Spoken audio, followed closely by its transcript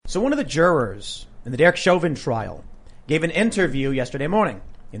So one of the jurors in the Derek Chauvin trial gave an interview yesterday morning.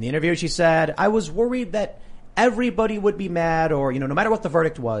 In the interview, she said, I was worried that everybody would be mad or, no matter what the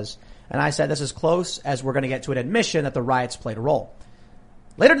verdict was. And I said, this is close as we're going to get to an admission that the riots played a role.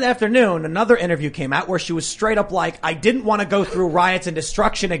 Later in the afternoon, another interview came out where she was straight up like, I didn't want to go through riots and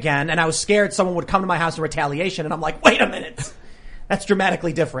destruction again. And I was scared someone would come to my house in retaliation. And I'm like, wait a minute. That's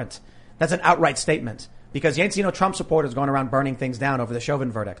dramatically different. That's an outright statement. Because you ain't seen no Trump supporters going around burning things down over the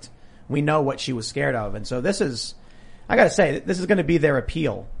Chauvin verdict. We know what she was scared of. And so this is, I got to say, this is going to be their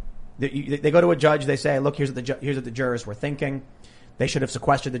appeal. They go to a judge. They say, look, here's what the jurors were thinking. They should have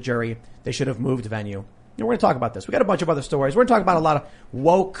sequestered the jury. They should have moved venue. We're going to talk about this. We got a bunch of other stories. We're going to talk about a lot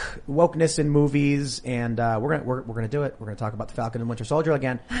of wokeness in movies, and we're going to do it. We're going to talk about The Falcon and Winter Soldier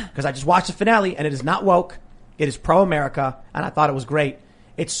again, because I just watched the finale, and it is not woke. It is pro-America, and I thought it was great.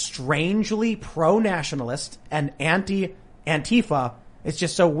 It's strangely pro-nationalist and anti-Antifa. It's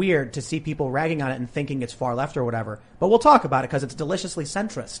just so weird to see people ragging on it and thinking it's far left or whatever. But we'll talk about it because it's deliciously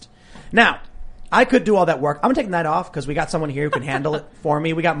centrist. Now, I could do all that work. I'm going to take the night off because we got someone here who can handle it for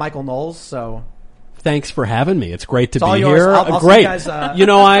me. We got Michael Knowles, so... Thanks for having me. It's great to be yours. here. I'll Great. see you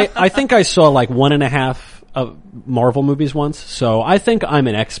guys, I think I saw like 1.5 of Marvel movies once, so I think I'm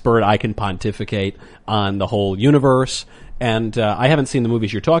an expert. I can pontificate on the whole universe. And I haven't seen the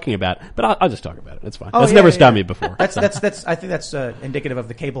movies you're talking about, but I'll just talk about it. It's fine. That's never stopped me before. That's. I think that's indicative of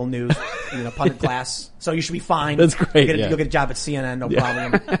the cable news, pundit class. So you should be fine. That's great. You'll get a job at CNN, no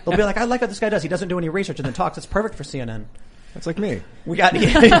problem. They'll be like, I like what this guy does. He doesn't do any research and then talks. It's perfect for CNN. That's like me. We got.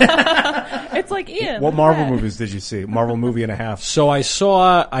 It's like Ian. What Marvel movies did you see? Marvel movie and a half. So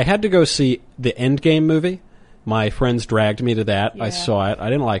I had to go see the Endgame movie. My friends dragged me to that. Yeah. I saw it. I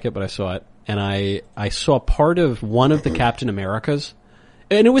didn't like it, but I saw it. And I saw part of one of the Captain Americas,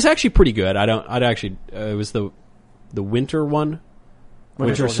 and it was actually pretty good. It was the winter one,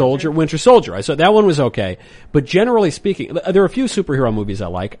 Winter Soldier. I saw that one was okay, but generally speaking, there are a few superhero movies I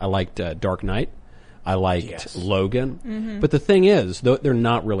like. I liked Dark Knight. I liked Logan. Mm-hmm. But the thing is, they're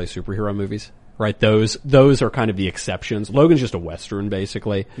not really superhero movies, right? Those are kind of the exceptions. Logan's just a Western,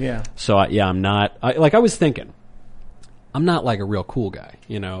 basically. Yeah. So I'm not. I was thinking, I'm not like a real cool guy,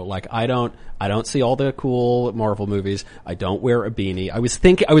 like I don't see all the cool Marvel movies. I don't wear a beanie. I was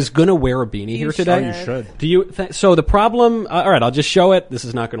thinking I was going to wear a beanie here today. You should. Do you so the problem, all right, I'll just show it. This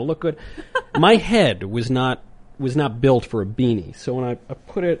is not going to look good. My head was not built for a beanie. So when I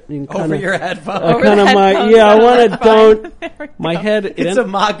put it in over your headphones. I want to don't my head it's a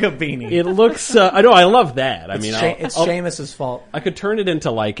MAGA beanie. It looks I know I love that. It's Seamus's fault. I could turn it into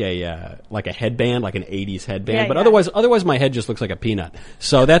like a headband, like an 80s headband, but otherwise my head just looks like a peanut.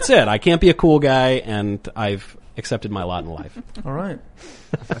 So that's it. I can't be a cool guy, and I've accepted my lot in life. All right.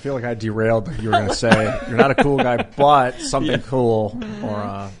 I feel like I derailed. You were going to say you're not a cool guy, but something cool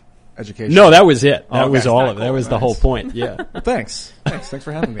or education. No, that was it. That was all all of it. That was the whole point. Yeah. Well, thanks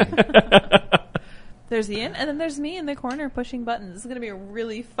for having me. There's Ian, and then there's me in the corner pushing buttons. This is going to be a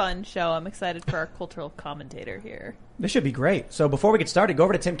really fun show. I'm excited for our cultural commentator here. This should be great. So before we get started, go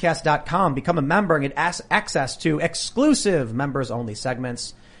over to timcast.com, become a member, and get access to exclusive members-only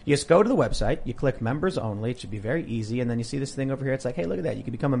segments. You just go to the website, you click members only. It should be very easy. And then you see this thing over here. It's like, hey, look at that. You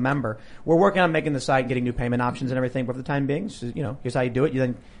can become a member. We're working on making the site, getting new payment options and everything. But for the time being, here's how you do it. You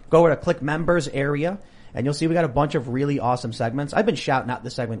then go over to click members area, and you'll see we got a bunch of really awesome segments. I've been shouting out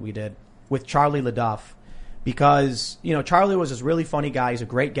the segment we did with Charlie LaDuff because, Charlie was this really funny guy. He's a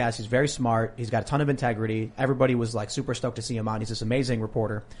great guest. He's very smart. He's got a ton of integrity. Everybody was like super stoked to see him on. He's this amazing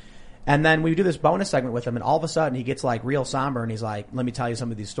reporter. And then we do this bonus segment with him, and all of a sudden he gets like real somber, and he's like, let me tell you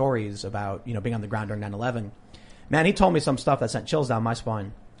some of these stories about, being on the ground during 9/11. Man, he told me some stuff that sent chills down my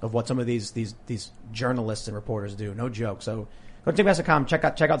spine of what some of these journalists and reporters do. No joke. So go to timcast.com, check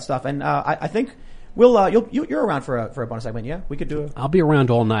out the stuff. And, I think we'll, you're around for a bonus segment. Yeah, we could do it. I'll be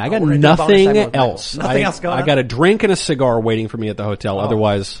around all night. I got nothing else. Nothing else going on. I got a drink and a cigar waiting for me at the hotel.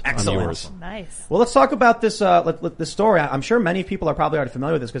 Otherwise, excellent. I'm yours. Nice. Well, let's talk about this, this story. I'm sure many people are probably already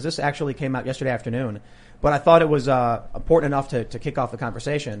familiar with this because this actually came out yesterday afternoon. But I thought it was, important enough to kick off the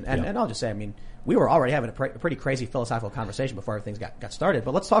conversation. And I'll just say, we were already having a pretty crazy philosophical conversation before everything got started.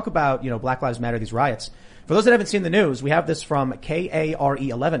 But let's talk about, Black Lives Matter, these riots. For those that haven't seen the news, we have this from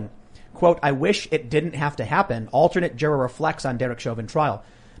KARE11. Quote, I wish it didn't have to happen. Alternate juror reflects on Derek Chauvin trial.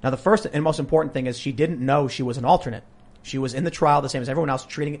 Now, the first and most important thing is she didn't know she was an alternate. She was in the trial the same as everyone else,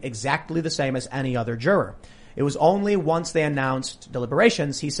 treating exactly the same as any other juror. It was only once they announced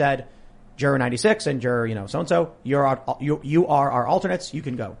deliberations, he said, Juror 96 and Juror, so-and-so, you are our alternates, you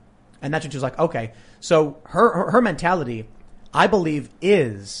can go. And that's when she was like, okay. So her mentality, I believe,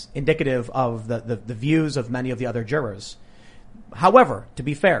 is indicative of the views of many of the other jurors. However, to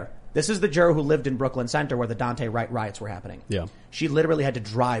be fair, this is the juror who lived in Brooklyn Center where the Dante Wright riots were happening. Yeah. She literally had to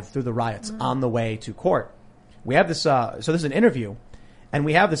drive through the riots on the way to court. We have this, so this is an interview, and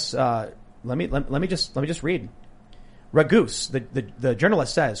we have this, let me just read. Ragoose, the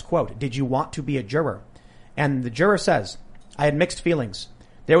journalist says, quote, "Did you want to be a juror?" And the juror says, "I had mixed feelings.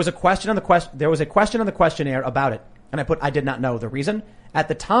 There was a question on the questionnaire about it, and I put, I did not know. The reason at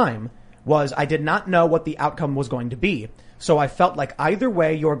the time was I did not know what the outcome was going to be. So I felt like either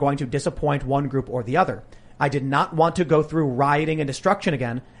way you're going to disappoint one group or the other. I did not want to go through rioting and destruction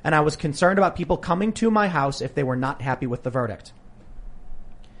again, and I was concerned about people coming to my house if they were not happy with the verdict."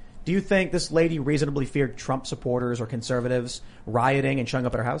 Do you think this lady reasonably feared Trump supporters or conservatives rioting and showing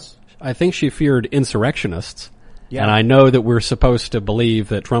up at her house? I think she feared insurrectionists. Yeah. And I know that we're supposed to believe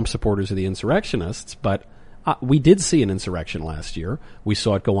that Trump supporters are the insurrectionists, but we did see an insurrection last year. We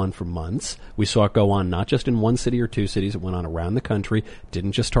saw it go on for months. We saw it go on not just in one city or two cities. It went on around the country.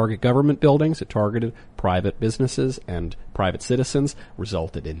 Didn't just target government buildings. It targeted private businesses and private citizens,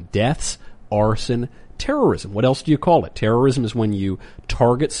 resulted in deaths, arson, terrorism. What else do you call it? Terrorism is when you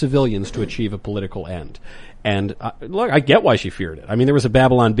target civilians to achieve a political end. And look, I get why she feared it. I mean, there was a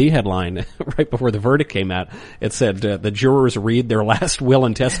Babylon Bee headline right before the verdict came out. It said the jurors read their last will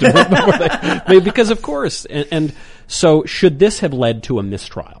and testament before because of course. And so should this have led to a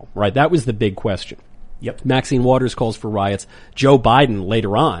mistrial? Right? That was the big question. Yep. Maxine Waters calls for riots. Joe Biden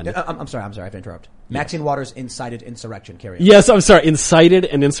later on. I'm sorry, I have to interrupt. Maxine Waters incited insurrection. Carry on. Yes, I'm sorry. Incited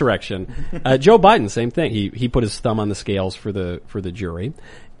an insurrection. Joe Biden, same thing. He put his thumb on the scales for the jury,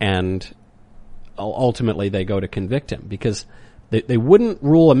 and ultimately they go to convict him because they wouldn't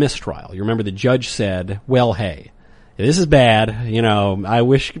rule a mistrial. You remember the judge said, "Well, hey, this is bad. You know, I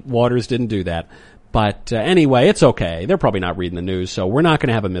wish Waters didn't do that." But anyway, it's okay. They're probably not reading the news, so we're not going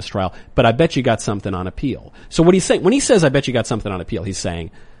to have a mistrial. But I bet you got something on appeal. So what he's saying, when he says, "I bet you got something on appeal," he's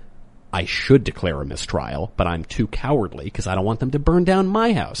saying, I should declare a mistrial, but I'm too cowardly because I don't want them to burn down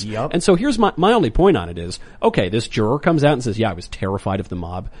my house. Yep. And so here's my only point on it is, okay, this juror comes out and says, yeah, I was terrified of the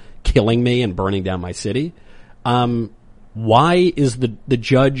mob killing me and burning down my city. Why is the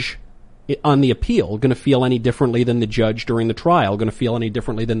judge on the appeal going to feel any differently than the judge during the trial, going to feel any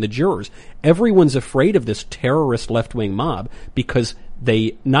differently than the jurors? Everyone's afraid of this terrorist left-wing mob because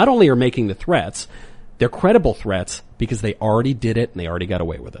they not only are making the threats, they're credible threats because they already did it and they already got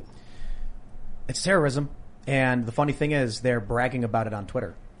away with it. It's terrorism. And the funny thing is they're bragging about it on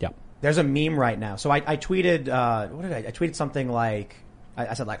Twitter. Yeah. There's a meme right now. So I tweeted, I tweeted something like,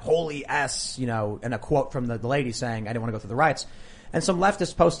 I said like, holy S, you know, and a quote from the lady saying, I didn't want to go through the riots. And some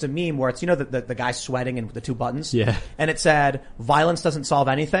leftist post a meme where it's, you know, the guy sweating and the two buttons. Yeah. And it said, violence doesn't solve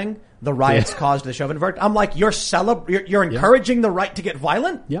anything. The riots caused the Chauvin verdict. I'm like, you're encouraging the right to get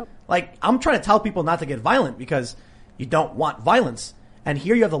violent? Yep. Like, I'm trying to tell people not to get violent because you don't want violence. And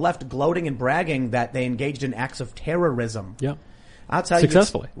here you have the left gloating and bragging that they engaged in acts of terrorism. Yeah. I'll tell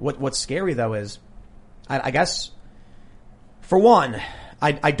Successfully. you what's scary though is, I guess, for one,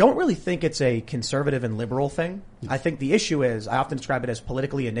 I don't really think it's a conservative and liberal thing. I think the issue is, I often describe it as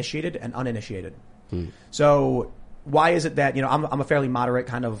politically initiated and uninitiated. So why is it that, you know, I'm a fairly moderate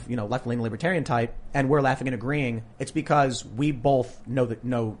kind of, you know, left-leaning libertarian type, and we're laughing and agreeing? It's because we both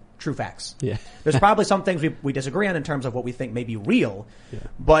know true facts. Yeah. There's probably some things we disagree on in terms of what we think may be real,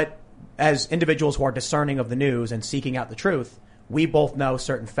 but as individuals who are discerning of the news and seeking out the truth, we both know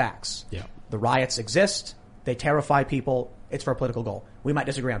certain facts. Yeah. The riots exist. They terrify people. It's for a political goal. We might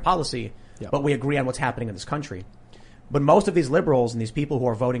disagree on policy, but we agree on what's happening in this country. But most of these liberals and these people who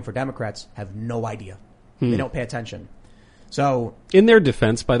are voting for Democrats have no idea. They don't pay attention. So, in their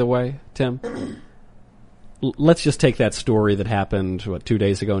defense, by the way, Tim, let's just take that story that happened, 2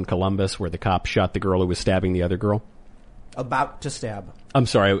 days ago in Columbus where the cop shot the girl who was stabbing the other girl. About to stab. I'm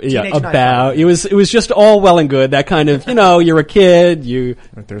sorry. Teenage About. It was just all well and good. That kind of, you know, you're a kid.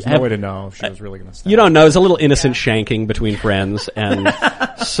 There's no way to know if she was really going to stab. You don't know. It's a little innocent shanking between friends. And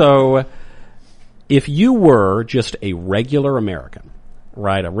so if you were just a regular American,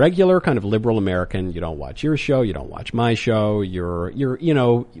 right? A regular kind of liberal American, you don't watch your show, you don't watch my show, you're, you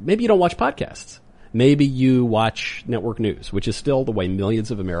know, maybe you don't watch podcasts. Maybe you watch network news, which is still the way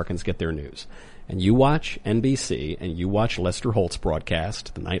millions of Americans get their news. And you watch NBC and you watch Lester Holt's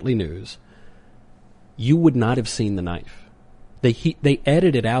broadcast, the nightly news, you would not have seen the knife. They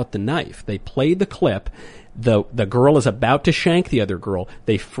edited out the knife. They played the clip. The girl is about to shank the other girl.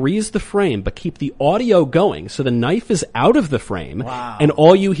 They freeze the frame, but keep the audio going, so the knife is out of the frame. Wow. And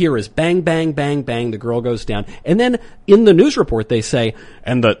all you hear is bang, bang, bang, bang. The girl goes down. And then in the news report, they say,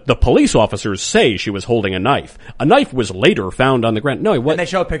 and the police officers say she was holding a knife. A knife was later found on the ground. No, what? And they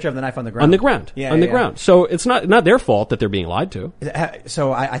show a picture of the knife on the ground. On the ground. Yeah, on the yeah. ground. So it's not their fault that they're being lied to.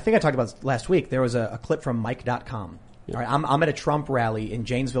 So I think I talked about this last week. There was a clip from Mike.com. All right, I'm at a Trump rally in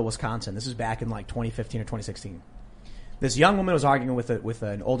Janesville, Wisconsin. This is back in like 2015 or 2016. This young woman was arguing with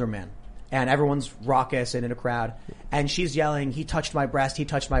an older man, and everyone's raucous and in a crowd, and she's yelling, "He touched my breast, he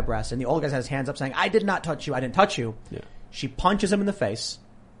touched my breast." And the old guy has his hands up saying, "I did not touch you, I didn't touch you." Yeah. She punches him in the face,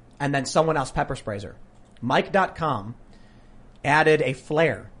 and then someone else pepper sprays her. Mike.com added a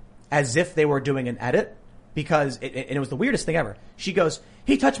flare as if they were doing an edit, because it was the weirdest thing ever. She goes,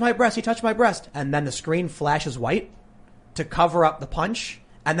 "He touched my breast, he touched my breast," and then the screen flashes white to cover up the punch,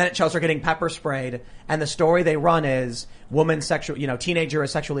 and then it shows her getting pepper sprayed, and the story they run is teenager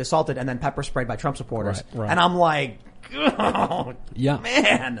is sexually assaulted and then pepper sprayed by Trump supporters. Right. And I'm like, oh, Yeah.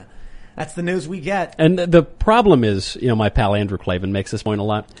 man, that's the news we get. And the problem is, my pal Andrew Klavan makes this point a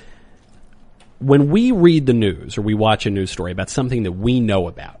lot. When we read the news or we watch a news story about something that we know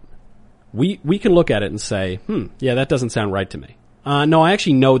about, we can look at it and say, yeah, that doesn't sound right to me. No, I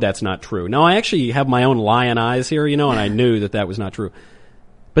actually know that's not true. No, I actually have my own lion eyes here, and I knew that was not true.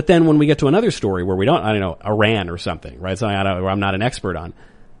 But then when we get to another story where we don't, Iran or something, right? Something I'm not an expert on.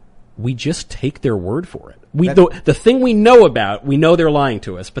 We just take their word for it. The thing we know about, we know they're lying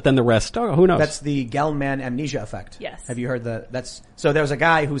to us, but then the rest, who knows? That's the Gelman amnesia effect. Yes. Have you heard so there was a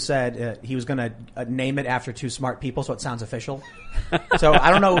guy who said he was going to name it after two smart people so it sounds official. So I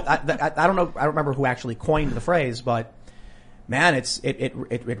don't know, I don't remember who actually coined the phrase, but man,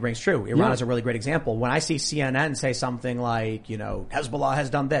 it rings true. Iran is a really great example. When I see CNN say something like, Hezbollah has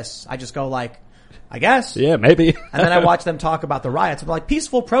done this, I just go like, I guess. Yeah, maybe. And then I watch them talk about the riots. I'm like,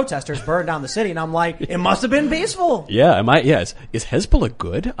 peaceful protesters burned down the city, and I'm like, it must have been peaceful. Yeah, is Hezbollah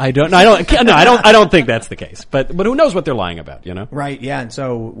good? I don't think that's the case. But who knows what they're lying about, Right, yeah. And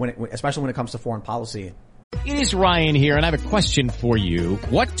so especially when it comes to foreign policy. It is Ryan here, and I have a question for you.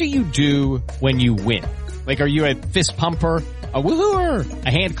 What do you do when you win? Like, are you a fist pumper, a woohooer,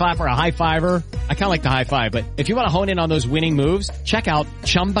 a hand clapper, a high fiver? I kind of like the high five, but if you want to hone in on those winning moves, check out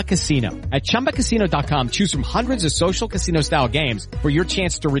Chumba Casino. At ChumbaCasino.com, choose from hundreds of social casino style games for your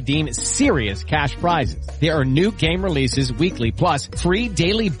chance to redeem serious cash prizes. There are new game releases weekly, plus free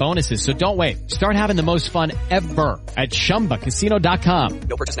daily bonuses. So don't wait. Start having the most fun ever at ChumbaCasino.com.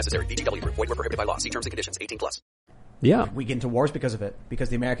 No purchase necessary. VGW Group. Void where prohibited by law. See terms and conditions. 18+. Yeah. We get into wars because of it, because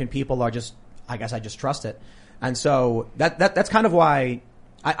the American people are just, I guess I just trust it. And so that's kind of why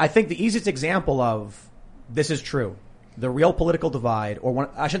I think the easiest example of this is true. The real political divide, or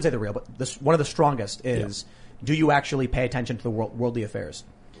I shouldn't say the real, but one of the strongest is, do you actually pay attention to the worldly affairs?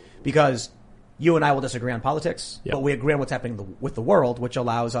 Because you and I will disagree on politics, but we agree on what's happening with the world, which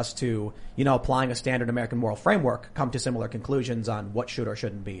allows us to, applying a standard American moral framework, come to similar conclusions on what should or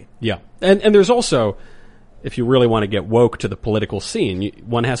shouldn't be. Yeah. And there's also, if you really want to get woke to the political scene,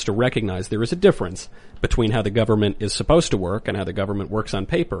 one has to recognize there is a difference between how the government is supposed to work and how the government works on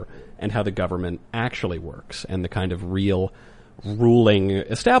paper and how the government actually works and the kind of real ruling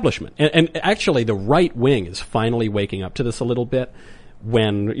establishment. And actually the right wing is finally waking up to this a little bit.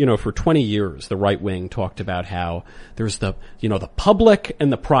 When, for 20 years, the right wing talked about how there's the public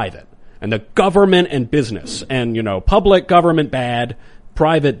and the private and the government and business and, public government bad,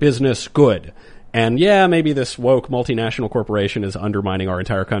 private business good. And maybe this woke multinational corporation is undermining our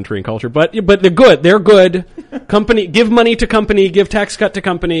entire country and culture, but they're good. They're good. Company, give money to company, give tax cut to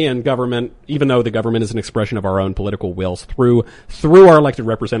company, and government, even though the government is an expression of our own political wills through our elected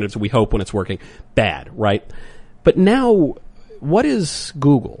representatives, we hope when it's working, bad, right? But now, what is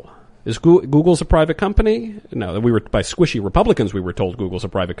Google? Is Google's a private company? No, by squishy Republicans, we were told Google's a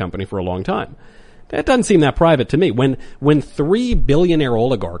private company for a long time. That doesn't seem that private to me. When 3 billionaire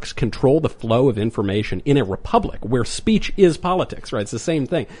oligarchs control the flow of information in a republic where speech is politics, right? It's the same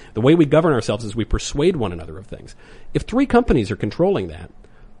thing. The way we govern ourselves is we persuade one another of things. If 3 companies are controlling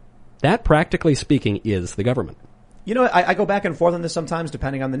that practically speaking is the government. I go back and forth on this sometimes,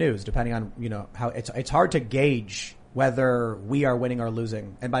 depending on the news, depending on, how it's hard to gauge whether we are winning or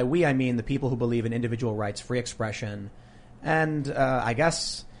losing. And by we, I mean the people who believe in individual rights, free expression, and, I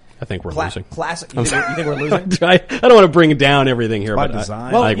guess, I think we're losing. Classic. You think we're losing? I don't want to bring down everything here, By but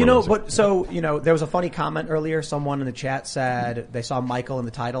design. there was a funny comment earlier. Someone in the chat said they saw Michael in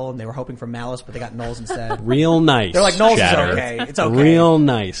the title and they were hoping for Malice, but they got Knowles instead. Real nice. They're like, Knowles chatter. is okay. It's okay. Real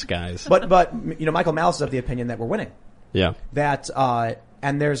nice, guys. But Michael Malice is of the opinion that we're winning. Yeah. That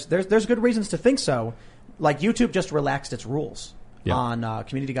and there's good reasons to think so. Like YouTube just relaxed its rules on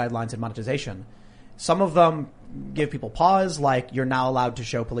community guidelines and monetization. Some of them give people pause, like you're now allowed to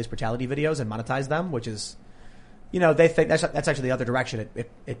show police brutality videos and monetize them, which is, they think that's actually the other direction.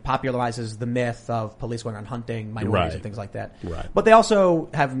 It popularizes the myth of police going around hunting minorities and things like that. Right. But they also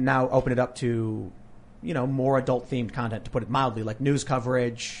have now opened it up to, more adult themed content, to put it mildly, like news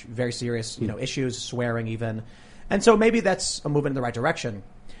coverage, very serious, issues, swearing even. And so maybe that's a movement in the right direction.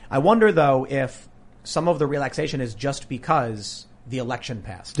 I wonder though if some of the relaxation is just because the election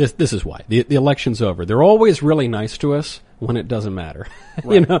passed. This is why. The election's over. They're always really nice to us when it doesn't matter.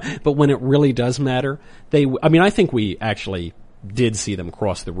 Right. But when it really does matter, I think we actually did see them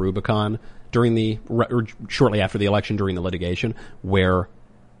cross the Rubicon or shortly after the election during the litigation, where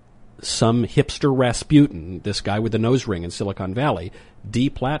some hipster Rasputin, this guy with the nose ring in Silicon Valley,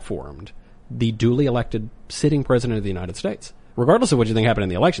 deplatformed the duly elected sitting president of the United States. Regardless of what you think happened in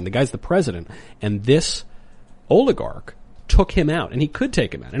the election, the guy's the president, and this oligarch took him out, and he could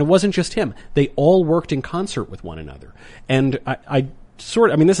take him out. And it wasn't just him. They all worked in concert with one another. And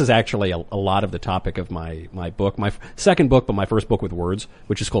this is actually a lot of the topic of my book, my second book, but my first book with words,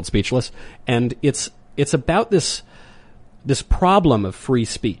 which is called Speechless. And it's about this problem of free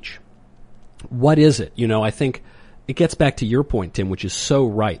speech. What is it? I think it gets back to your point, Tim, which is so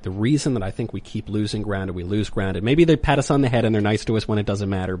right. The reason that I think we keep losing ground and we lose ground, and maybe they pat us on the head and they're nice to us when it doesn't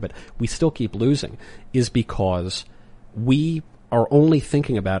matter, but we still keep losing, is because we are only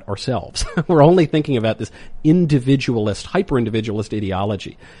thinking about ourselves. We're only thinking about this individualist, hyper-individualist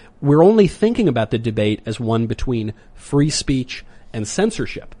ideology. We're only thinking about the debate as one between free speech and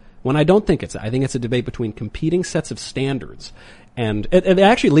censorship, when I don't think it's that. I think it's a debate between competing sets of standards, and it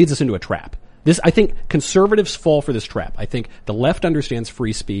actually leads us into a trap. I think conservatives fall for this trap. I think the left understands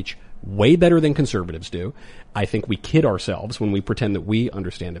free speech way better than conservatives do. I think we kid ourselves when we pretend that we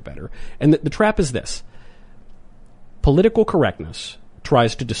understand it better. And the trap is this. Political correctness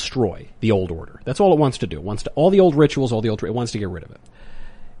tries to destroy the old order. That's all it wants to do. It wants to, all the old rituals, it wants to get rid of it.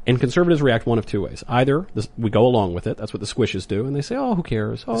 And conservatives react one of two ways. Either we go along with it. That's what the squishes do. And they say, oh, who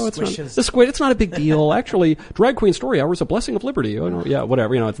cares? Oh, it's not a big deal. Actually, drag queen story hour is a blessing of liberty. Oh, no, yeah,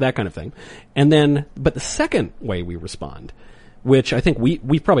 whatever. It's that kind of thing. And then, but the second way we respond, which I think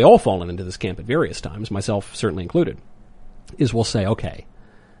we've probably all fallen into this camp at various times, myself certainly included, is we'll say, okay,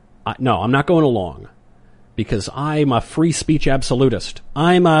 no, I'm not going along because I'm a free speech absolutist.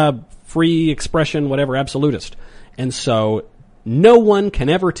 I'm a free expression, whatever, absolutist. And so no one can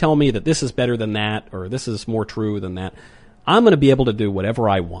ever tell me that this is better than that or this is more true than that. I'm going to be able to do whatever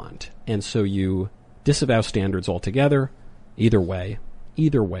I want. And so you disavow standards altogether. Either way,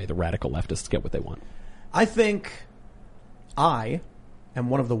 the radical leftists get what they want. I think I am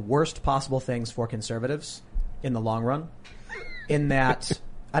one of the worst possible things for conservatives in the long run, in that,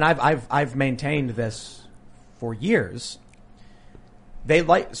 and I've maintained this for years.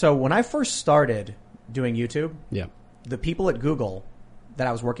 So when I first started doing YouTube, yeah, the people at Google that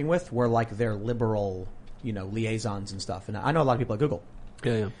I was working with were like their liberal, liaisons and stuff. And I know a lot of people at Google.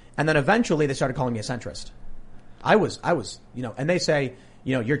 Yeah. And then eventually they started calling me a centrist. I was, and they say,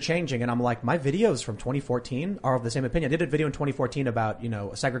 you're changing. And I'm like, my videos from 2014 are of the same opinion. I did a video in 2014 about,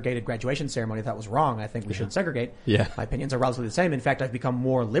 a segregated graduation ceremony. I thought was wrong. I think we should segregate. Yeah. My opinions are relatively the same. In fact, I've become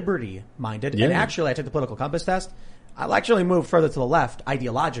more liberty minded. Yeah. And actually I took the political compass test. I'll actually move further to the left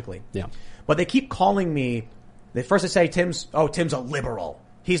ideologically. Yeah. But they keep calling me, they say Tim's a liberal.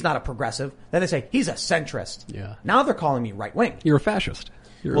 He's not a progressive. Then they say he's a centrist. Yeah. Now they're calling me right wing. You're a fascist.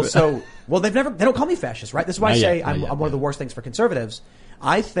 They don't call me fascist, right? This is why I say I'm one of the worst things for conservatives.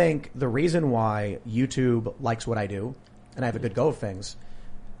 I think the reason why YouTube likes what I do, and I have a good go of things,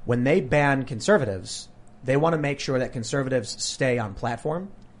 when they ban conservatives, they want to make sure that conservatives stay on platform.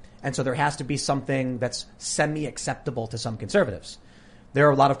 And so there has to be something that's semi-acceptable to some conservatives. There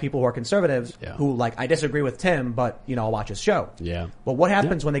are a lot of people who are conservatives who I disagree with Tim, but I'll watch his show. Yeah. But what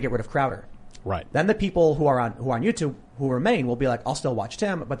happens when they get rid of Crowder? Right. Then the people who are on YouTube who remain will be like, I'll still watch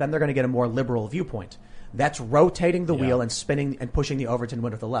Tim, but then they're going to get a more liberal viewpoint. That's rotating the wheel and spinning and pushing the Overton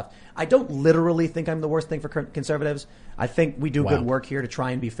window to the left. I don't literally think I'm the worst thing for conservatives. I think we do good work here to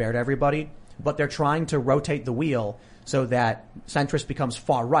try and be fair to everybody, but they're trying to rotate the wheel so that centrist becomes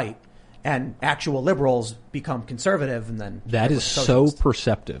far right and actual liberals become conservative, and then that is so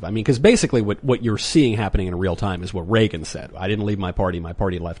perceptive. I mean, because basically what you're seeing happening in real time is what Reagan said. I didn't leave my party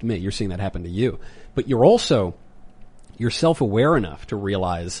left me. You're seeing that happen to you. But you're self-aware enough to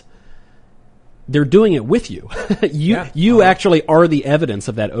realize they're doing it with you. You actually are the evidence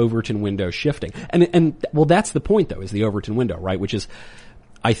of that Overton window shifting. And that's the point though, is the Overton window, right? Which is,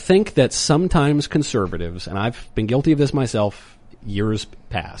 I think that sometimes conservatives, and I've been guilty of this myself years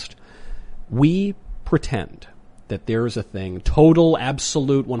past, we pretend that there is a thing, total,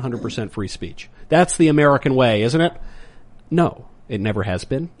 absolute, 100% free speech. That's the American way, isn't it? No, it never has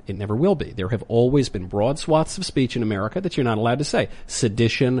been. It never will be. There have always been broad swaths of speech in America that you're not allowed to say.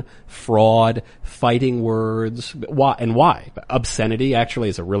 Sedition, fraud, fighting words. Why? And why? Obscenity actually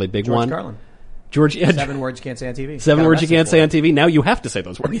is a really big George one. Carlin. George, 7 words you can't say on TV. Seven Got words you arrested can't for say it. on TV. Now you have to say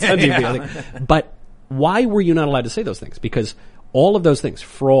those words on TV. Yeah. I think. But why were you not allowed to say those things? Because all of those things,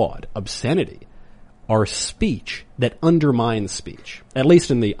 fraud, obscenity, are speech that undermines speech, at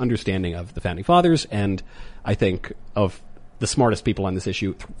least in the understanding of the Founding Fathers and I think of the smartest people on this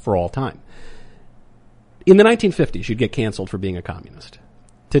issue for all time. In the 1950s, you'd get canceled for being a communist.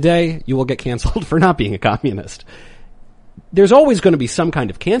 Today, you will get canceled for not being a communist. There's always going to be some kind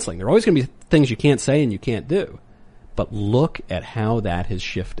of canceling. There are always going to be things you can't say and you can't do. But look at how that has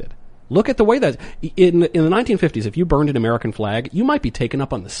shifted. Look at the way that, in the 1950s, if you burned an American flag, you might be taken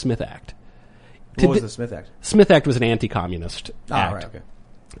up on the Smith Act. What was the Smith Act? Smith Act was an anti-communist act. Right, okay.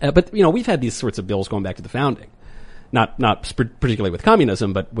 But, we've had these sorts of bills going back to the founding. Not particularly with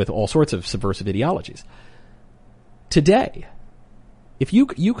communism, but with all sorts of subversive ideologies. Today, if you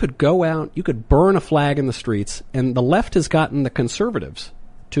could go out, you could burn a flag in the streets, and the left has gotten the conservatives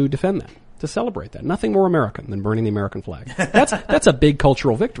to defend that, to celebrate that. Nothing more American than burning the American flag. That's a big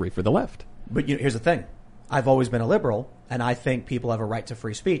cultural victory for the left. But here's the thing. I've always been a liberal, and I think people have a right to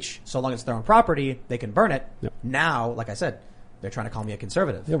free speech. So long as it's their own property, they can burn it. Yep. Now, like I said, they're trying to call me a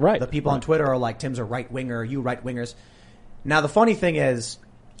conservative. Yeah, right. The people on Twitter are like, Tim's a right-winger, you right-wingers. Now, the funny thing is,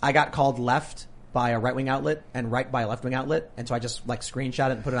 I got called left by a right-wing outlet and right by a left-wing outlet, and so I just screenshot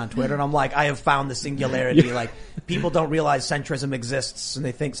it and put it on Twitter, and I'm like, I have found the singularity. People don't realize centrism exists, and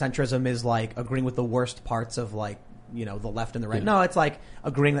they think centrism is agreeing with the worst parts of the left and the right. Yeah. No, it's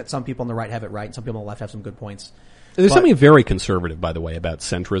agreeing that some people on the right have it right and some people on the left have some good points. There's something very conservative, by the way, about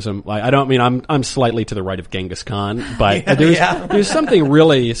centrism. I don't mean I'm slightly to the right of Genghis Khan, but there's something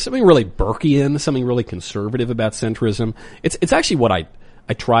really Burkean, something really conservative about centrism. It's actually what I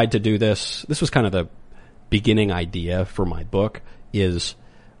tried to do this. This was kind of the beginning idea for my book. Is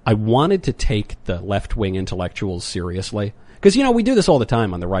I wanted to take the left-wing intellectuals seriously. Because, we do this all the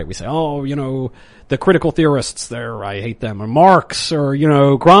time on the right. We say, the critical theorists there, I hate them. Or Marx, or,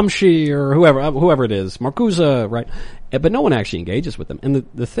 Gramsci, or whoever it is. Marcuse, right? But no one actually engages with them. And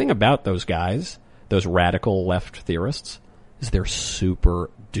the thing about those guys, those radical left theorists, is they're super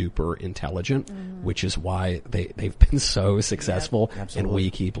duper intelligent, which is why they've been so successful, and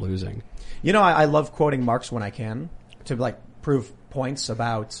we keep losing. I love quoting Marx when I can to prove points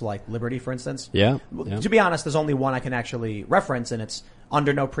about liberty, for instance. Yeah. To be honest, there's only one I can actually reference, and it's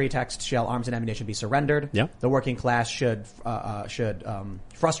under no pretext shall arms and ammunition be surrendered. Yeah. The working class should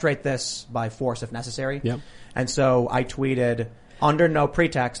frustrate this by force if necessary. Yeah. And so I tweeted, under no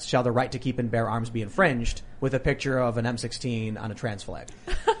pretext shall the right to keep and bear arms be infringed, with a picture of an M16 on a trans flag.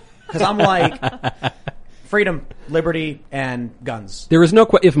 Because I'm freedom, liberty, and guns. There is no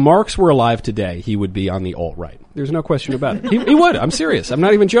if Marx were alive today, he would be on the alt-right. There's no question about it. He would. I'm serious. I'm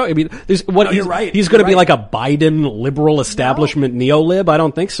not even joking. I mean, you're right. He's going to be like a Biden liberal establishment neolib? I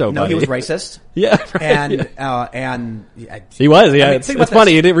don't think so, No, buddy. he was racist. Yeah, right, and he was. Yeah, I mean, it's think about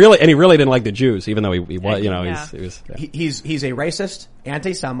funny. this. He really didn't like the Jews, even though he was. Yeah. He was. Yeah. He's a racist,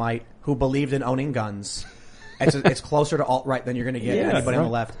 anti-Semite who believed in owning guns. It's closer to alt-right than you're going to get anybody on the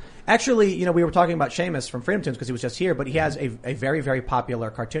left. Actually, we were talking about Seamus from Freedom Tunes because he was just here, but he has a very, very popular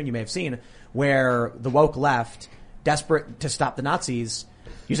cartoon you may have seen where the woke left, desperate to stop the Nazis,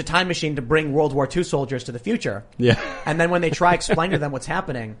 use a time machine to bring World War II soldiers to the future. Yeah. And then when they try explaining to them what's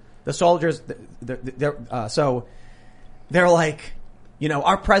happening, the soldiers, they're like,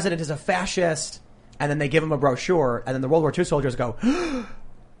 our president is a fascist, and then they give him a brochure, and then the World War II soldiers go,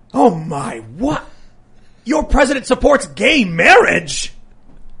 oh my, what? Your president supports gay marriage?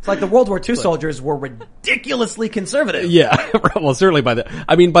 It's like the World War II soldiers were ridiculously conservative. Yeah, well, certainly by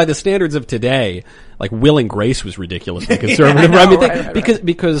the standards of today, Will and Grace was ridiculously conservative. I know,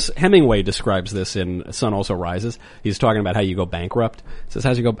 because Hemingway describes this in Sun Also Rises. He's talking about how you go bankrupt. He says,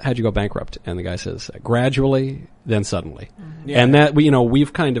 how'd you go bankrupt? And the guy says, gradually, then suddenly. Yeah. And that,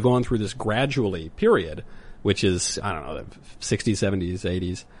 we've kind of gone through this gradually period, which is, I don't know, the 60s, 70s,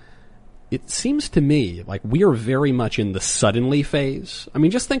 80s. It seems to me like we are very much in the suddenly phase. I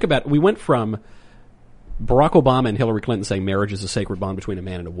mean, just think about it. We went from Barack Obama and Hillary Clinton saying marriage is a sacred bond between a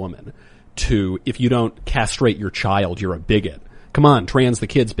man and a woman to if you don't castrate your child, you're a bigot. Come on, trans the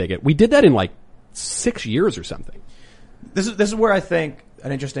kid's bigot. We did that in 6 years or something. This is where I think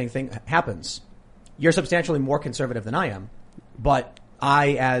an interesting thing happens. You're substantially more conservative than I am, but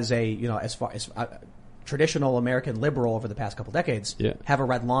I, as a, as far as traditional American liberal over the past couple decades, have a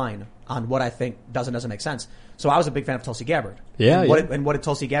red line on what I think doesn't make sense. So I was a big fan of Tulsi Gabbard. And what did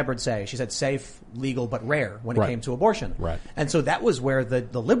Tulsi Gabbard say? She said safe, legal, but rare when it came to abortion. Right. And so that was where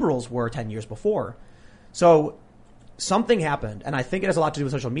the liberals were 10 years before. So something happened, and I think it has a lot to do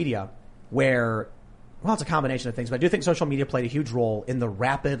with social media, where, well, it's a combination of things, but I do think social media played a huge role in the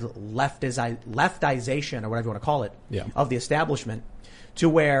rapid leftization, or whatever you want to call it, of the establishment, to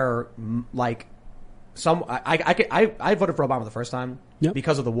where, like, I voted for Obama the first time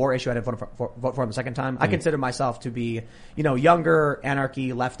because of the war issue. I didn't vote for him the second time. I consider myself to be, younger, anarchy,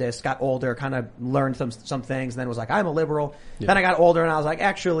 leftist, got older, kind of learned some things, and then was like, I'm a liberal. Then I got older and I was like,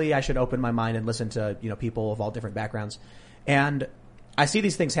 actually, I should open my mind and listen to, people of all different backgrounds. And I see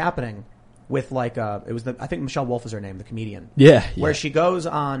these things happening with like, I think Michelle Wolf is her name, the comedian. Where she goes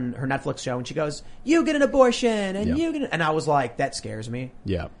on her Netflix show and she goes, you get an abortion and and I was like, that scares me.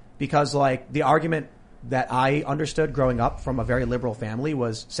 Because like the argument that I understood growing up from a very liberal family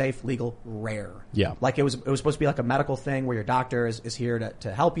was safe, legal, rare. Like it was supposed to be like a medical thing where your doctor is here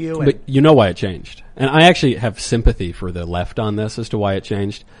to help you. And but you know why it changed. And I actually have sympathy for the left on this as to why it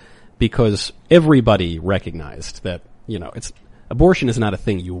changed. Because everybody recognized that, abortion is not a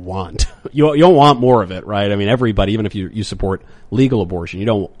thing you want. You don't want more of it, right? I mean, everybody, even if you support legal abortion, you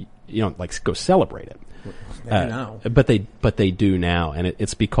don't like go celebrate it. But they do now. And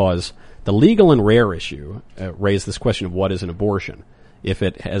it's because the legal and rare issue raised this question of what is an abortion. If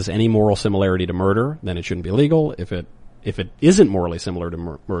it has any moral similarity to murder, then it shouldn't be legal. If it isn't morally similar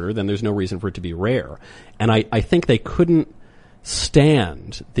to murder, then there's no reason for it to be rare. And I think they couldn't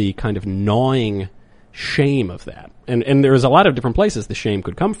stand the kind of gnawing shame of that. And there's a lot of different places the shame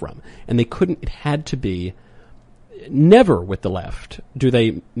could come from. And it had to be, never with the left do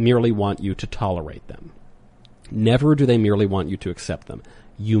they merely want you to tolerate them. Never do they merely want you to accept them.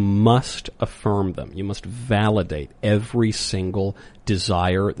 You must affirm them. You must validate every single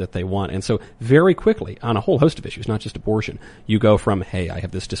desire that they want. And so very quickly, on a whole host of issues, not just abortion, you go from, hey, I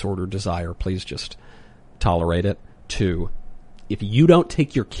have this disordered desire, please just tolerate it, to, if you don't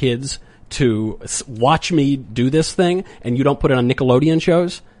take your kids to watch me do this thing and you don't put it on Nickelodeon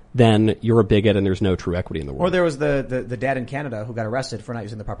shows, then you're a bigot and there's no true equity in the world. Or there was the dad in Canada who got arrested for not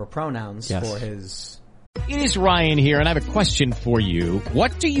using the proper pronouns for his... It is Ryan here, and I have a question for you.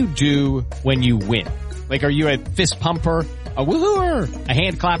 What do you do when you win? Like, are you a fist pumper, a woohooer, a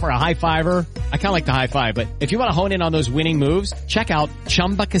hand clapper, a high fiver? I kind of like the high five, but if you want to hone in on those winning moves, check out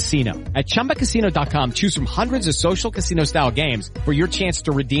Chumba Casino. At ChumbaCasino.com, choose from hundreds of social casino-style games for your chance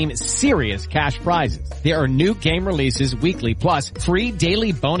to redeem serious cash prizes. There are new game releases weekly, plus free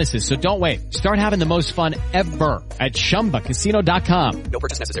daily bonuses, so don't wait. Start having the most fun ever at ChumbaCasino.com. No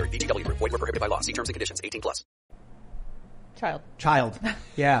purchase necessary. VGW. Void where prohibited by law. See terms and conditions. 18+. Child.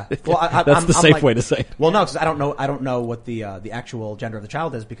 Yeah. Well, that's the safe way to say it. Well, no, because I don't know what the actual gender of the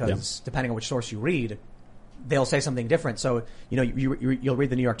child is, because depending on which source you read, they'll say something different. So, you'll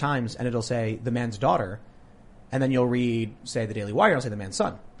read the New York Times and it'll say the man's daughter, and then you'll read, say, the Daily Wire and it'll say the man's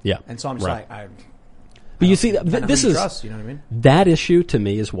son. Yeah. And so I'm just like, but you see, this is, trust, you know what I mean? That issue to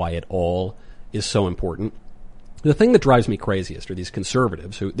me is why it all is so important. The thing that drives me craziest are these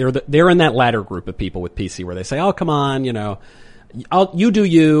conservatives who they're in that latter group of people with PC where they say, "Oh, come on, you do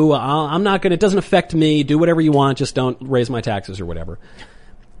you. I'm not going to. It doesn't affect me. Do whatever you want. Just don't raise my taxes or whatever."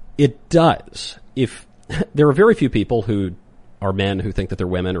 It does. If there are very few people who are men who think that they're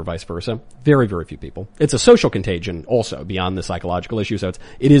women or vice versa. Very, very few people. It's a social contagion also beyond the psychological issue. So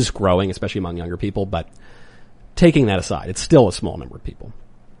it is growing, especially among younger people. But taking that aside, it's still a small number of people.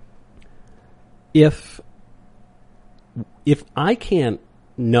 If I can't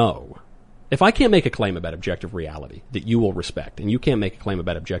make a claim about objective reality that you will respect, and you can't make a claim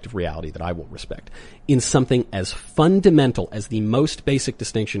about objective reality that I will respect, in something as fundamental as the most basic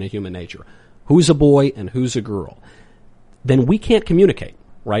distinction in human nature, who's a boy and who's a girl, then we can't communicate,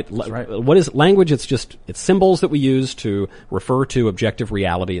 right? That's right. What is language? It's symbols that we use to refer to objective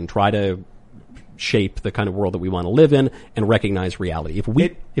reality and try to shape the kind of world that we want to live in and recognize reality. If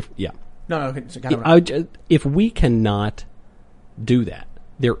we cannot do that,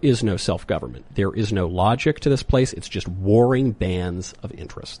 there is no self-government. There is no logic to this place. It's just warring bands of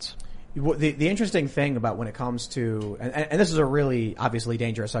interests. The interesting thing about when it comes to, and this is a really obviously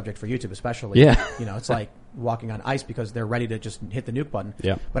dangerous subject for YouTube especially. Yeah. It's like walking on ice because they're ready to just hit the nuke button.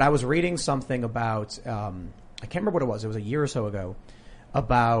 Yeah. But I was reading something about, I can't remember what it was. It was a year or so ago,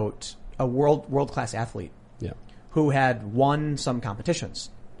 about a world-class athlete. Yeah. Who had won some competitions.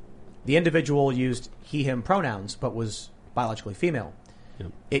 The individual used he, him pronouns, but was biologically female. Yeah.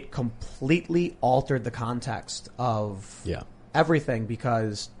 It completely altered the context of everything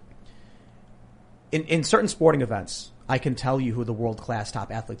because in certain sporting events, I can tell you who the world-class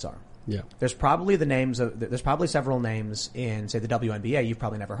top athletes are. Yeah. There's probably several names in, say, the WNBA you've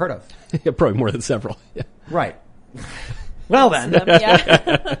probably never heard of. Probably more than several. Yeah. Right. Well then.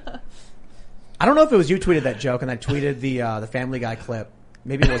 Yeah. I don't know if it was you tweeted that joke and I tweeted the Family Guy clip.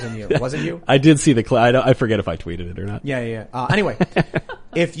 Maybe it wasn't you. Was it you? I did see the clip. I forget if I tweeted it or not. Yeah. Anyway,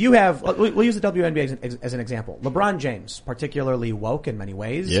 if you have, we'll use the WNBA as an example. LeBron James, particularly woke in many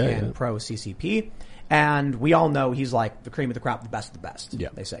ways and pro CCP. And we all know he's like the cream of the crop, the best of the best. Yeah.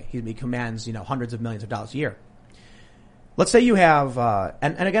 They say he commands, hundreds of millions of dollars a year. Let's say you have,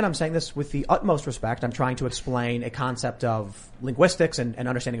 and again, I'm saying this with the utmost respect. I'm trying to explain a concept of linguistics and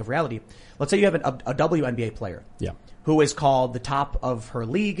understanding of reality. Let's say you have a WNBA player. Yeah. Who is called the top of her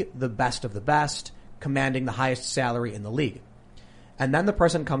league, the best of the best, commanding the highest salary in the league. And then the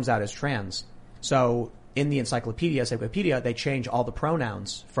person comes out as trans. So in the encyclopedia, they change all the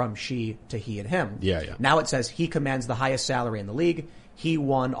pronouns from she to he and him. Yeah. Now it says he commands the highest salary in the league. He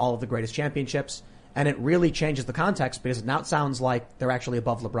won all of the greatest championships. And it really changes the context because now it sounds like they're actually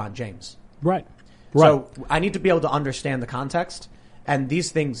above LeBron James. Right. So I need to be able to understand the context, and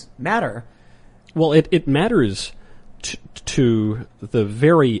these things matter. Well, it matters to the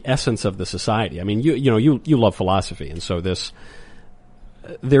very essence of the society. I mean, you love philosophy, and so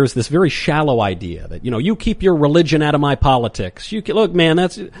there's this very shallow idea that, you keep your religion out of my politics. Look, man,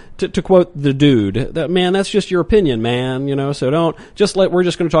 that's, to quote the dude, man, that's just your opinion, man, so we're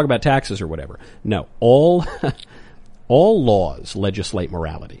just going to talk about taxes or whatever. No, all laws legislate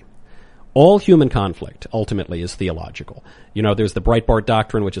morality. All human conflict ultimately is theological. There's the Breitbart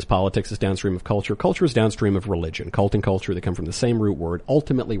doctrine, which is politics is downstream of culture. Culture is downstream of religion. Cult and culture, they come from the same root word.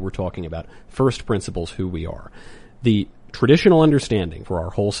 Ultimately, we're talking about first principles, who we are. The traditional understanding for our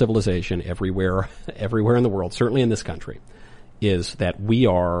whole civilization everywhere in the world, certainly in this country, is that we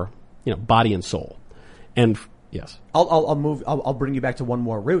are, body and soul. And yes. I'll bring you back to one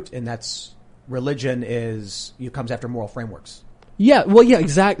more root, and that's religion comes after moral frameworks. Yeah, well, yeah,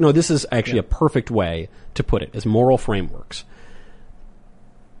 exactly. No, this is actually a perfect way to put it, as moral frameworks.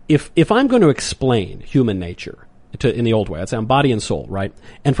 If I'm going to explain human nature in the old way, I'd say I'm body and soul, right?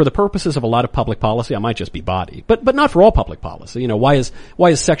 And for the purposes of a lot of public policy, I might just be body, but not for all public policy. Why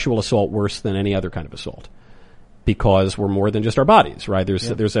is sexual assault worse than any other kind of assault? Because we're more than just our bodies, right?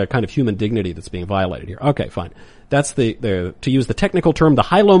 There's a kind of human dignity that's being violated here. Okay, fine. That's to use the technical term, the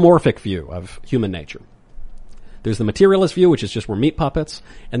hylomorphic view of human nature. There's the materialist view, which is just we're meat puppets.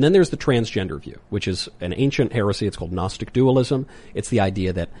 And then there's the transgender view, which is an ancient heresy. It's called Gnostic dualism. It's the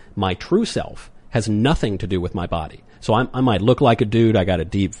idea that my true self has nothing to do with my body. So I might look like a dude. I got a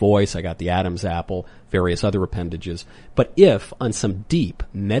deep voice. I got the Adam's apple, various other appendages. But if on some deep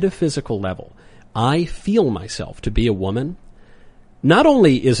metaphysical level, I feel myself to be a woman, not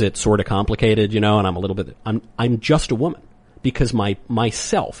only is it sort of complicated, and I'm just a woman. Because my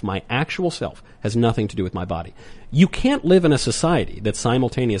actual self, has nothing to do with my body. You can't live in a society that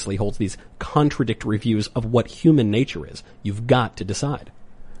simultaneously holds these contradictory views of what human nature is. You've got to decide.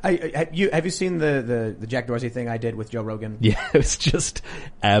 Have you seen the Jack Dorsey thing I did with Joe Rogan? Yeah, it was just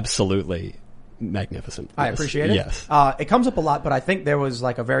absolutely magnificent. I appreciate it. Yes. It comes up a lot, but I think there was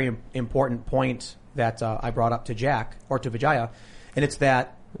like a very important point that I brought up to Jack, or to Vijaya, and it's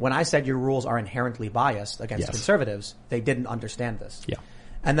that when I said your rules are inherently biased against conservatives, they didn't understand this. Yeah.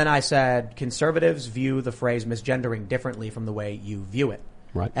 And then I said conservatives view the phrase misgendering differently from the way you view it.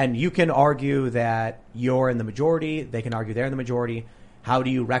 Right. And you can argue that you're in the majority, they can argue they're in the majority. How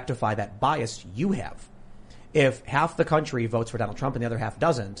do you rectify that bias you have? If half the country votes for Donald Trump and the other half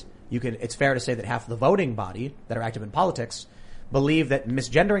doesn't, it's fair to say that half the voting body that are active in politics believe that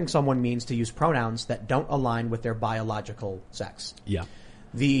misgendering someone means to use pronouns that don't align with their biological sex. Yeah.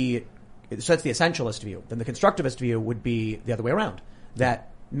 So that's the essentialist view. Then the constructivist view would be the other way around. That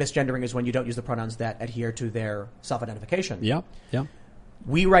misgendering is when you don't use the pronouns that adhere to their self-identification. Yeah, yeah.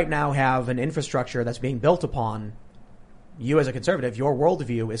 We right now have an infrastructure that's being built upon you as a conservative. Your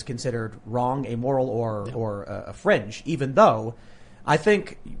worldview is considered wrong, amoral, or a fringe, even though I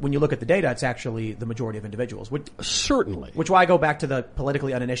think when you look at the data, it's actually the majority of individuals. Certainly. Which why I go back to the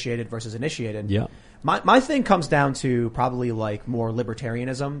politically uninitiated versus initiated. Yeah. My thing comes down to probably like more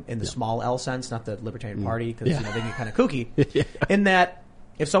libertarianism in the small L sense, not the Libertarian Party, because they get kind of kooky. In that,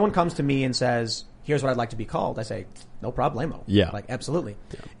 if someone comes to me and says, "Here's what I'd like to be called," I say, "No problemo." Yeah. Like absolutely.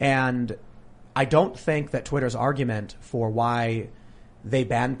 Yeah. And I don't think that Twitter's argument for why they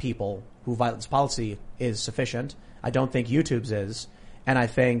ban people who violate this policy is sufficient. I don't think YouTube's is. And I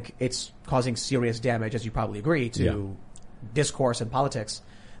think it's causing serious damage, as you probably agree, to discourse and politics.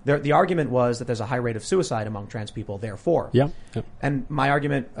 The argument was that there's a high rate of suicide among trans people, therefore. Yeah. And my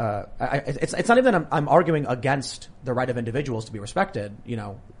argument, it's not even that I'm arguing against the right of individuals to be respected. You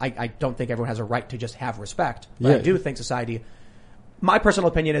know, I don't think everyone has a right to just have respect. But I do think society, my personal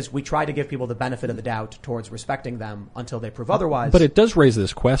opinion is we try to give people the benefit of the doubt towards respecting them until they prove otherwise. But it does raise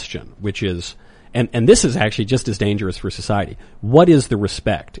this question, which is, and this is actually just as dangerous for society. What is the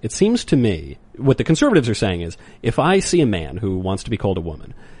respect? It seems to me, what the conservatives are saying is, if I see a man who wants to be called a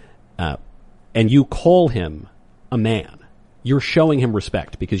woman, and you call him a man, you're showing him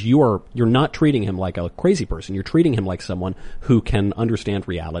respect because you're not treating him like a crazy person. You're treating him like someone who can understand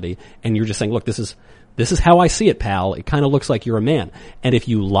reality, and you're just saying, look, this is how I see it, pal. It kind of looks like you're a man. And if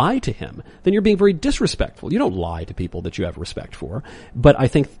you lie to him, then you're being very disrespectful. You don't lie to people that you have respect for. But I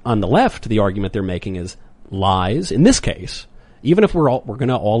think on the left, the argument they're making is lies. In this case, even if we're going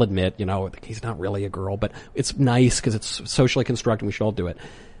to all admit, you know, he's not really a girl, but it's nice because it's socially constructed and we should all do it.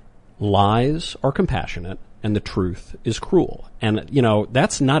 Lies are compassionate and the truth is cruel. And, you know,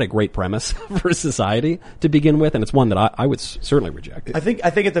 that's not a great premise for society to begin with, and it's one that I would certainly reject. I think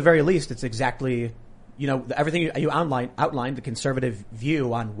at the very least, it's exactly, you know, everything you outlined, the conservative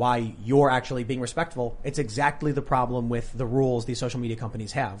view on why you're actually being respectful. It's exactly the problem with the rules these social media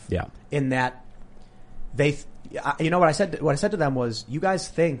companies have. Yeah. In that you know, what I said to them was, you guys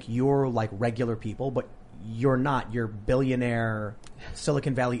think you're like regular people, but you're not. You're billionaire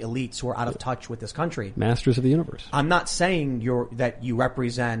Silicon Valley elites who are out of touch with this country. Masters of the universe. I'm not saying that you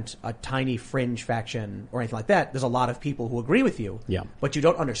represent a tiny fringe faction or anything like that. There's a lot of people who agree with you. Yeah. But you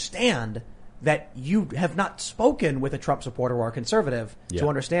don't understand that you have not spoken with a Trump supporter or a conservative to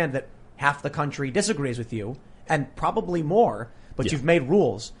understand that half the country disagrees with you, and probably more, but you've made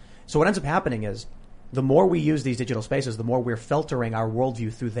rules. So what ends up happening is, the more we use these digital spaces, the more we're filtering our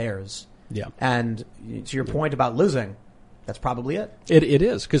worldview through theirs. Yeah. And to your point about losing, that's probably it. It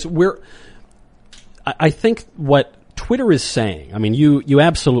is, because I think what Twitter is saying, I mean, you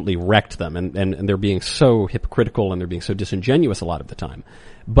absolutely wrecked them, and they're being so hypocritical and they're being so disingenuous a lot of the time.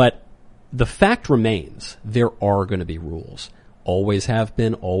 But the fact remains, there are going to be rules. Always have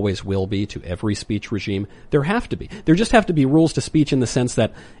been, always will be to every speech regime. There have to be. There just have to be rules to speech in the sense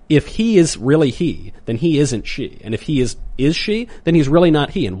that if he is really he, then he isn't she. And if he is she, then he's really not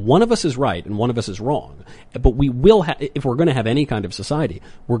he. And one of us is right and one of us is wrong. But we will if we're going to have any kind of society,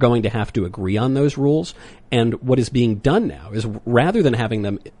 we're going to have to agree on those rules. And what is being done now is, rather than having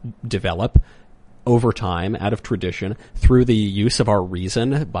them develop over time, out of tradition, through the use of our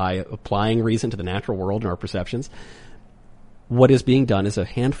reason, by applying reason to the natural world and our perceptions, what is being done is a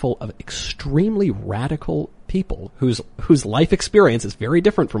handful of extremely radical people whose life experience is very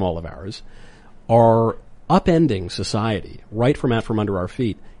different from all of ours, are upending society right from out from under our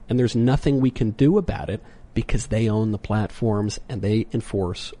feet, and there's nothing we can do about it because they own the platforms and they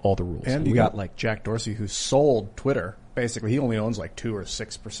enforce all the rules. And you got like Jack Dorsey, who sold Twitter. Basically, he only owns like 2 or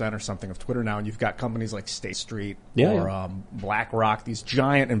 6% or something of Twitter now, and you've got companies like State Street or BlackRock, these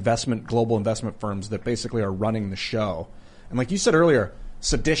giant global investment firms that basically are running the show. And like you said earlier,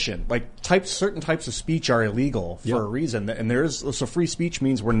 sedition, like certain types of speech are illegal for a reason. And so free speech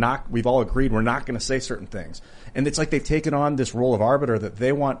means we've all agreed we're not going to say certain things. And it's like they've taken on this role of arbiter that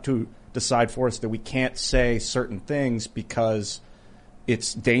they want to decide for us that we can't say certain things because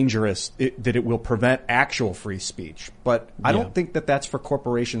it's dangerous, that it will prevent actual free speech. But I don't think that that's for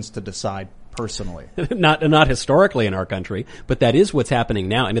corporations to decide personally. Not historically in our country, but that is what's happening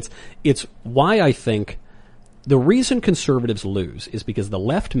now. And it's why I think the reason conservatives lose is because the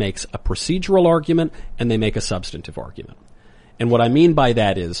left makes a procedural argument and they make a substantive argument. And what I mean by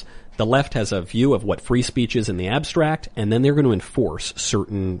that is the left has a view of what free speech is in the abstract, and then they're going to enforce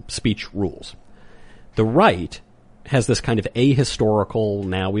certain speech rules. The right has this kind of ahistorical,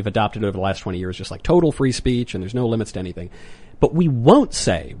 now we've adopted it over the last 20 years, just like total free speech and there's no limits to anything. But we won't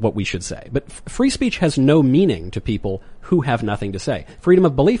say what we should say. But free speech has no meaning to people who have nothing to say. Freedom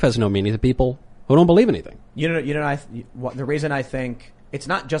of belief has no meaning to people who don't believe anything. The reason I think it's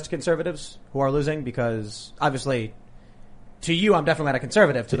not just conservatives who are losing, because obviously to you, I'm definitely not a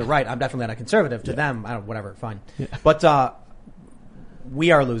conservative. To the right, I'm definitely not a conservative. To them, whatever, fine. Yeah. But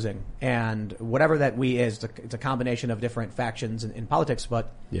we are losing, and whatever that we is, it's a combination of different factions in politics.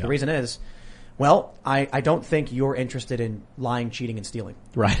 But the reason is, well, I don't think you're interested in lying, cheating, and stealing.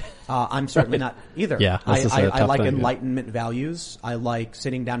 Right. I'm certainly not either. Yeah, I like enlightenment values. I like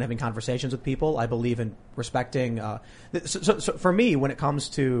sitting down and having conversations with people. I believe in respecting. So for me, when it comes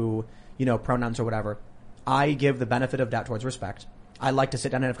to, pronouns or whatever, I give the benefit of doubt towards respect. I like to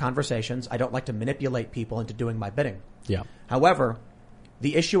sit down and have conversations. I don't like to manipulate people into doing my bidding. Yeah. However,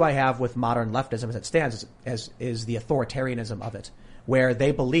 the issue I have with modern leftism as it stands is the authoritarianism of it. where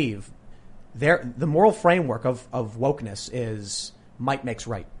they believe the moral framework of wokeness is might makes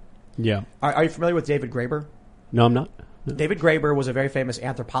right. Yeah. Are you familiar with David Graeber? No, I'm not. No. David Graeber was a very famous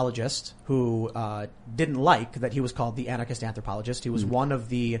anthropologist who didn't like that he was called the anarchist anthropologist. He was one of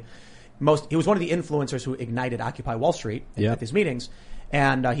the influencers who ignited Occupy Wall Street at these meetings.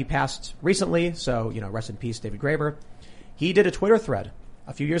 And he passed recently, so, rest in peace, David Graeber. He did a Twitter thread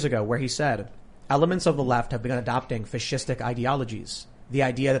a few years ago where he said, elements of the left have begun adopting fascistic ideologies. The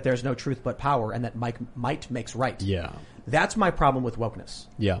idea that there's no truth but power and that might makes right. Yeah. That's my problem with wokeness.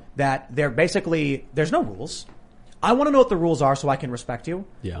 Yeah. That there's no rules. I want to know what the rules are so I can respect you.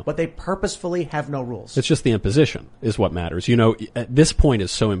 Yeah. But they purposefully have no rules. It's just the imposition is what matters. At this point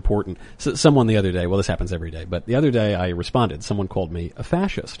is so important. Someone the other day, well, this happens every day, but the other day I responded. Someone called me a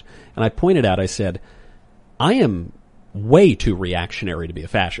fascist. And I pointed out, I said, I am way too reactionary to be a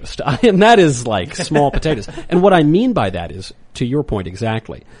fascist. That is like small potatoes. And what I mean by that is, to your point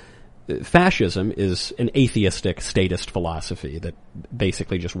exactly, fascism is an atheistic statist philosophy that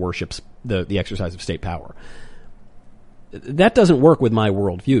basically just worships the exercise of state power. That doesn't work with my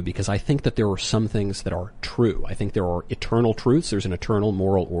worldview because I think that there are some things that are true. I think there are eternal truths. There's an eternal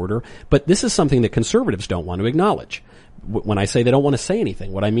moral order. But this is something that conservatives don't want to acknowledge. When I say they don't want to say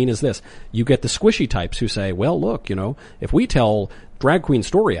anything, what I mean is this. You get the squishy types who say, well, look, if we tell Drag Queen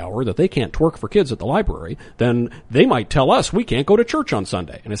Story Hour that they can't twerk for kids at the library, then they might tell us we can't go to church on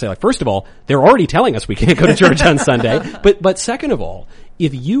Sunday. And I say, first of all, they're already telling us we can't go to church on Sunday. But second of all,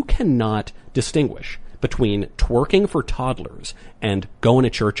 if you cannot distinguish between twerking for toddlers and going to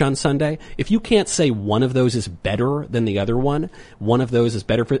church on Sunday, if you can't say one of those is better than the other one of those is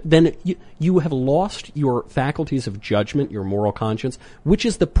better then you have lost your faculties of judgment, your moral conscience, which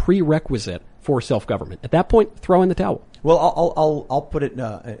is the prerequisite for self-government. At that point, throw in the towel. Well, I'll put it in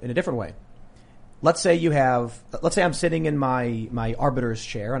a different way. Let's say I'm sitting in my arbiter's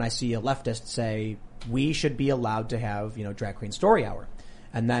chair and I see a leftist say we should be allowed to have, Drag Queen Story Hour.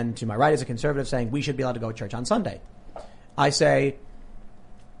 And then to my right is a conservative saying we should be allowed to go to church on Sunday. I say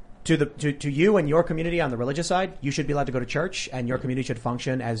to you and your community on the religious side, you should be allowed to go to church and your community should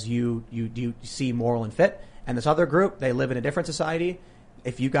function as you see moral and fit. And this other group, they live in a different society.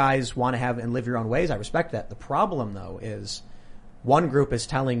 If you guys want to have and live your own ways, I respect that. The problem though is one group is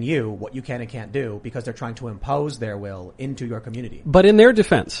telling you what you can and can't do because they're trying to impose their will into your community. But in their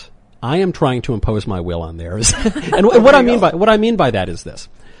defense, I am trying to impose my will on theirs. And what I mean by that is this.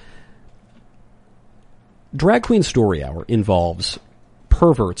 Drag Queen Story Hour involves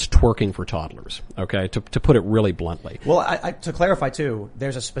perverts twerking for toddlers, okay? To put it really bluntly. Well, to clarify too,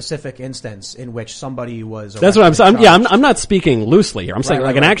 there's a specific instance in which somebody was That's what I'm saying. Yeah, I'm not speaking loosely here. I'm saying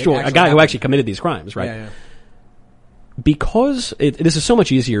like a guy who actually committed these crimes, right? Yeah. Because this is so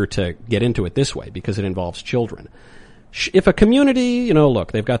much easier to get into it this way because it involves children. If a community,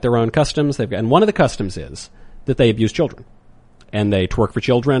 look, they've got their own customs, and one of the customs is that they abuse children. And they twerk for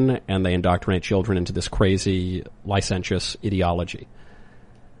children, and they indoctrinate children into this crazy, licentious ideology.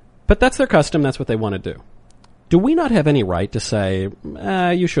 But that's their custom, that's what they want to do. Do we not have any right to say,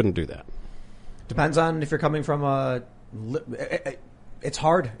 you shouldn't do that? Depends on if you're coming from it's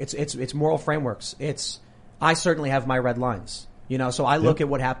hard. It's moral frameworks. I certainly have my red lines. So I look at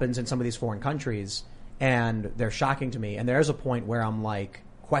what happens in some of these foreign countries, and they're shocking to me. And there's a point where I'm like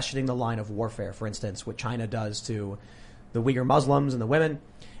questioning the line of warfare, for instance, what China does to the Uyghur Muslims and the women.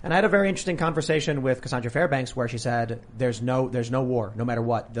 And I had a very interesting conversation with Cassandra Fairbanks where she said, there's no war, no matter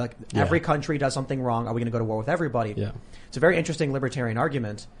what. Every country does something wrong. Are we going to go to war with everybody? Yeah. It's a very interesting libertarian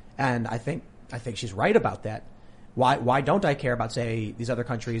argument. And I think she's right about that. Why don't I care about, say, these other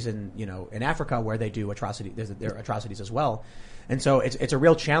countries in Africa where they do atrocities, there are atrocities as well. And so it's a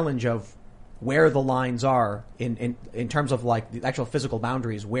real challenge of where the lines are in terms of like the actual physical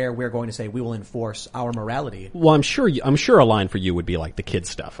boundaries where we're going to say we will enforce our morality. Well, I'm sure a line for you would be like the kids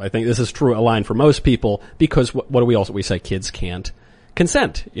stuff. I think this is true a line for most people because what do we say kids can't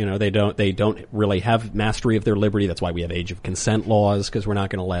consent. They don't really have mastery of their liberty. That's why we have age of consent laws because we're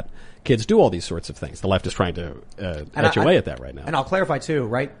not going to let kids do all these sorts of things. The left is trying to etch away at that right now. And I'll clarify too,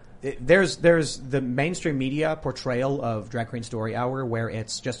 right? There's the mainstream media portrayal of Drag Queen Story Hour where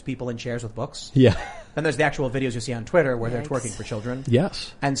it's just people in chairs with books. Yeah. Then there's the actual videos you see on Twitter where they're twerking for children.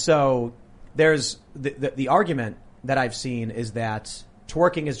 Yes. And so there's the argument that I've seen is that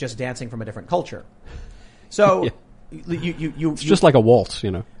twerking is just dancing from a different culture. So it's just like a waltz,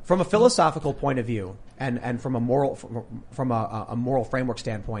 From a philosophical point of view and from a moral framework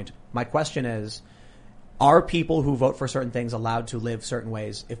standpoint, my question is, are people who vote for certain things allowed to live certain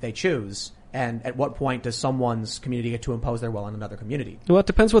ways if they choose? And at what point does someone's community get to impose their will on another community? Well, it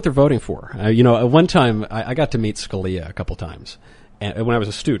depends what they're voting for. At one time, I got to meet Scalia a couple times. and when I was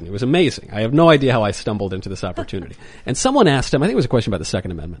a student. It was amazing. I have no idea how I stumbled into this opportunity. And someone asked him, I think it was a question about the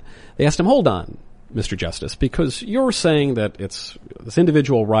Second Amendment. They asked him, hold on, Mr. Justice, because you're saying that it's this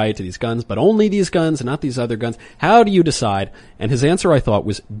individual right to these guns, but only these guns and not these other guns. How do you decide? And his answer, I thought,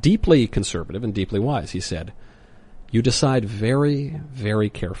 was deeply conservative and deeply wise. He said, you decide very, very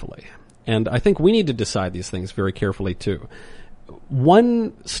carefully. And I think we need to decide these things very carefully, too.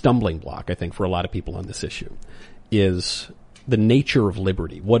 One stumbling block, I think, for a lot of people on this issue is the nature of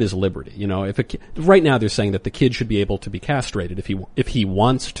liberty. What is liberty? You know, right now they're saying that the kid should be able to be castrated if he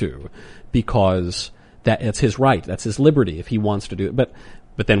wants to, because that's his right. That's his liberty if he wants to do it.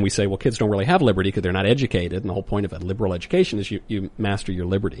 But then we say, well, kids don't really have liberty because they're not educated, and the whole point of a liberal education is you master your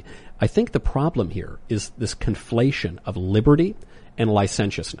liberty. I think the problem here is this conflation of liberty and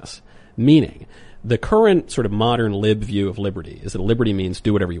licentiousness, meaning the current sort of modern lib view of liberty is that liberty means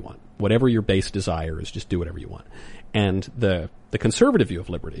do whatever you want. Whatever your base desire is, just do whatever you want. And the conservative view of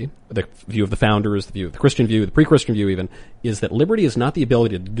liberty, the view of the founders, the view of the Christian view, the pre-Christian view even, is that liberty is not the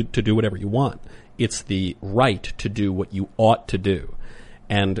ability to do whatever you want. It's the right to do what you ought to do.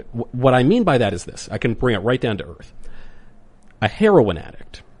 And what I mean by that is this. I can bring it right down to earth. A heroin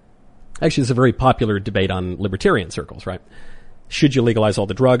addict. Actually, it's a very popular debate on libertarian circles, right? Should you legalize all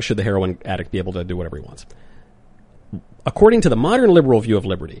the drugs? Should the heroin addict be able to do whatever he wants? According to the modern liberal view of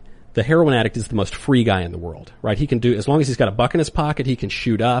liberty, the heroin addict is the most free guy in the world, right? He can do, as long as he's got a buck in his pocket, he can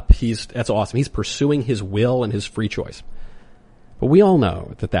shoot up. That's awesome. He's pursuing his will and his free choice. But we all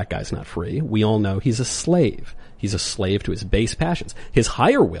know that guy's not free. We all know he's a slave. He's a slave to his base passions. His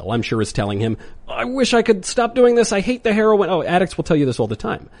higher will, I'm sure, is telling him, I wish I could stop doing this. I hate the heroin. Oh, addicts will tell you this all the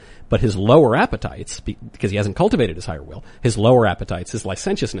time. But his lower appetites, because he hasn't cultivated his higher will, his lower appetites, his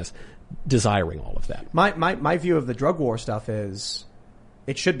licentiousness, desiring all of that. My view of the drug war stuff is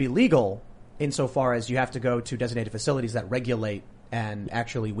it should be legal insofar as you have to go to designated facilities that regulate and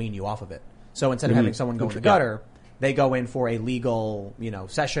actually wean you off of it. So instead of having someone go in the gutter, they go in for a legal,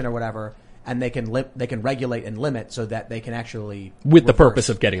 session or whatever, and they can regulate and limit so that they can actually with the purpose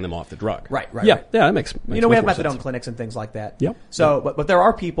of getting them off the drug. Right. Yeah, that makes we have methadone clinics and things like that. Yep. So, but there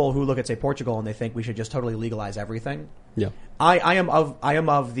are people who look at, say, Portugal and they think we should just totally legalize everything. Yeah. I am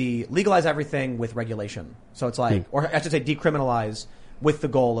of the legalize everything with regulation. So it's like, or I should say, decriminalize with the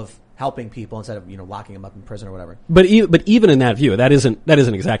goal of helping people instead of locking them up in prison or whatever. But even in that view, that isn't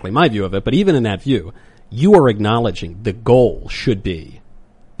exactly my view of it. But even in that view, you are acknowledging the goal should be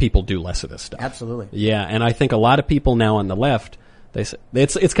people do less of this stuff. Absolutely. Yeah, and I think a lot of people now on the left, they say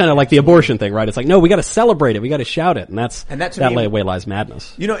it's kind of like the abortion thing, right? It's like, no, we got to celebrate it, we got to shout it, and that way lies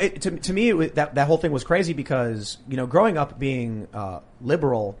madness. To me, that whole thing was crazy because growing up being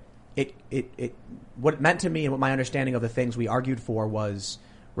liberal, it what it meant to me and what my understanding of the things we argued for was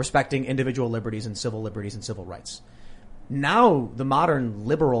respecting individual liberties and civil rights. Now, the modern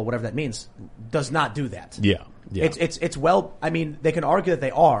liberal, whatever that means, does not do that. Yeah. It's well, I mean, they can argue that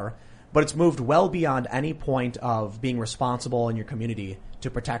they are, but it's moved well beyond any point of being responsible in your community to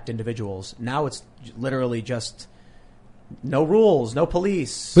protect individuals. Now it's literally just no rules, no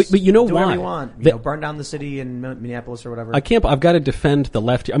police. But you know do why? whatever you want. Burn down the city in Minneapolis or whatever. I've got to defend the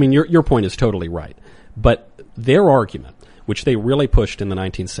left. I mean, your point is totally right. But their argument, which they really pushed in the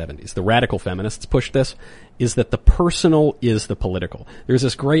 1970s, the radical feminists pushed this, is that the personal is the political. There's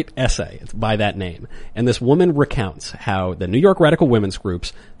this great essay by that name, and this woman recounts how the New York radical women's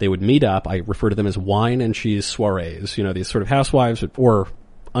groups, they would meet up, I refer to them as wine and cheese soirees, these sort of housewives or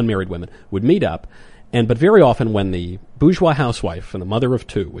unmarried women would meet up, but very often when the bourgeois housewife and the mother of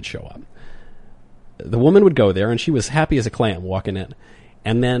two would show up, the woman would go there and she was happy as a clam walking in.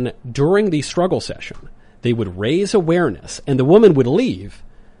 And then during the struggle session, they would raise awareness and the woman would leave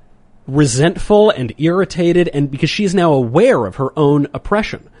resentful and irritated, and because she's now aware of her own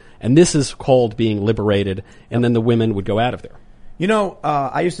oppression. And this is called being liberated, and then the women would go out of there.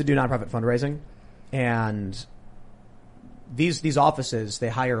 I used to do nonprofit fundraising, and these offices, they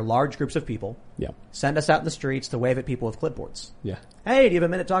hire large groups of people, send us out in the streets to wave at people with clipboards. Yeah. Hey, do you have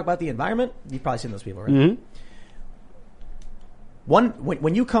a minute to talk about the environment? You've probably seen those people, right? Mm-hmm.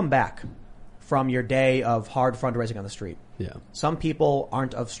 When you come back from your day of hard fundraising on the street, some people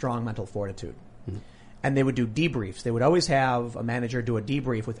aren't of strong mental fortitude. Mm-hmm. And they would do debriefs. They would always have a manager do a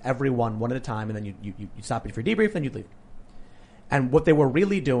debrief with everyone one at a time, and then you stop it for your debrief, then you'd leave. And what they were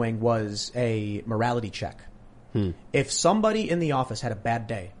really doing was a morality check. If somebody in the office had a bad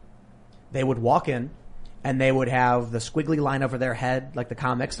day, they would walk in and they would have the squiggly line over their head, like the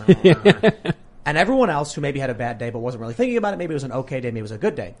comics. And everyone else who maybe had a bad day but wasn't really thinking about it, maybe it was an okay day, maybe it was a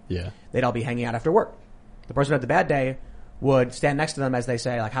good day. Yeah. They'd all be hanging out after work. The person who had the bad day would stand next to them as they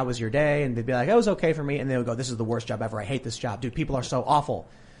say, like, how was your day? And they'd be like, it was okay for me. And they would go, this is the worst job ever. I hate this job. Dude, people are so awful.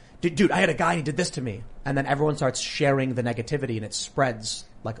 Dude, I had a guy and he did this to me. And then everyone starts sharing the negativity and it spreads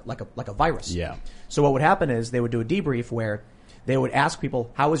like a virus. Yeah. So what would happen is they would do a debrief where they would ask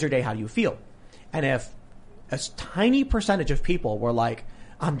people, how was your day? How do you feel? And if a tiny percentage of people were like,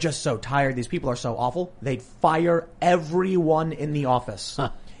 I'm just so tired. These people are so awful. They'd fire everyone in the office.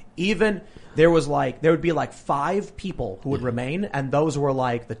 Even there would be like 5 people who would remain, and those were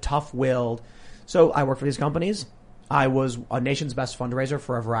like the tough-willed. So I worked for these companies. I was a nation's best fundraiser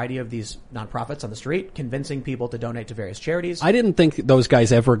for a variety of these nonprofits on the street, convincing people to donate to various charities. I didn't think those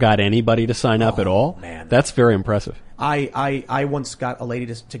guys ever got anybody to sign up at all. Man. That's very impressive. I once got a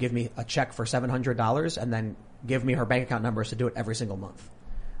lady to give me a check for $700 and then give me her bank account numbers to do it every single month.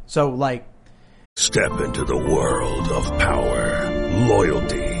 So like, step into the world of power,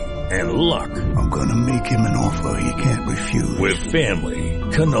 loyalty, and luck. I'm gonna make him an offer he can't refuse. With family,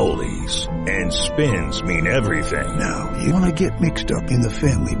 cannolis, and spins mean everything. Now, you wanna get mixed up in the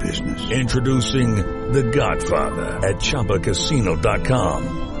family business. Introducing The Godfather at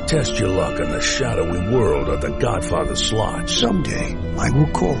ChumbaCasino.com. Test your luck in the shadowy world of The Godfather slot. Someday, I will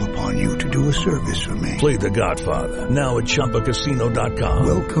call upon you to do a service for me. Play The Godfather now at ChumbaCasino.com.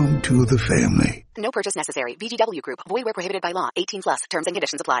 Welcome to the family. No purchase necessary. VGW Group. Void where prohibited by law. 18+. Terms and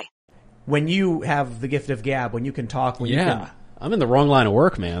conditions apply. When you have the gift of gab, when you can talk, when you can... I'm in the wrong line of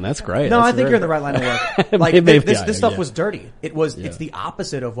work, man. That's great. No, That's I think you're in the right line of work. Like this stuff was dirty. It's the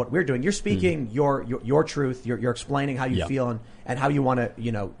opposite of what we're doing. You're speaking your truth. You're explaining how you feel and how you want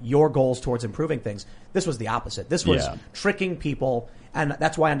to, your goals towards improving things. This was the opposite. This was tricking people, and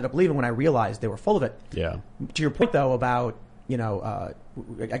that's why I ended up leaving when I realized they were full of it. Yeah. To your point though about I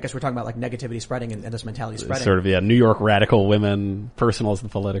guess we're talking about like negativity spreading and this mentality spreading. Sort of, New York radical women, personal as the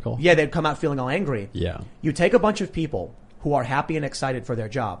political. Yeah, they'd come out feeling all angry. Yeah. You take a bunch of people who are happy and excited for their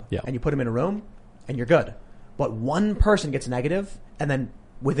job, and you put them in a room, and you're good. But one person gets negative, and then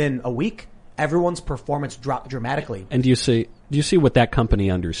within a week, everyone's performance dropped dramatically. And do you see what that company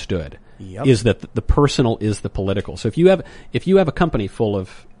understood? Yep. Is that the personal is the political. So if you have a company full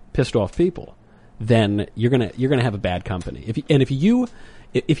of pissed off people, then you're gonna have a bad company. If you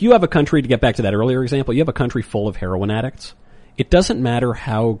have a country, to get back to that earlier example, you have a country full of heroin addicts. It doesn't matter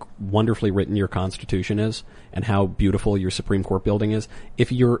how wonderfully written your Constitution is and how beautiful your Supreme Court building is.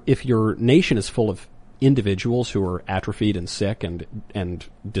 If your nation is full of individuals who are atrophied and sick and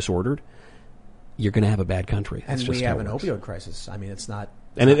disordered, you're going to have a bad country. And we have an opioid crisis. I mean, it's not.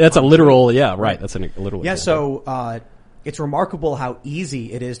 And that's a literal, right. That's a literal. Yeah. Example. So it's remarkable how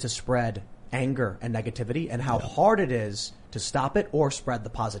easy it is to spread anger and negativity, and how hard it is to stop it or spread the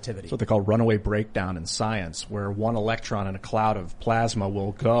positivity. That's what they call runaway breakdown in science, where one electron in a cloud of plasma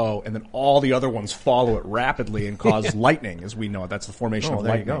will go, and then all the other ones follow it rapidly and cause lightning, as we know it. That's the formation of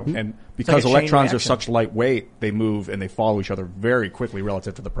lightning. There you go. And because like electrons are such lightweight, they move and they follow each other very quickly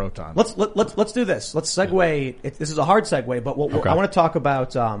relative to the proton. Let's do this. Let's segue. This is a hard segue, but I want to talk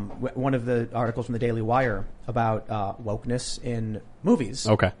about one of the articles from the Daily Wire about wokeness in movies.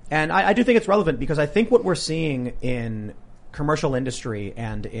 Okay. And I do think it's relevant because I think what we're seeing in commercial industry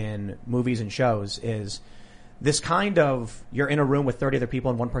and in movies and shows is this kind of, you're in a room with 30 other people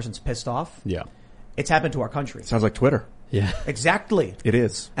and one person's pissed off. Yeah. It's happened to our country. Sounds like Twitter. Yeah. Exactly. It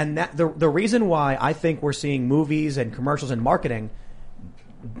is. And that the reason why I think we're seeing movies and commercials and marketing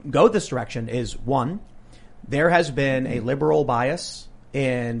go this direction is, one, there has been a liberal bias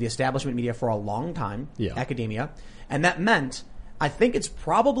in the establishment media for a long time, academia, and that meant, I think it's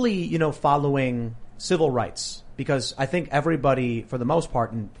probably, following civil rights, because I think everybody, for the most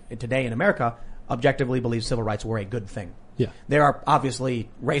part, today in America, objectively believes civil rights were a good thing. Yeah. There are obviously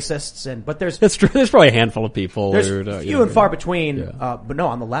racists, but there's... That's true. There's probably a handful of people. There's few and far between, but no,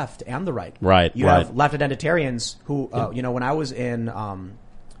 on the left and the right. Right. You have left identitarians who, when I was in,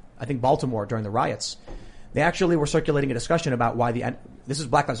 I think Baltimore during the riots, they actually were circulating a discussion about why this is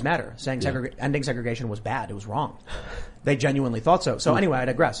Black Lives Matter, saying ending segregation was bad. It was wrong. They genuinely thought so. So anyway, I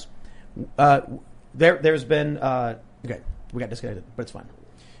digress. There's been, okay, we got disconnected, but it's fine.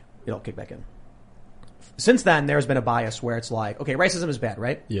 It'll kick back in. Since then, there's been a bias where it's like, okay, racism is bad,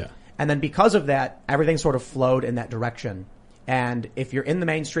 right? Yeah. And then because of that, everything sort of flowed in that direction. And if you're in the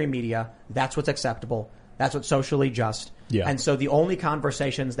mainstream media, that's what's acceptable. That's what's socially just. Yeah. And so the only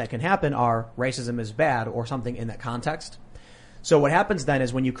conversations that can happen are racism is bad or something in that context. So what happens then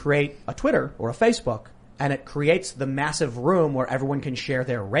is when you create a Twitter or a Facebook and it creates the massive room where everyone can share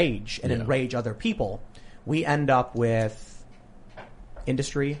their rage and enrage other people, we end up with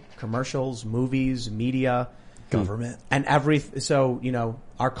industry, commercials, movies, media, government, and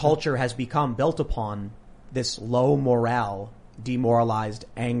our culture has become built upon this low morale, demoralized,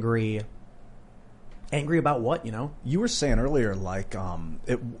 angry about what, you know? You were saying earlier, like,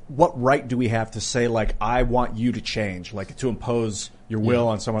 what right do we have to say, like, I want you to change, like, to impose your will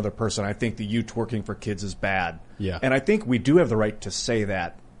on some other person? I think that you twerking for kids is bad. Yeah. And I think we do have the right to say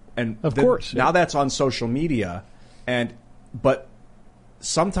that. And of course. Now that's on social media. But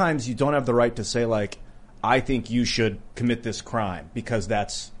sometimes you don't have the right to say, like, I think you should commit this crime because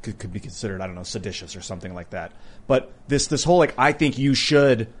that's could be considered, I don't know, seditious or something like that. But this whole, like, I think you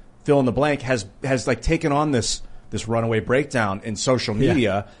should fill in the blank has like taken on this runaway breakdown in social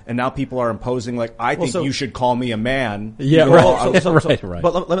media, and now people are imposing, like, I think you should call me a man. Yeah, right. Right.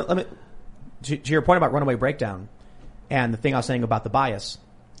 But let me to your point about runaway breakdown and the thing I was saying about the bias.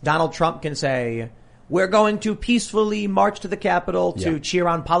 Donald Trump can say, we're going to peacefully march to the Capitol to cheer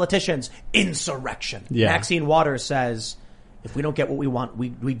on politicians. Insurrection. Yeah. Maxine Waters says, if we don't get what we want,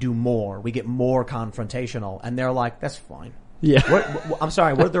 we do more. We get more confrontational. And they're like, that's fine. Yeah. I'm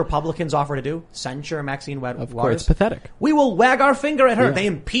sorry, what did the Republicans offer to do? Censure Maxine Waters? Of course, it's pathetic. We will wag our finger at her. Yeah. They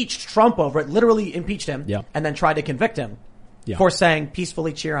impeached Trump over it, literally impeached him, and then tried to convict him for saying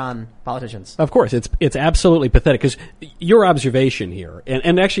peacefully cheer on politicians. Of course, it's absolutely pathetic, because your observation here,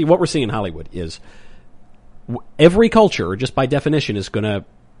 and actually what we're seeing in Hollywood is every culture, just by definition, is going to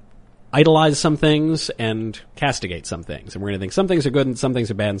idolize some things and castigate some things. And we're going to think some things are good and some things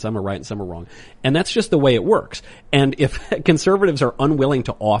are bad and some are right and some are wrong. And that's just the way it works. And if conservatives are unwilling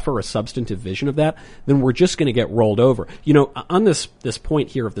to offer a substantive vision of that, then we're just going to get rolled over. You know, on this point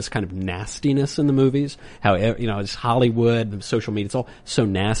here of this kind of nastiness in the movies, how, you know, it's Hollywood, social media, it's all so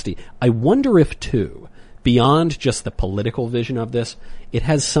nasty. I wonder if, too, beyond just the political vision of this, it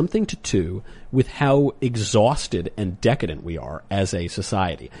has something to do with how exhausted and decadent we are as a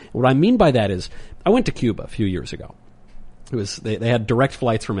society. What I mean by that is, I went to Cuba a few years ago. It was they had direct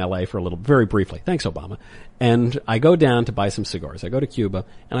flights from LA for very briefly. Thanks, Obama. And I go down to buy some cigars. I go to Cuba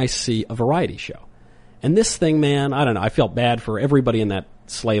and I see a variety show. And this thing, man, I don't know. I felt bad for everybody in that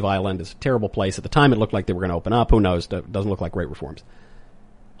slave island. It's a terrible place. At the time, it looked like they were going to open up. Who knows? It doesn't look like great reforms.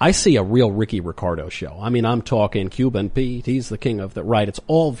 I see a real Ricky Ricardo show. I mean, I'm talking Cuban Pete. He's the king of the right. It's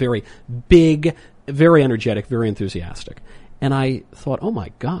all very big, very energetic, very enthusiastic. And I thought, oh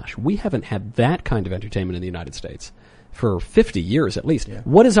my gosh, we haven't had that kind of entertainment in the United States for 50 years at least. Yeah.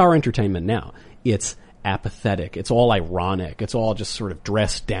 What is our entertainment now? It's apathetic. It's all ironic. It's all just sort of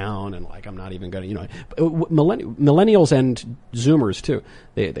dressed down and like, I'm not even going to, you know, millennials and Zoomers too.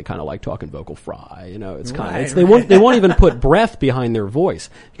 They kind of like talking vocal fry, you know, it's kind of, they won't even put breath behind their voice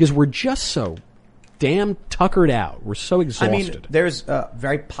because we're just so damn tuckered out. We're so exhausted. I mean, there's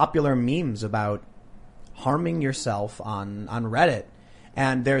very popular memes about harming yourself on Reddit.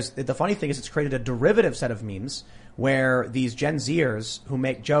 And the funny thing is it's created a derivative set of memes where these Gen Zers who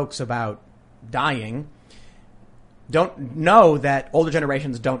make jokes about dying don't know that older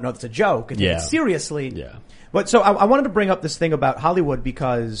generations don't know it's a joke and take it seriously. Yeah. But so I wanted to bring up this thing about Hollywood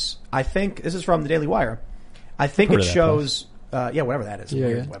because I think this is from the Daily Wire. I think it shows, whatever that is,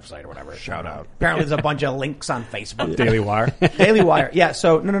 weird website or whatever. Shout out. Apparently there's a bunch of links on Facebook. Daily Wire. Daily Wire. Yeah.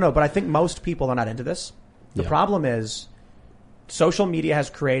 So no. But I think most people are not into this. The problem is social media has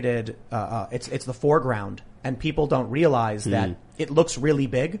created, it's the foreground and people don't realize that it looks really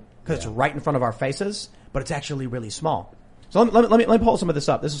big because it's right in front of our faces, but it's actually really small. So let me pull some of this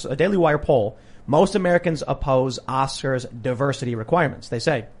up. This is a Daily Wire poll. Most Americans oppose Oscars diversity requirements. They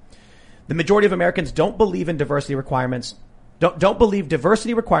say the majority of Americans don't believe in diversity requirements. Don't believe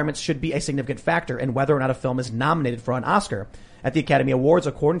diversity requirements should be a significant factor in whether or not a film is nominated for an Oscar at the Academy Awards,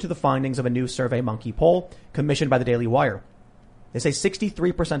 according to the findings of a new SurveyMonkey poll commissioned by the Daily Wire. They say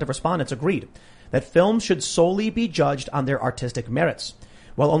 63% of respondents agreed that films should solely be judged on their artistic merits,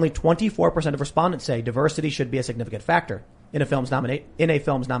 while only 24% of respondents say diversity should be a significant factor in a film's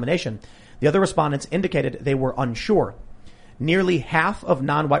nomination. The other respondents indicated they were unsure. Nearly half of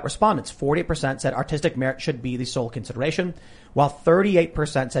non-white respondents, 48%, said artistic merit should be the sole consideration, while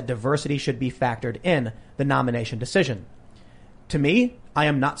 38% said diversity should be factored in the nomination decision. To me, I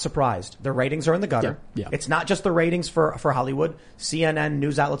am not surprised. The ratings are in the gutter. Yeah. It's not just the ratings for Hollywood. CNN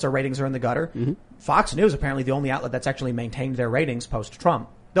news outlets, ratings are in the gutter. Mm-hmm. Fox News, apparently the only outlet that's actually maintained their ratings post-Trump.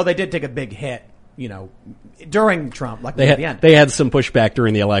 Though they did take a big hit, you know, during Trump, like at the end. They had some pushback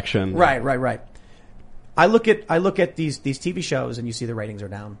during the election. Right. I look at these TV shows and you see the ratings are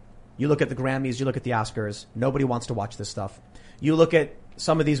down. You look at the Grammys, you look at the Oscars. Nobody wants to watch this stuff. You look at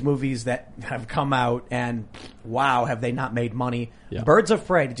some of these movies that have come out and wow, have they not made money? Yeah. Birds of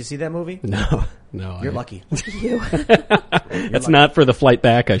Prey. Did you see that movie? No. You're lucky. It's not for the flight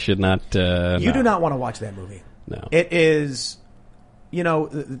back. I should not. You do not want to watch that movie. No. It is, you know,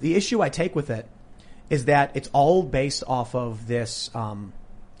 the issue I take with it is that it's all based off of this,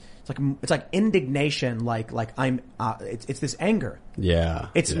 it's like indignation, it's this anger. Yeah.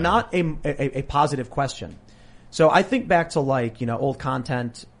 It's not a positive question. So I think back to old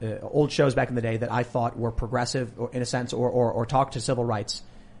content, old shows back in the day that I thought were progressive or in a sense or talked to civil rights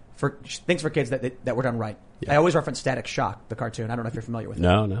for things for kids that were done right. Yeah. I always reference Static Shock, the cartoon. I don't know if you're familiar with it.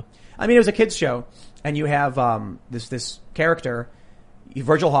 No. I mean, it was a kids show and you have, this character,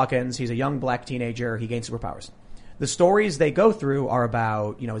 Virgil Hawkins. He's a young black teenager. He gains superpowers. The stories they go through are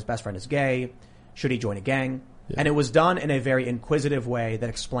about, his best friend is gay. Should he join a gang? Yeah. And it was done in a very inquisitive way that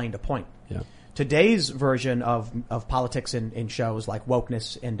explained a point. Yeah. Today's version of politics in shows like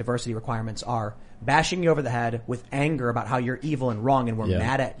wokeness and diversity requirements are bashing you over the head with anger about how you're evil and wrong and we're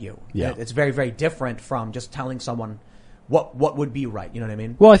mad at you. Yeah. It's very, very different from just telling someone what would be right. You know what I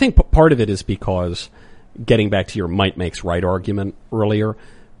mean? Well, I think part of it is because, getting back to your might makes right argument earlier,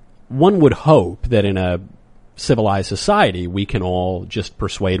 one would hope that in a civilized society we can all just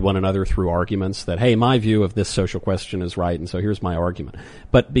persuade one another through arguments that, hey, my view of this social question is right, and so here's my argument.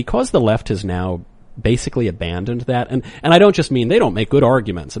 But because the left has now basically abandoned that, and I don't just mean they don't make good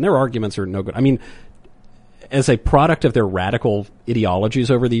arguments, and their arguments are no good. I mean, as a product of their radical ideologies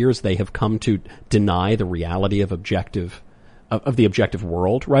over the years, they have come to deny the reality of the objective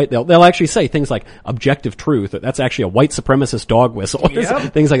world, right? They'll actually say things like objective truth. That's actually a white supremacist dog whistle.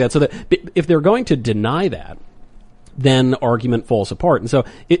 Yep. Things like that. So that if they're going to deny that, then argument falls apart. And so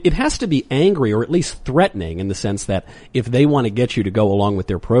it has to be angry or at least threatening in the sense that if they want to get you to go along with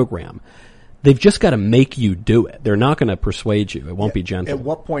their program, they've just got to make you do it. They're not going to persuade you. It won't be gentle. At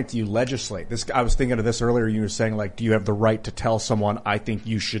what point do you legislate? I was thinking of this earlier. You were saying, do you have the right to tell someone, I think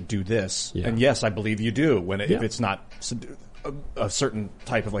you should do this? Yeah. And yes, I believe you do if it's not a certain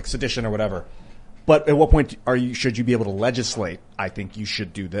type of sedition or whatever. But at what point should you be able to legislate, I think you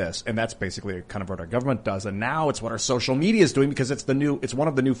should do this? And that's basically kind of what our government does. And now it's what our social media is doing because it's one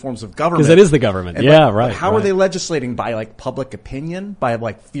of the new forms of government. Because it is the government. And right. How are they legislating? By public opinion?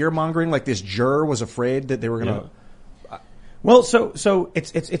 By fear mongering? This juror was afraid that they were going to. Well, so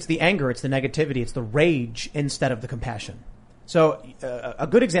it's the anger, it's the negativity, it's the rage instead of the compassion. So a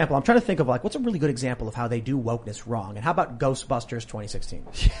good example, I'm trying to think of what's a really good example of how they do wokeness wrong. And how about Ghostbusters 2016?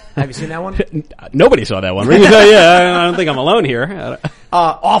 Have you seen that one? Nobody saw that one. Really? I don't think I'm alone here.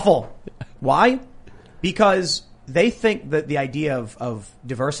 Awful. Why? Because they think that the idea of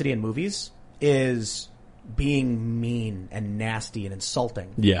diversity in movies is being mean and nasty and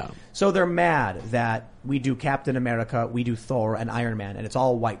insulting. Yeah. So they're mad that we do Captain America, we do Thor and Iron Man, and it's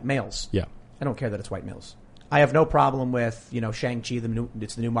all white males. Yeah. I don't care that it's white males. I have no problem with, Shang-Chi,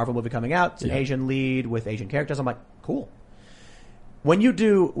 it's the new Marvel movie coming out. It's an Asian lead with Asian characters. I'm like, cool. When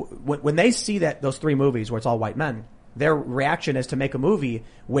they see that those three movies where it's all white men, their reaction is to make a movie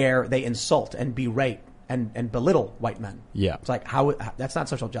where they insult and berate and belittle white men. Yeah. It's like, that's not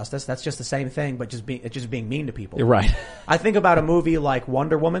social justice. That's just the same thing, but just being mean to people. You're right. I think about a movie like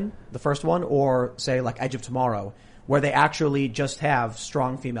Wonder Woman, the first one, or say like Edge of Tomorrow, where they actually just have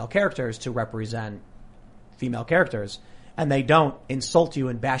strong female characters to represent female characters, and they don't insult you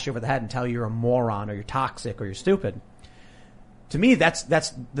and bash you over the head and tell you you're a moron or you're toxic or you're stupid. To me, that's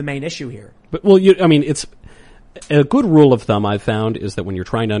the main issue here. But it's a good rule of thumb I've found is that when you're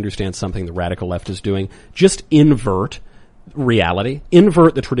trying to understand something the radical left is doing, just invert reality,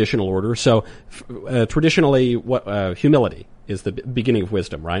 invert the traditional order. So traditionally, humility is the beginning of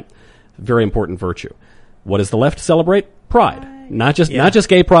wisdom, right? Very important virtue. What does the left celebrate? Pride. Not just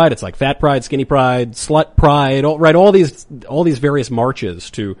gay pride. It's like fat pride, skinny pride, slut pride. All these various marches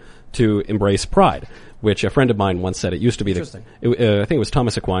to embrace pride. Which a friend of mine once said it used to be I think it was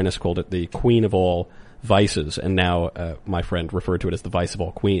Thomas Aquinas called it the queen of all vices, and now my friend referred to it as the vice of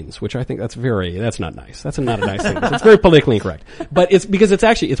all queens. Which I think that's not nice. That's not a nice thing. It's very politically incorrect. But it's because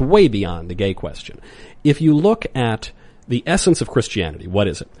it's way beyond the gay question. If you look at the essence of Christianity, what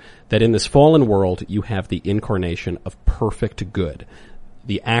is it? That in this fallen world, you have the incarnation of perfect good.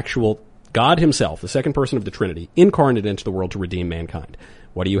 The actual God himself, the second person of the Trinity, incarnate into the world to redeem mankind.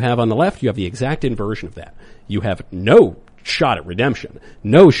 What do you have on the left? You have the exact inversion of that. You have no shot at redemption,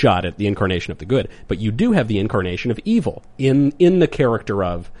 no shot at the incarnation of the good, but you do have the incarnation of evil in the character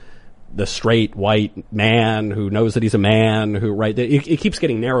of the straight white man who knows that he's a man it keeps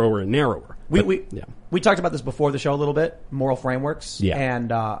getting narrower and narrower. We talked about this before the show a little bit, moral frameworks. Yeah. And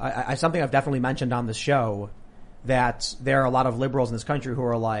something I've definitely mentioned on the show, that there are a lot of liberals in this country who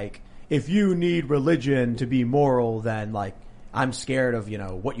are like, if you need religion to be moral, then I'm scared of,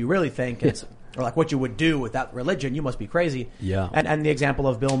 what you really think. Or what you would do without religion, you must be crazy. Yeah. And the example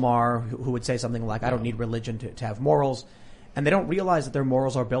of Bill Maher, who would say something like, I don't need religion to have morals. And they don't realize that their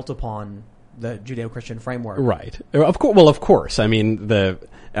morals are built upon the Judeo-Christian framework. Right. Of course. Well, of course. I mean,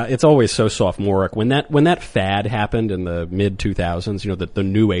 it's always so sophomoric. When that fad happened in the mid 2000s, the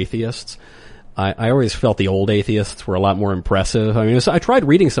new atheists, I always felt the old atheists were a lot more impressive. I mean, I tried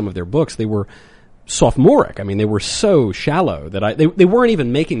reading some of their books. They were sophomoric. I mean, they were so shallow that they weren't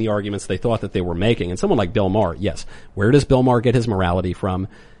even making the arguments they thought that they were making. And someone like Bill Maher, yes, where does Bill Maher get his morality from?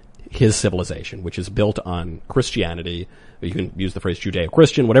 His civilization, which is built on Christianity. You can use the phrase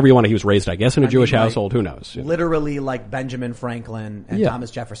Judeo-Christian, whatever you want. He was raised, I guess, in a Jewish household. Who knows? Literally like Benjamin Franklin and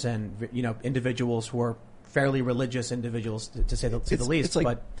Thomas Jefferson, individuals who are fairly religious individuals, to say the least.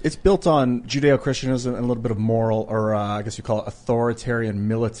 It's built on Judeo-Christianism and a little bit of moral, or I guess you call it authoritarian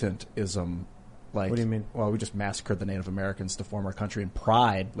militantism. Like, what do you mean? Well, we just massacred the Native Americans to form our country, and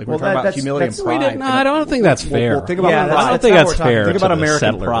pride. Like, we're talking about humility and pride. No, I don't think that's fair. Well, think about pride. I don't think that's fair. Think about American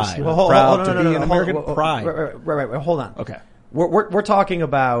settlers. pride. Well, proud to be an American pride. Right. Hold on. Okay. We're talking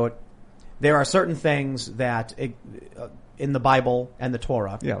about, there are certain things that in the Bible and the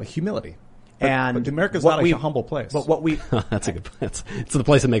Torah. Yeah, like humility. But America's not a humble place. But what we that's a good. It's the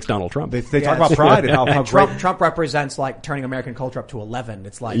place that makes Donald Trump. They talk about pride and how great Trump represents, like turning American culture up to 11.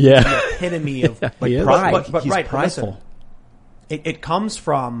 It's like the epitome of pride. But he's right, prideful. Listen, it comes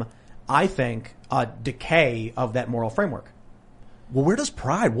from, I think, a decay of that moral framework. Well, where does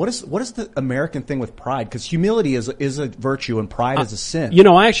pride? What is the American thing with pride? Because humility is a virtue and pride is a sin.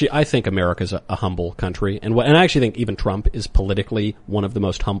 I think America's a humble country, and I actually think even Trump is politically one of the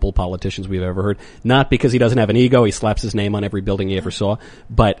most humble politicians we've ever heard. Not because he doesn't have an ego, he slaps his name on every building he ever saw,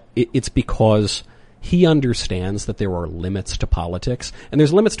 but it's because he understands that there are limits to politics, and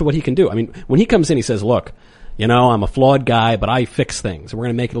there's limits to what he can do. I mean, when he comes in, he says, "Look, I'm a flawed guy, but I fix things, and we're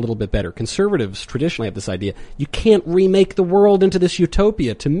going to make it a little bit better." Conservatives traditionally have this idea, you can't remake the world into this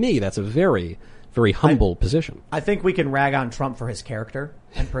utopia. To me, that's a very, very humble position. I think we can rag on Trump for his character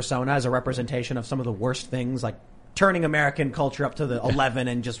and persona as a representation of some of the worst things, like turning American culture up to the 11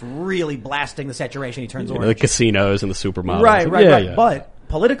 and just really blasting the saturation. He turns orange. The casinos and the supermodels. Right. Yeah. But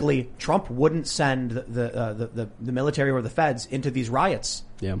politically, Trump wouldn't send the military or the feds into these riots.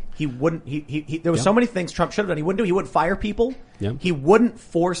 Yeah. He wouldn't. There was so many things Trump should have done. He wouldn't do. He wouldn't fire people. Yeah. He wouldn't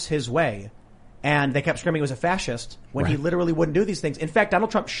force his way. And they kept screaming he was a fascist when he literally wouldn't do these things. In fact,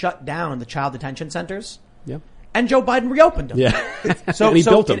 Donald Trump shut down the child detention centers. Yeah. And Joe Biden reopened them. Yeah. So and he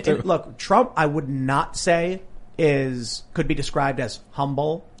built them too. Look, Trump, I would not say could be described as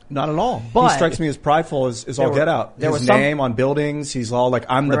humble. Not at all. But he strikes me as prideful as all get out. His name on buildings, he's all like,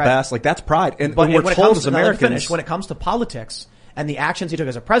 I'm the best. Like, that's pride. And we're told as Americans. When it comes to politics and the actions he took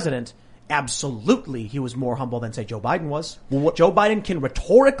as a president, absolutely he was more humble than, say, Joe Biden was. Well, Joe Biden can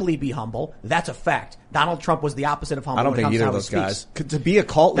rhetorically be humble. That's a fact. Donald Trump was the opposite of humble. I don't think either of those guys. To be a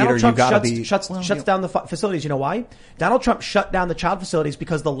cult leader, you got to be. Shuts down the facilities. You know why? Donald Trump shut down the child facilities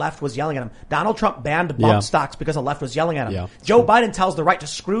because the left was yelling at him. Donald Trump banned bump stocks because the left was yelling at him. Yeah. Joe Biden tells the right to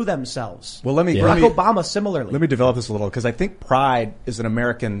screw themselves. Well, Barack Obama similarly. Let me develop this a little, because I think pride is an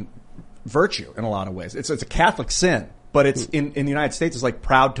American virtue in a lot of ways. It's a Catholic sin, but it's in the United States, it's like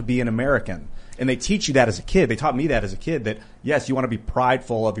proud to be an American. And they teach you that as a kid. They taught me that as a kid, that yes, you want to be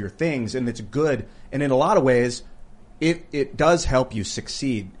prideful of your things, and it's good. And in a lot of ways, it does help you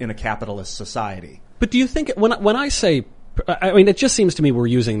succeed in a capitalist society. But do you think when I say, I mean, it just seems to me we're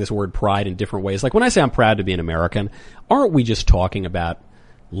using this word pride in different ways. Like when I say I'm proud to be an American, aren't we just talking about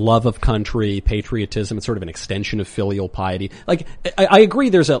love of country, patriotism? It's sort of an extension of filial piety. Like, I agree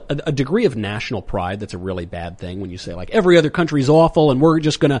there's a degree of national pride that's a really bad thing when you say, like, every other country's awful and we're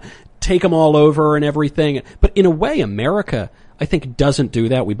just gonna take them all over and everything. But in a way, America, I think, doesn't do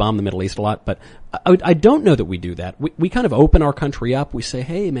that. We bomb the Middle East a lot, but I don't know that we do that. We kind of open our country up. We say,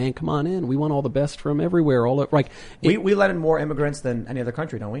 hey, man, come on in. We want all the best from everywhere. We let in more immigrants than any other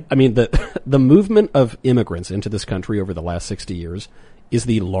country, don't we? I mean, the movement of immigrants into this country over the last 60 years is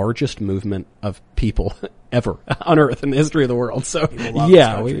the largest movement of people ever on Earth in the history of the world. So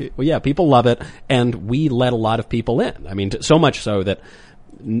people love it, and we let a lot of people in. I mean, so much so that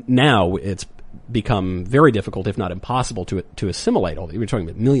now it's become very difficult, if not impossible, to assimilate all. We're talking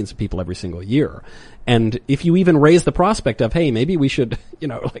about millions of people every single year. And if you even raise the prospect of, hey, maybe we should,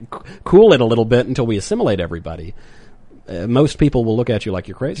 cool it a little bit until we assimilate everybody, most people will look at you like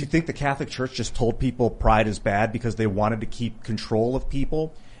you're crazy. Do you think the Catholic Church just told people pride is bad because they wanted to keep control of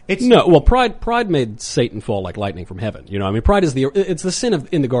people? Pride made Satan fall like lightning from heaven. Pride is it's the sin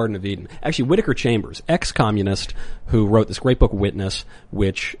in the Garden of Eden. Actually, Whittaker Chambers, ex-communist who wrote this great book, Witness,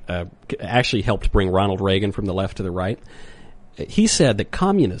 which actually helped bring Ronald Reagan from the left to the right. He said that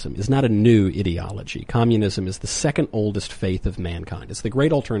communism is not a new ideology. Communism is the second oldest faith of mankind. It's the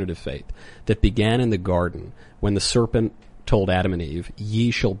great alternative faith that began in the garden when the serpent told Adam and Eve,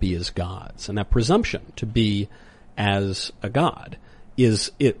 ye shall be as gods. And that presumption to be as a god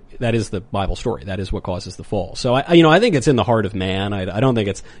that is the Bible story. That is what causes the fall. So I think it's in the heart of man. I don't think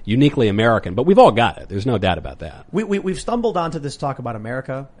it's uniquely American, but we've all got it. There's no doubt about that. We've stumbled onto this talk about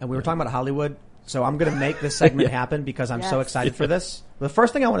America, and we were talking about Hollywood. So I'm going to make this segment happen because I'm so excited for this. The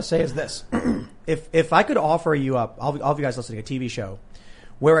first thing I want to say is this. If I could offer you up, all of you guys listening, a TV show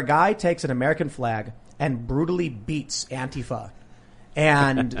where a guy takes an American flag and brutally beats Antifa,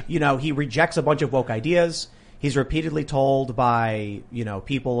 and, he rejects a bunch of woke ideas. He's repeatedly told by,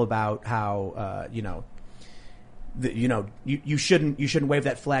 people about how, you shouldn't wave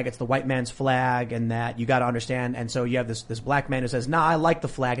that flag. It's the white man's flag, and that you got to understand. And so you have this black man who says, "Nah, I like the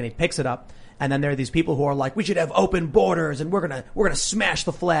flag," and he picks it up. And then there are these people who are like, "We should have open borders, and we're gonna smash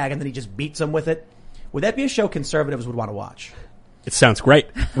the flag," and then he just beats them with it. Would that be a show conservatives would want to watch? It sounds great.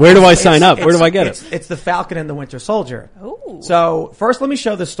 Where do I sign up? Where do I get it? It's The Falcon and the Winter Soldier. Ooh. So first, let me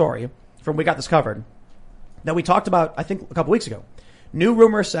show this story from We Got This Covered that we talked about, I think, a couple weeks ago. New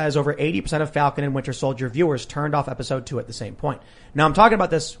rumor says over 80% of Falcon and Winter Soldier viewers turned off episode 2 at the same point. Now I'm talking about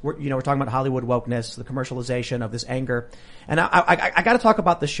this, we're talking about Hollywood wokeness, the commercialization of this anger. And I got to talk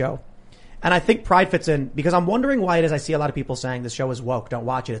about this show. And I think pride fits in because I'm wondering why it is I see a lot of people saying this show is woke. Don't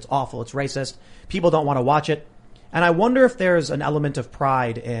watch it. It's awful. It's racist. People don't want to watch it. And I wonder if there's an element of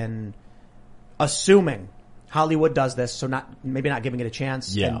pride in assuming Hollywood does this, so maybe not giving it a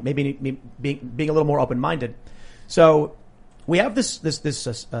chance, and maybe being a little more open-minded. So we have this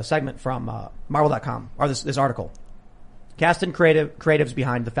segment from Marvel.com, or this article. Cast and creatives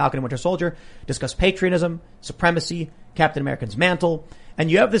behind The Falcon and Winter Soldier discuss patriotism, supremacy, Captain America's mantle,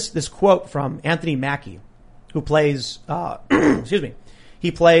 and you have this quote from Anthony Mackie, who plays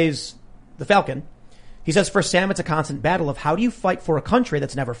he plays the Falcon. He says, "For Sam, it's a constant battle of how do you fight for a country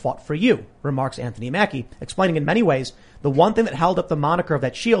that's never fought for you," remarks Anthony Mackie, explaining in many ways the one thing that held up the moniker of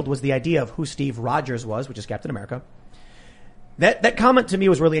that shield was the idea of who Steve Rogers was, which is Captain America. That comment to me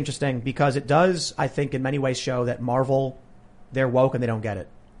was really interesting because it does, I think, in many ways show that Marvel, they're woke and they don't get it.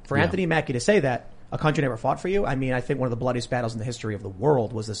 For Anthony Mackie to say that, a country never fought for you, I mean, I think one of the bloodiest battles in the history of the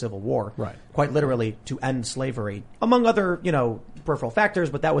world was the Civil War. Right. Quite literally to end slavery, among other, peripheral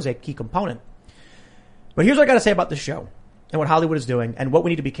factors, but that was a key component. But here's what I got to say about this show and what Hollywood is doing and what we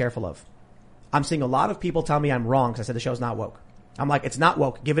need to be careful of. I'm seeing a lot of people tell me I'm wrong because I said the show's not woke. I'm like, it's not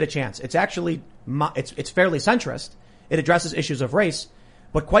woke. Give it a chance. It's actually, it's fairly centrist. It addresses issues of race,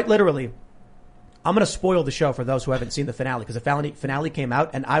 but quite literally, I'm going to spoil the show for those who haven't seen the finale because the finale came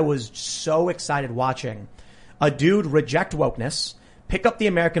out and I was so excited watching a dude reject wokeness, pick up the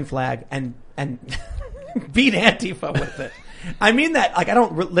American flag and beat Antifa with it. I mean that, I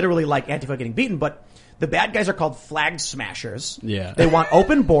don't literally like Antifa getting beaten, but the bad guys are called flag smashers. Yeah. They want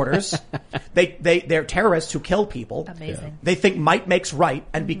open borders. They're terrorists who kill people. Amazing. Yeah. They think might makes right.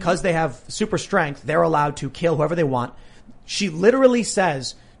 And because they have super strength, they're allowed to kill whoever they want. She literally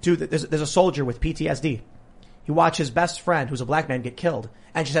says there's a soldier with PTSD. He watched his best friend, who's a black man, get killed.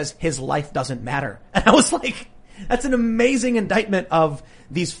 And she says his life doesn't matter. And I was like, that's an amazing indictment of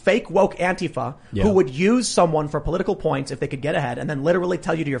these fake woke Antifa who would use someone for political points if they could get ahead and then literally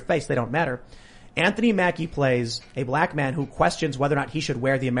tell you to your face they don't matter. Anthony Mackie plays a black man who questions whether or not he should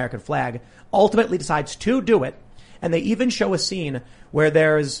wear the American flag, ultimately decides to do it. And they even show a scene where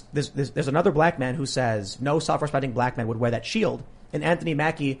there's another black man who says no self-respecting black man would wear that shield. And Anthony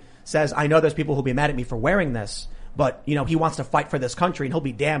Mackie says, I know there's people who'll be mad at me for wearing this, but he wants to fight for this country and he'll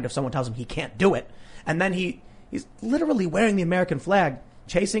be damned if someone tells him he can't do it. And then he's literally wearing the American flag,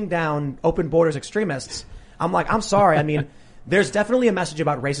 chasing down open borders extremists. I'm like, I'm sorry. I mean, there's definitely a message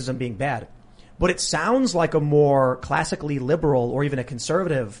about racism being bad. But it sounds like a more classically liberal or even a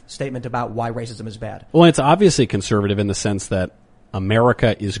conservative statement about why racism is bad. Well, it's obviously conservative in the sense that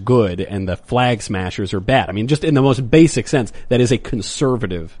America is good and the flag smashers are bad. I mean, just in the most basic sense, that is a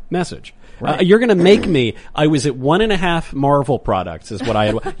conservative message. Right. You're going to make me, I was at 1.5 Marvel products is what I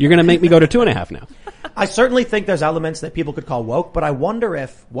had. You're going to make me go to 2.5 now. I certainly think there's elements that people could call woke, but I wonder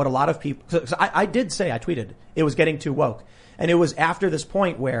if what a lot of people, cause I tweeted it was getting too woke. And it was after this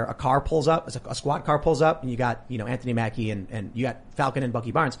point where a car pulls up, a squad car pulls up, and you got, Anthony Mackie and you got Falcon and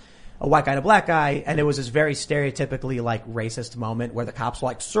Bucky Barnes, a white guy and a black guy, and it was this very stereotypically like racist moment where the cops were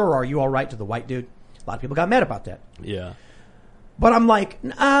like, "Sir, are you all right?" to the white dude. A lot of people got mad about that. Yeah. But I'm like,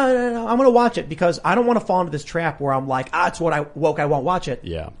 no, I'm going to watch it because I don't want to fall into this trap where I'm like, it's what woke, I won't watch it.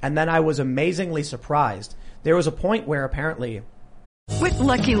 Yeah. And then I was amazingly surprised. There was a point where apparently, with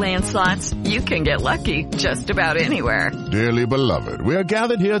Lucky Land Slots, you can get lucky just about anywhere. Dearly beloved, we are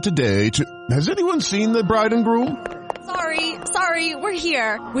gathered here today to... Has anyone seen the bride and groom? Sorry, we're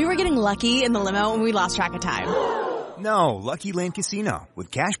here. We were getting lucky in the limo and we lost track of time. No, Lucky Land Casino, with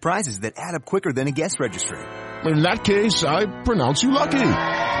cash prizes that add up quicker than a guest registry. In that case, I pronounce you lucky.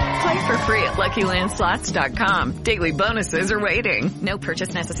 Play for free at LuckyLandSlots.com. Daily bonuses are waiting. No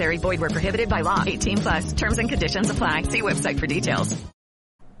purchase necessary. Void where prohibited by law. 18+. Terms and conditions apply. See website for details.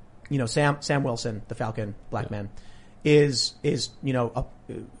 You know, Sam Wilson, the Falcon, black man, is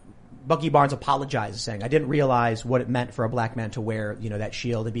Bucky Barnes apologizes, saying, I didn't realize what it meant for a black man to wear, that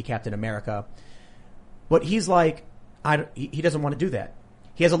shield and be Captain America. But he's like, he doesn't want to do that.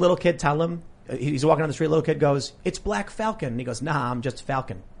 He has a little kid tell him, he's walking down the street, a little kid goes, it's Black Falcon. And he goes, nah, I'm just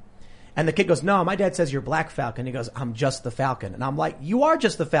Falcon. And the kid goes, no, my dad says you're Black Falcon. He goes, I'm just the Falcon. And I'm like, you are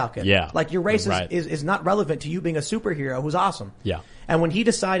just the Falcon. Yeah. Like your race right. is not relevant to you being a superhero who's awesome. Yeah. And when he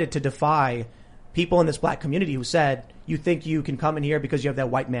decided to defy people in this black community who said, you think you can come in here because you have that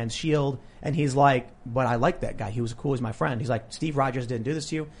white man's shield? And he's like, but I like that guy. He was cool as my friend. He's like, Steve Rogers didn't do this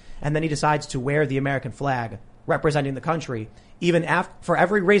to you. And then he decides to wear the American flag representing the country, even after, for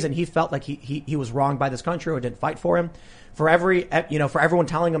every reason he felt like he was wronged by this country or didn't fight for him. For everyone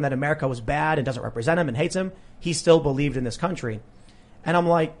telling him that America was bad and doesn't represent him and hates him, he still believed in this country. And I'm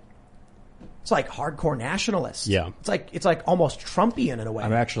like, it's like hardcore nationalist. Yeah. It's like almost Trumpian in a way.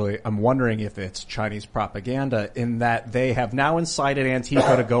 I'm wondering if it's Chinese propaganda in that they have now incited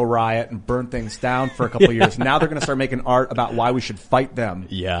Antifa to go riot and burn things down for a couple of years. Now they're going to start making art about why we should fight them.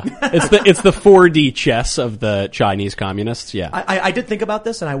 Yeah. It's the 4D chess of the Chinese communists. Yeah. I did think about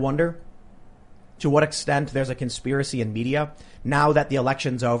this and I wonder to what extent there's a conspiracy in media. Now that the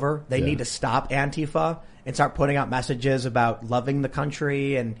election's over, they need to stop Antifa and start putting out messages about loving the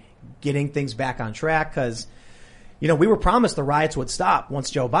country and getting things back on track. Cause, we were promised the riots would stop once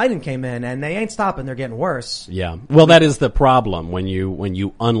Joe Biden came in and they ain't stopping. They're getting worse. Yeah. Well, that is the problem when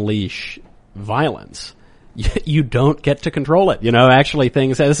you unleash violence. You don't get to control it. Actually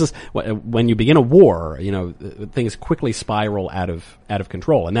this is when you begin a war, things quickly spiral out of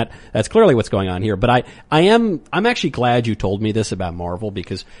control. And that's clearly what's going on here. But I'm actually glad you told me this about Marvel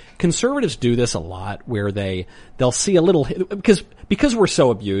because conservatives do this a lot where they'll see a little, because we're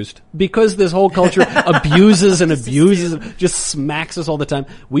so abused, because this whole culture abuses and abuses, just smacks us all the time.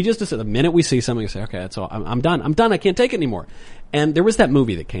 We just the minute we see something, we say, okay, that's all. I'm done. I can't take it anymore. And there was that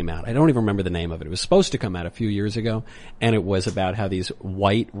movie that came out. I don't even remember the name of it. It was supposed to come out a few years ago, and it was about how these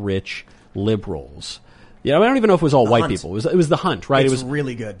white, rich liberals. I don't even know if it was all white people. It was The Hunt, right? It was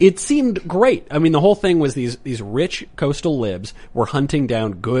really good. It seemed great. I mean, the whole thing was these rich coastal libs were hunting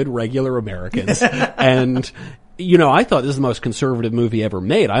down good, regular Americans. And, I thought this is the most conservative movie ever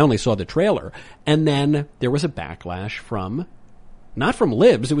made. I only saw the trailer. And then there was a backlash not from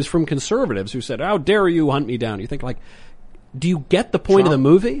libs, it was from conservatives who said, how dare you hunt me down? You think do you get the point of the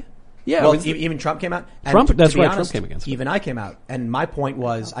movie? Yeah. Well, even Trump came out. And that's right. Honest, Trump came against it. Even I came out. And my point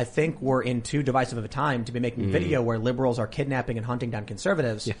was, I think we're in too divisive of a time to be making a video where liberals are kidnapping and hunting down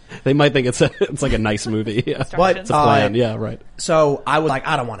conservatives. Yeah. They might think it's like a nice movie. Yeah. But, it's a plan. Yeah, right. So I was like,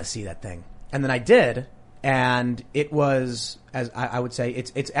 I don't want to see that thing. And then I did. And it was, as I would say,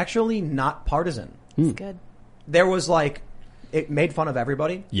 it's actually not partisan. It's good. There was it made fun of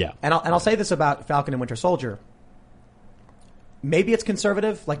everybody. Yeah. And I'll say this about Falcon and Winter Soldier. Maybe it's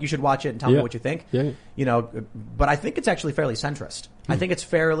conservative, you should watch it and tell me what you think. Yeah. But I think it's actually fairly centrist. I think it's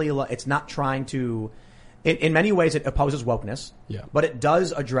it's not trying to, in many ways it opposes wokeness. Yeah. But it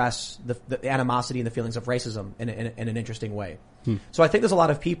does address the animosity and the feelings of racism in an interesting way. So I think there's a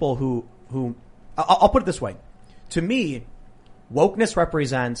lot of people who I'll put it this way. To me, wokeness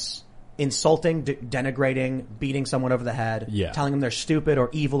represents insulting, denigrating, beating someone over the head, telling them they're stupid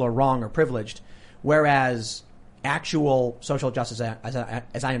or evil or wrong or privileged. Whereas actual social justice,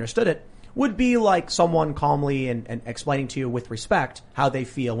 as I understood it, would be like someone calmly and explaining to you with respect how they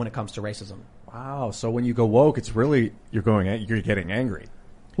feel when it comes to racism. Wow. So when you go woke, it's really, you're getting angry.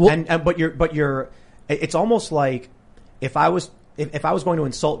 Well, but it's almost like if I was going to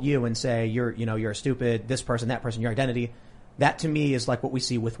insult you and say you're a stupid, this person, that person, your identity, that to me is like what we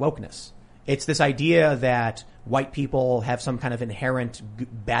see with wokeness. It's this idea that white people have some kind of inherent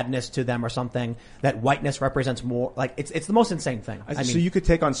badness to them or something, that whiteness represents more, it's the most insane thing. So you could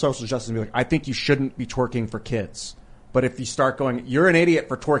take on social justice and be like, I think you shouldn't be twerking for kids. But if you start going, you're an idiot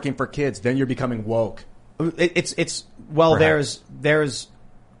for twerking for kids, then you're becoming woke. There's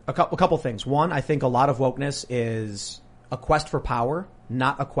a couple things. One, I think a lot of wokeness is a quest for power,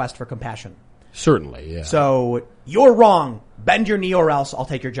 not a quest for compassion. Certainly, yeah. So, you're wrong. Bend your knee or else I'll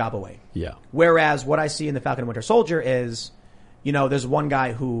take your job away. Yeah. Whereas what I see in the Falcon and Winter Soldier is, there's one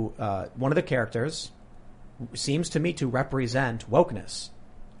guy who, one of the characters seems to me to represent wokeness,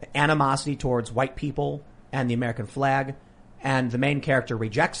 animosity towards white people and the American flag. And the main character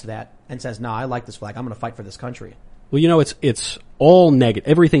rejects that and says, no, I like this flag. I'm going to fight for this country. Well, it's all negative.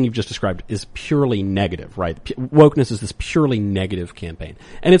 Everything you've just described is purely negative, right? Wokeness is this purely negative campaign.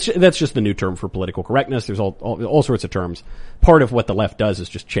 And that's just the new term for political correctness. There's all sorts of terms. Part of what the left does is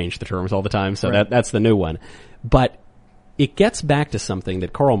just change the terms all the time, so right. That's the new one. But it gets back to something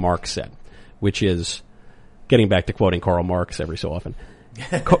that Karl Marx said, which is, getting back to quoting Karl Marx every so often.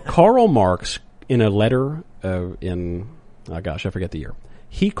 Karl Marx, in a letter I forget the year,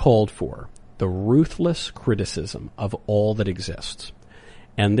 he called for the ruthless criticism of all that exists.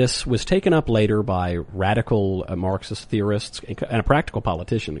 And this was taken up later by radical Marxist theorists and a practical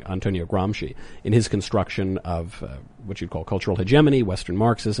politician, Antonio Gramsci, in his construction of what you'd call cultural hegemony, Western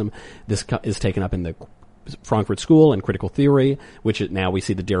Marxism. This is taken up in the Frankfurt School and critical theory, which now we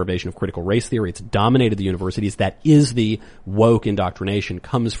see the derivation of critical race theory. It's dominated the universities. That is the woke indoctrination,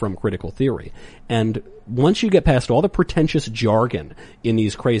 comes from critical theory. And once you get past all the pretentious jargon in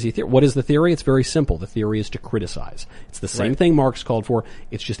these crazy theories, what is the theory? It's very simple. The theory is to criticize. It's the same thing Marx called for.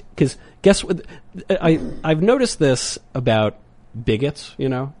 It's just, because guess what? I've noticed this about bigots,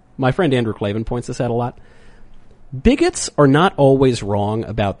 My friend Andrew Klavan points this out a lot. Bigots are not always wrong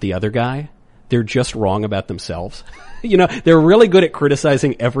about the other guy. They're just wrong about themselves. They're really good at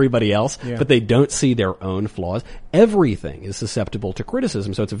criticizing everybody else, but they don't see their own flaws. Everything is susceptible to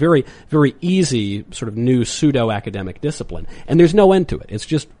criticism, so it's a very, very easy sort of new pseudo-academic discipline. And there's no end to it. It's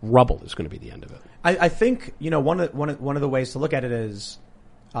just rubble is going to be the end of it. I think, one of the ways to look at it is,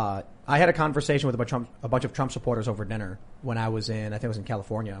 I had a conversation with a bunch of Trump supporters over dinner when I was in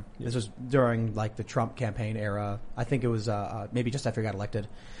California. This was during the Trump campaign era. I think it was maybe just after he got elected.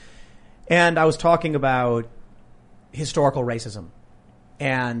 And I was talking about historical racism,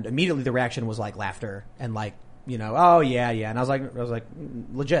 and immediately the reaction was laughter and oh yeah. And I was like,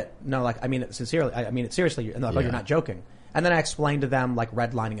 legit. No, I mean it sincerely. I mean it seriously. And you're not joking. And then I explained to them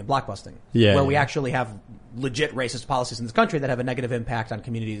redlining and blockbusting, where we actually have legit racist policies in this country that have a negative impact on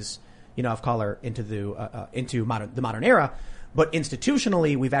communities, of color into the modern era. But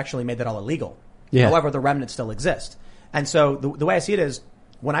institutionally, we've actually made that all illegal. Yeah. However, the remnants still exist. And so the way I see it is,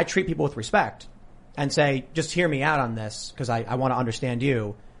 when I treat people with respect and say, just hear me out on this because I want to understand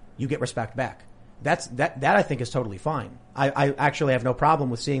you get respect back. That I think is totally fine. I actually have no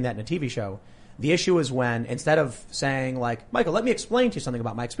problem with seeing that in a TV show. The issue is when, instead of saying Michael, let me explain to you something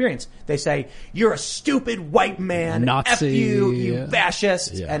about my experience, they say, you're a stupid white man, Nazi, F you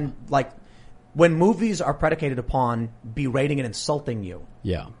fascist. Yeah. And when movies are predicated upon berating and insulting you,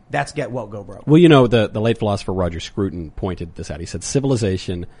 that's get woke, go broke. Well, the late philosopher Roger Scruton pointed this out. He said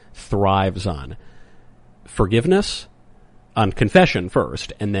civilization thrives on forgiveness, on confession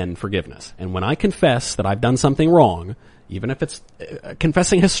first, and then forgiveness. And when I confess that I've done something wrong, even if it's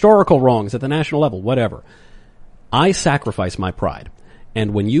confessing historical wrongs at the national level, whatever, I sacrifice my pride.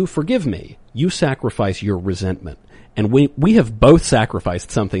 And when you forgive me, you sacrifice your resentment. And we have both sacrificed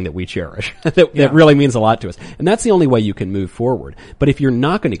something that we cherish that really means a lot to us. And that's the only way you can move forward. But if you're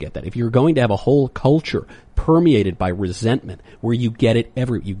not going to get that, if you're going to have a whole culture permeated by resentment, where you get it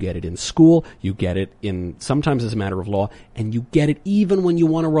you get it in school, you get it sometimes as a matter of law, and you get it even when you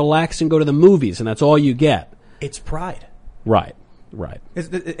want to relax and go to the movies, and that's all you get. It's pride. Right.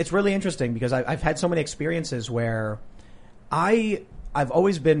 It's really interesting because I've had so many experiences where I've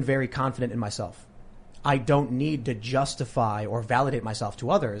always been very confident in myself. I don't need to justify or validate myself to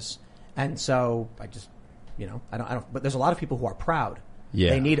others. And so I just, I don't, but there's a lot of people who are proud.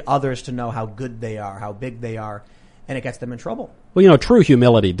 Yeah. They need others to know how good they are, how big they are, and it gets them in trouble. Well, true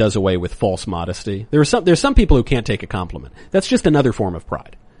humility does away with false modesty. There's some people who can't take a compliment. That's just another form of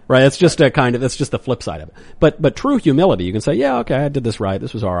pride. Right? That's just that's just the flip side of it. But true humility, you can say, yeah, okay, I did this right.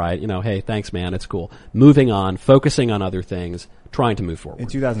 This was all right. Hey, thanks, man. It's cool. Moving on, focusing on other things, trying to move forward. In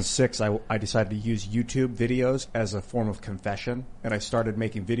 2006, I decided to use YouTube videos as a form of confession, and I started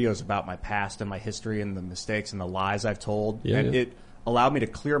making videos about my past and my history and the mistakes and the lies I've told. It allowed me to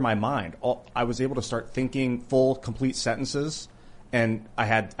clear my mind. I was able to start thinking full, complete sentences, and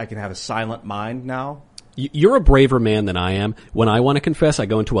I can have a silent mind now. You're a braver man than I am. When I want to confess, I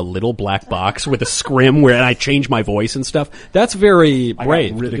go into a little black box with a scrim and I change my voice and stuff. That's very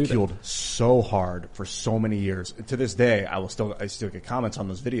brave. I got ridiculed so hard for so many years. To this day, I still get comments on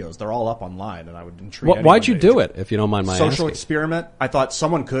those videos. They're all up online, and I would entreat anyone. Why'd you do it, if you don't mind my asking? Social experiment. I thought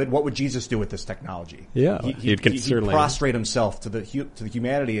someone could. What would Jesus do with this technology? Yeah, he'd prostrate himself to the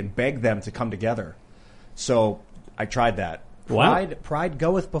humanity and beg them to come together. So I tried that. Pride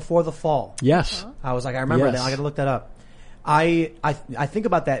goeth before the fall. Yes. I was like, I remember that. I got to look that up. I think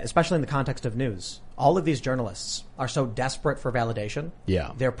about that, especially in the context of news. All of these journalists are so desperate for validation.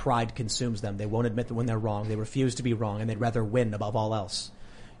 Yeah. Their pride consumes them. They won't admit that when they're wrong. They refuse to be wrong, and they'd rather win above all else.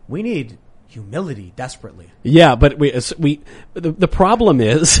 We need humility desperately. Yeah, but the problem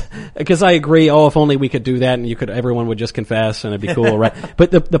is, because I agree, if only we could do that and everyone would just confess and it'd be cool, right?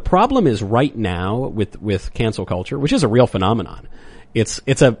 But the problem is right now with cancel culture, which is a real phenomenon. It's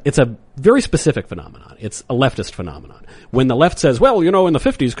a very specific phenomenon. It's a leftist phenomenon. When the left says, well, in the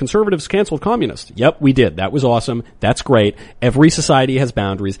 50s, conservatives canceled communists. Yep, we did. That was awesome. That's great. Every society has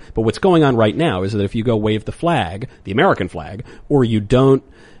boundaries. But what's going on right now is that if you go wave the flag, the American flag, or you don't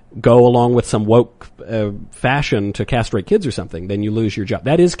go along with some woke fashion to castrate kids or something, then you lose your job.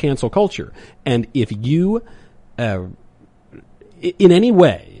 That is cancel culture. And if you, in any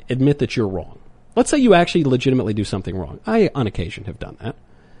way, admit that you're wrong, let's say you actually legitimately do something wrong. I, on occasion, have done that.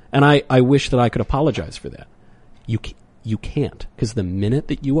 And I wish that I could apologize for that. You can't. Because the minute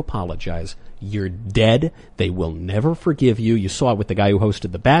that you apologize, you're dead. They will never forgive you. You saw it with the guy who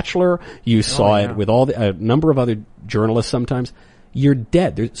hosted The Bachelor. You saw it with a number of other journalists sometimes. You're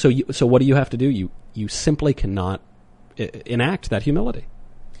dead. So what do you have to do? You simply cannot enact that humility.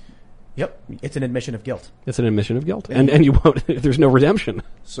 Yep, it's an admission of guilt. It's an admission of guilt, and you won't. There's no redemption.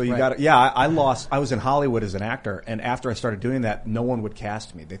 So you got it. Yeah, I lost. I was in Hollywood as an actor, and after I started doing that, no one would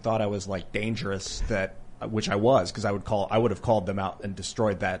cast me. They thought I was like dangerous, which I was, because I would have called them out and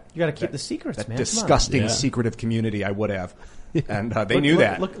destroyed that. You got to keep the secrets, that man. Disgusting, secretive community. I would have, and they knew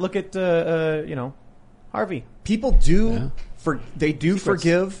that. Look at Harvey. People do they do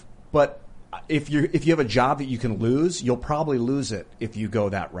forgive, but if you have a job that you can lose, you'll probably lose it if you go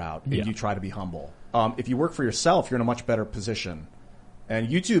that route and you try to be humble. If you work for yourself, you're in a much better position. And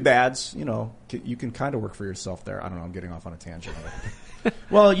YouTube ads, you can kind of work for yourself there. I don't know. I'm getting off on a tangent.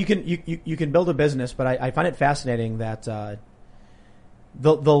 Well, you can build a business, but I find it fascinating that the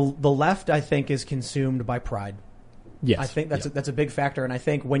left, I think, is consumed by pride. Yes, I think that's a big factor, and I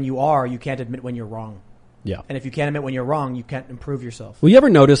think when you can't admit when you're wrong. Yeah. And if you can't admit when you're wrong, you can't improve yourself. Well, you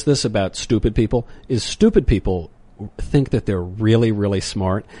ever notice this about stupid people? Is stupid people think that they're really, really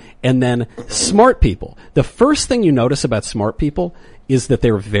smart, and then smart people, the first thing you notice about smart people is that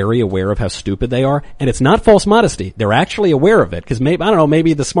they're very aware of how stupid they are, and it's not false modesty. They're actually aware of it, because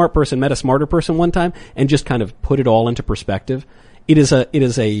maybe the smart person met a smarter person one time and just kind of put it all into perspective. It is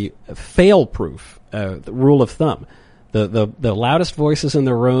a fail-proof rule of thumb. The loudest voices in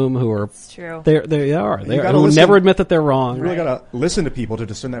the room who are who never admit that they're wrong. You really got to listen to people to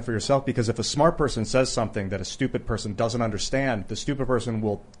discern that for yourself, because if a smart person says something that a stupid person doesn't understand, the stupid person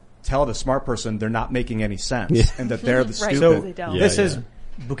will tell the smart person they're not making any sense and that they're the stupid. So this is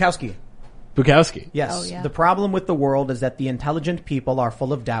Bukowski. Bukowski. Yes. Oh, yeah. The problem with the world is that the intelligent people are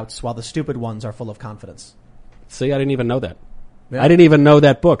full of doubts while the stupid ones are full of confidence. See, I didn't even know that. Yeah. I didn't even know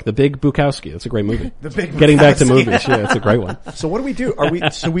that book, The Big Bukowski. It's a great movie. The Big Getting Bukowski. back to movies, yeah, it's a great one. So what do we do?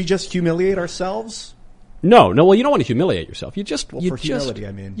 So we just humiliate ourselves? No. Well, you don't want to humiliate yourself. Humility,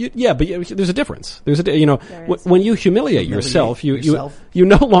 I mean. But there's a difference. When you humiliate yourself, you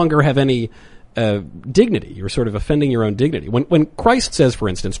no longer have any dignity. You're sort of offending your own dignity. When Christ says, for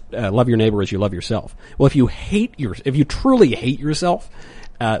instance, love your neighbor as you love yourself. Well, if you truly hate yourself,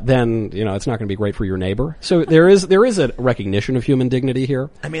 then it's not going to be great for your neighbor. So there is a recognition of human dignity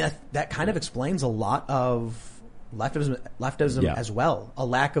here. I mean, that kind of explains a lot of leftism as well. A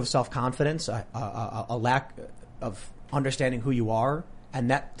lack of self-confidence, a lack of understanding who you are, and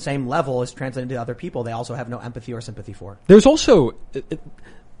that same level is translated to other people. They also have no empathy or sympathy for. There's also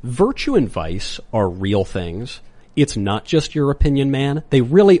virtue and vice are real things. It's not just your opinion, man. They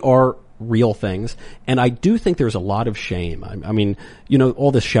really are real things. And I do think there's a lot of shame. I mean,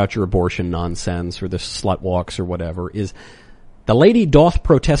 all this shout your abortion nonsense or this slut walks or whatever is the lady doth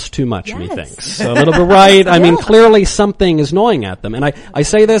protest too much, methinks. A little bit right. I mean, clearly something is gnawing at them. And I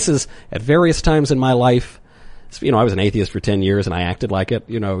say this as at various times in my life, I was an atheist for 10 years and I acted like it.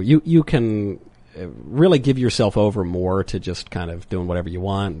 You can really give yourself over more to just kind of doing whatever you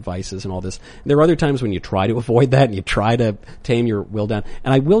want, vices and all this. There are other times when you try to avoid that and you try to tame your will down.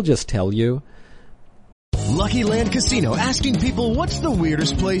 And I will just tell you, Lucky Land Casino, asking people, what's the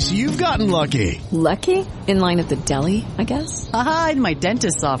weirdest place you've gotten lucky? Lucky? In line at the deli, I guess? Aha, in my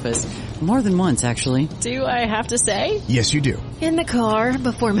dentist's office. More than once, actually. Do I have to say? Yes, you do. In the car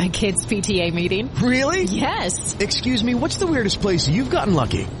before my kids' PTA meeting. Really? Yes. Excuse me, what's the weirdest place you've gotten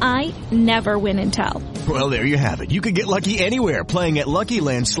lucky? I never win and tell. Well, there you have it. You can get lucky anywhere, playing at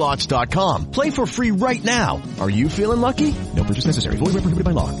LuckyLandSlots.com. Play for free right now. Are you feeling lucky? No purchase necessary. Void where prohibited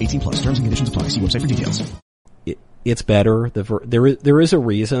by law. 18+. Terms and conditions apply. See website for details. It's better. There is a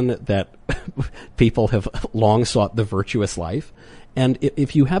reason that people have long sought the virtuous life. And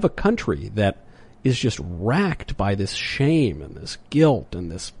if you have a country that is just racked by this shame and this guilt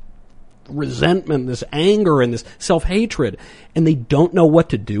and this resentment, this anger and this self-hatred, and they don't know what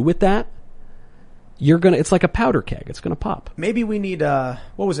to do with that, it's like a powder keg. It's gonna pop. Maybe we need, what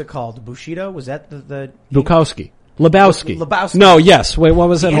was it called? Bushido? Was that the Bukowski. Lebowski. Lebowski. No, yes. Wait, what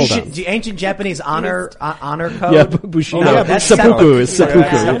was that? Hold on. The ancient Japanese honor code? Yeah, Bushido. No, that's seppuku is seppuku.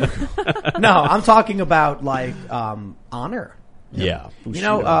 Yeah. No, I'm talking about like, honor. Yeah.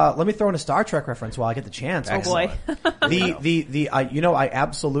 Let me throw in a Star Trek reference while I get the chance. Oh boy. I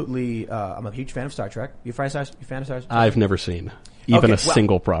absolutely, I'm a huge fan of Star Trek. You fan of Star Trek? I've never seen even a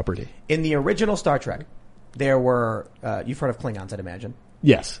single property. In the original Star Trek, there were, you've heard of Klingons, I'd imagine.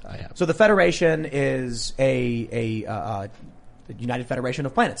 Yes, I have. So the Federation is a United Federation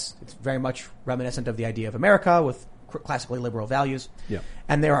of Planets. It's very much reminiscent of the idea of America with classically liberal values. Yeah.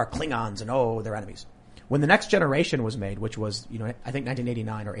 And there are Klingons and they're enemies. When the Next Generation was made, which was, I think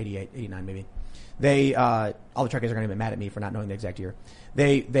 1989 or 89 maybe, they, all the Trekkies are going to be mad at me for not knowing the exact year.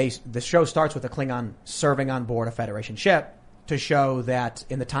 The show starts with a Klingon serving on board a Federation ship to show that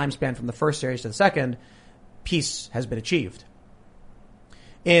in the time span from the first series to the second, peace has been achieved.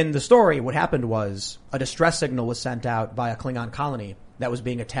 In the story, what happened was a distress signal was sent out by a Klingon colony that was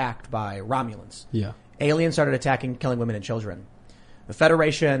being attacked by Romulans. Yeah. Aliens started attacking, killing women and children. The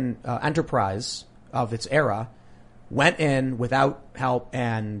Federation Enterprise of its era went in without help,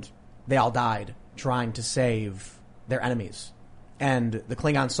 and they all died trying to save their enemies. And the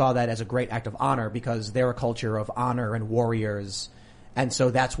Klingons saw that as a great act of honor because they're a culture of honor and warriors. And so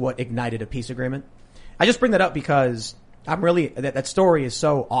that's what ignited a peace agreement. I just bring that up because I'm really, that story is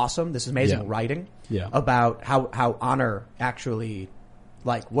so awesome. This amazing writing about how honor actually,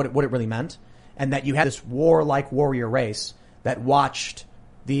 like what it really meant. And that you had this warlike warrior race that watched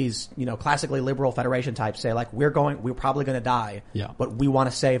these, classically liberal Federation types say like, we're probably going to die, but we want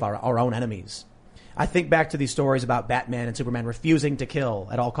to save our own enemies. I think back to these stories about Batman and Superman refusing to kill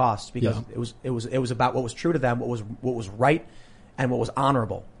at all costs because it was about what was true to them, what was right and what was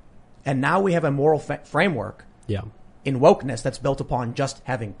honorable. And now we have a moral framework in wokeness that's built upon just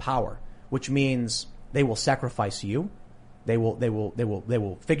having power, which means they will sacrifice you. They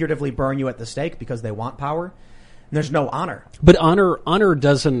will figuratively burn you at the stake because they want power. And there's no honor. But honor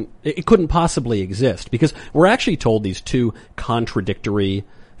doesn't, it couldn't possibly exist because we're actually told these two contradictory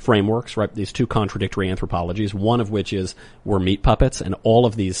frameworks, right? These two contradictory anthropologies, one of which is we're meat puppets and all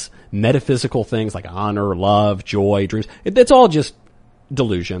of these metaphysical things like honor, love, joy, dreams. It's all just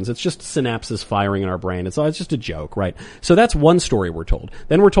delusions. It's just synapses firing in our brain. It's just a joke, right? So that's one story we're told.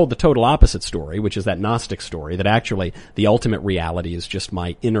 Then we're told the total opposite story, which is that Gnostic story, that actually the ultimate reality is just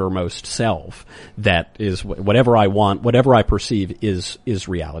my innermost self. That is whatever I want, whatever I perceive is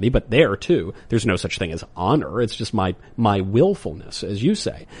reality. But there too, there's no such thing as honor. It's just my willfulness, as you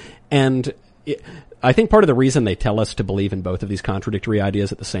say. And I think part of the reason they tell us to believe in both of these contradictory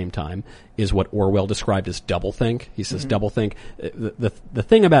ideas at the same time is what Orwell described as doublethink. He says doublethink. The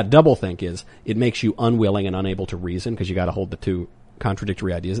thing about doublethink is it makes you unwilling and unable to reason because you got to hold the two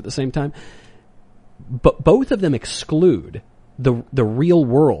contradictory ideas at the same time. But both of them exclude the real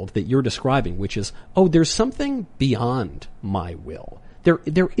world that you're describing, which is, there's something beyond my will.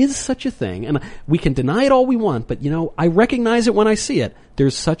 There is such a thing, and we can deny it all we want, but I recognize it when I see it.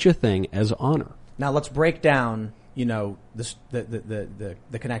 There's such a thing as honor. Now let's break down, the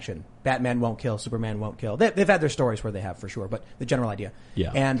connection. Batman won't kill, Superman won't kill. They've had their stories where they have for sure, but the general idea.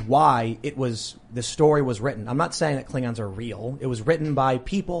 Yeah. And why the story was written. I'm not saying that Klingons are real. It was written by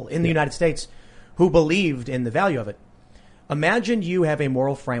people in the United States who believed in the value of it. Imagine you have a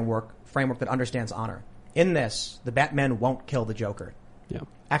moral framework that understands honor. In this, the Batman won't kill the Joker. Yeah.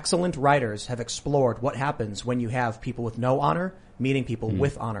 Excellent writers have explored what happens when you have people with no honor meeting people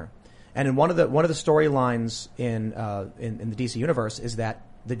with honor. And in one of the storylines in the DC universe is that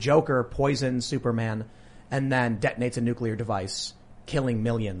the Joker poisons Superman and then detonates a nuclear device, killing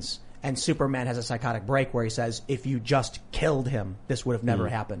millions. And Superman has a psychotic break where he says, if you just killed him, this would have never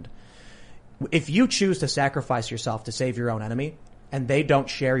happened. If you choose to sacrifice yourself to save your own enemy and they don't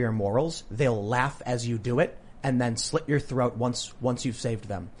share your morals, they'll laugh as you do it and then slit your throat once you've saved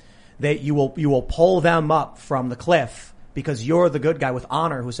them. You will pull them up from the cliff because you're the good guy with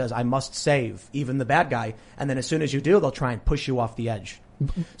honor who says, I must save even the bad guy. And then as soon as you do, they'll try and push you off the edge.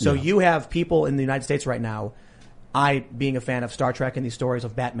 So you have people in the United States right now, being a fan of Star Trek and these stories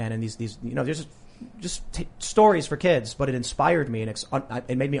of Batman and these there's just stories for kids, but it inspired me and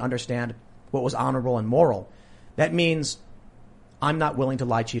it made me understand what was honorable and moral. That means I'm not willing to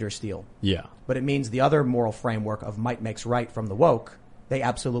lie, cheat, or steal. Yeah. But it means the other moral framework of might makes right from the woke, they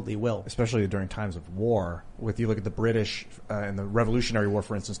absolutely will. Especially during times of war. You look at the British in the Revolutionary War,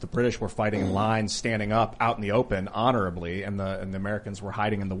 for instance, the British were fighting in lines, standing up out in the open honorably, and the Americans were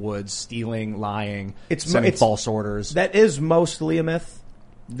hiding in the woods, stealing, lying, sending false orders. That is mostly a myth.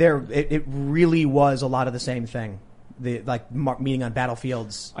 it really was a lot of the same thing. Meeting on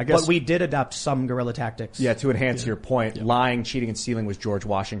battlefields. I guess, but we did adopt some guerrilla tactics. Yeah, to enhance your point, lying, cheating, and stealing was George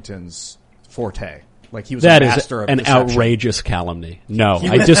Washington's forte. Like he was that a master is of an deception. outrageous calumny. No,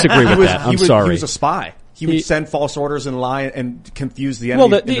 I disagree with that. I'm sorry. He was a spy. He would send false orders and lie and confuse the enemy.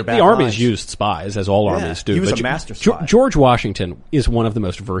 Well, in their the armies lines. used spies, as all armies do. He was but a master spy. George Washington is one of the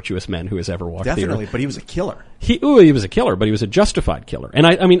most virtuous men who has ever walked the Definitely, earth. but he was a killer. He was a killer, but he was a justified killer. And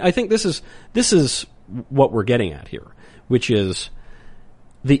I mean, I think this is what we're getting at here, which is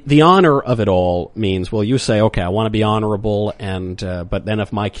the honor of it all means, well, you say, okay, I want to be honorable, and but then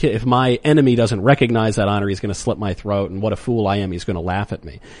if my enemy doesn't recognize that honor, he's going to slit my throat, and what a fool I am, he's going to laugh at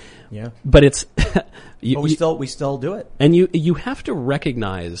me. Yeah, but it's but we still do it, and you have to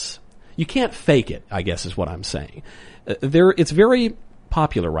recognize you can't fake it, I guess is what I'm saying. It's very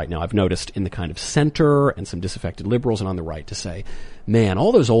popular right now, I've noticed, in the kind of center and some disaffected liberals and on the right to say, man,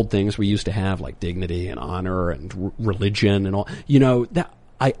 all those old things we used to have, like dignity and honor and religion and all, that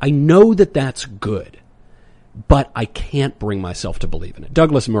I know that that's good, but I can't bring myself to believe in it.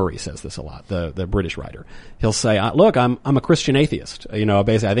 Douglas Murray says this a lot, the British writer. He'll say, look, I'm a Christian atheist.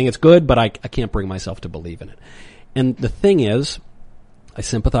 Basically, I think it's good, but I can't bring myself to believe in it. And the thing is, I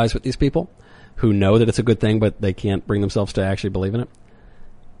sympathize with these people who know that it's a good thing, but they can't bring themselves to actually believe in it.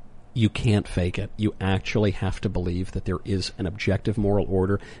 You can't fake it. You actually have to believe that there is an objective moral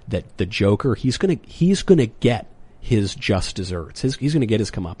order, that the Joker, he's gonna get his just desserts. He's going to get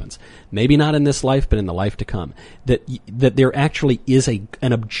his comeuppance. Maybe not in this life, but in the life to come. That there actually is an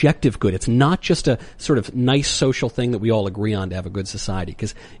objective good. It's not just a sort of nice social thing that we all agree on to have a good society.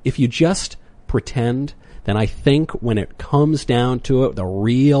 Because if you just pretend, then I think when it comes down to it, the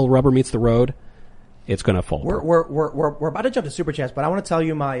real rubber meets the road, it's going to fall. We're about to jump to Super Chats, but I want to tell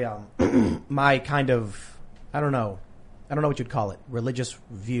you my my kind of, I don't know what you'd call it, religious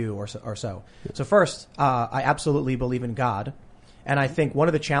view or so. So first, I absolutely believe in God. And I think one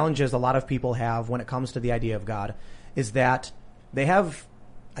of the challenges a lot of people have when it comes to the idea of God is that they have,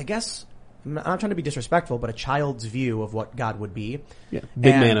 I guess, I'm not trying to be disrespectful, but a child's view of what God would be. Yeah,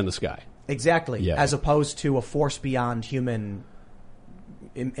 big man in the sky. Exactly. Yeah. As opposed to a force beyond human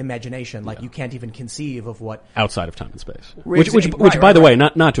imagination, like you can't even conceive of what outside of time and space. Which by the way,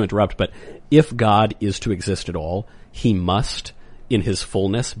 not to interrupt, but if God is to exist at all, he must, in his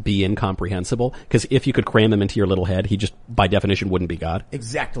fullness, be incomprehensible. Because if you could cram him into your little head, he just, by definition, wouldn't be God.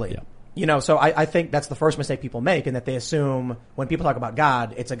 Exactly. Yeah. So I think that's the first mistake people make, in that they assume when people talk about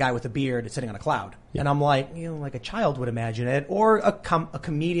God, it's a guy with a beard sitting on a cloud. Yeah. And I'm like, like a child would imagine it, or a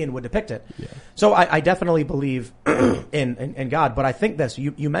comedian would depict it. Yeah. So I definitely believe in God, but I think this,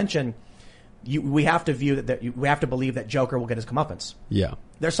 you mentioned, we have to view we have to believe that Joker will get his comeuppance. Yeah.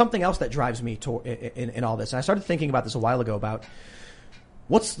 There's something else that drives me in all this. And I started thinking about this a while ago about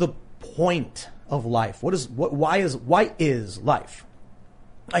what's the point of life? Why is life?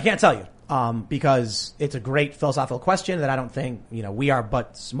 I can't tell you, because it's a great philosophical question that I don't think, we are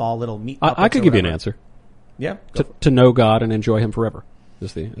but small little meat puppets. I could give you an answer. Yeah. To know God and enjoy him forever. From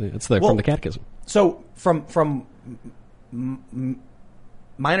the catechism. So from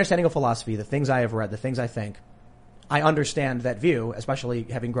my understanding of philosophy, the things I have read, the things I think, I understand that view, especially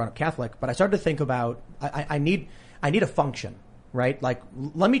having grown up Catholic, but I started to think about, I need a function, right? Like,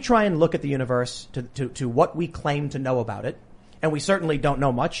 let me try and look at the universe to what we claim to know about it. And we certainly don't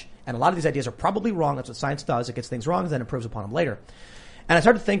know much. And a lot of these ideas are probably wrong. That's what science does. It gets things wrong and then improves upon them later. And I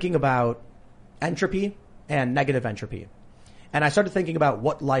started thinking about entropy and negative entropy. And I started thinking about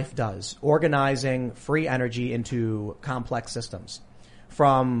what life does, organizing free energy into complex systems.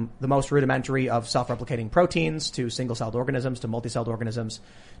 From the most rudimentary of self-replicating proteins to single-celled organisms to multi-celled organisms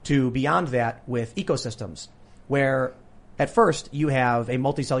to beyond that with ecosystems, where at first you have a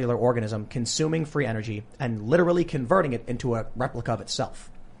multicellular organism consuming free energy and literally converting it into a replica of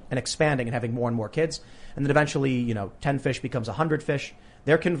itself and expanding and having more and more kids. And then eventually, 10 fish becomes 100 fish.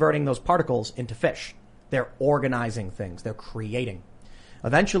 They're converting those particles into fish. They're organizing things. They're creating.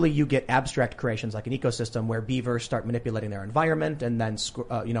 Eventually, you get abstract creations like an ecosystem where beavers start manipulating their environment, and then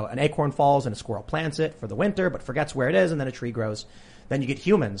an acorn falls and a squirrel plants it for the winter, but forgets where it is, and then a tree grows. Then you get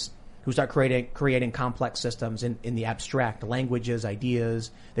humans who start creating complex systems in the abstract, languages,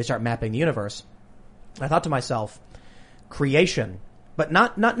 ideas. They start mapping the universe. I thought to myself, creation, but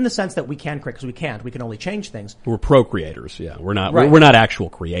not in the sense that we can create, because we can't. We can only change things. We're procreators, yeah. We're not. Right. We're not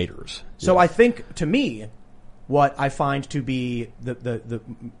actual creators. So I think, to me, what I find to be the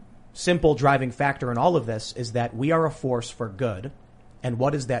simple driving factor in all of this is that we are a force for good. And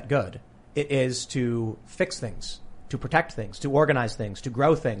what is that good? It is to fix things, to protect things, to organize things, to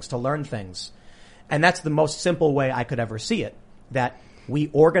grow things, to learn things. And that's the most simple way I could ever see it. That We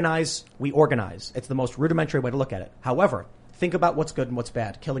organize. It's the most rudimentary way to look at it. However, think about what's good and what's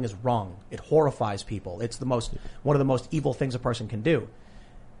bad. Killing is wrong. It horrifies people. It's one of the most evil things a person can do.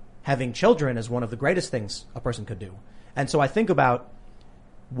 Having children is one of the greatest things a person could do. And so I think about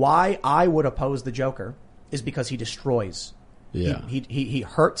why I would oppose the Joker is because he destroys. Yeah. He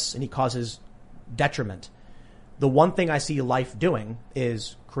hurts and he causes detriment. The one thing I see life doing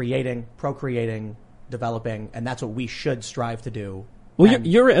is creating, procreating, developing, and that's what we should strive to do. Well,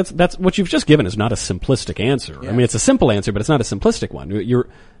 that's what you've just given is not a simplistic answer. Yeah. I mean, it's a simple answer, but it's not a simplistic one.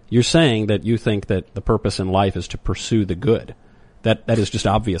 You're saying that you think that the purpose in life is to pursue the good. That is just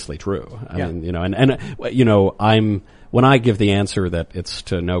obviously true. I mean, when I give the answer that it's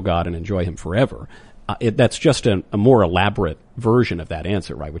to know God and enjoy Him forever, that's just a more elaborate version of that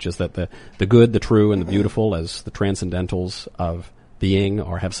answer, right? Which is that the good, the true, and the beautiful as the transcendentals of being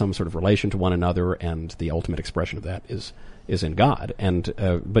or have some sort of relation to one another, and the ultimate expression of that is in God. And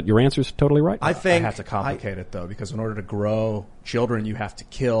but your answer is totally right. I think I have to complicate it though, because in order to grow children, you have to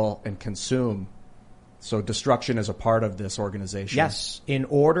kill and consume. So destruction is a part of this organization. Yes. In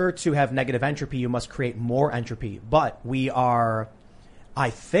order to have negative entropy, you must create more entropy. But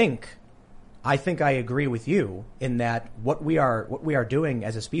I think I agree with you in that what we are doing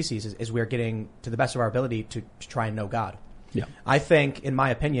as a species is we are getting to the best of our ability to try and know God. Yeah. I think, in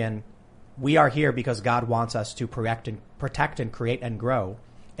my opinion, we are here because God wants us to protect and create and grow.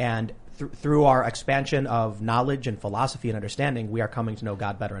 And through our expansion of knowledge and philosophy and understanding, we are coming to know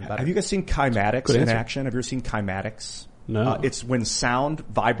God better and better. Have you guys seen kymatics in action? Have you ever seen kymatics? No. It's when sound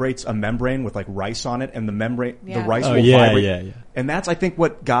vibrates a membrane with like rice on it, and the membrane, the rice will vibrate. Yeah. And that's, I think,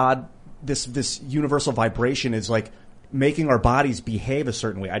 what God, this universal vibration is like making our bodies behave a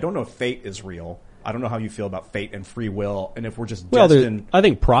certain way. I don't know if fate is real. I don't know how you feel about fate and free will, and if we're just destined. I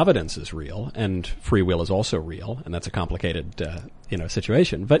think providence is real, and free will is also real, and that's a complicated,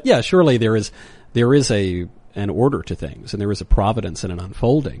 situation. But yeah, surely there is an order to things, and there is a providence and an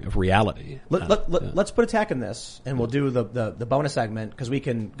unfolding of reality. Let's put a tack in this, and we'll do the bonus segment, because we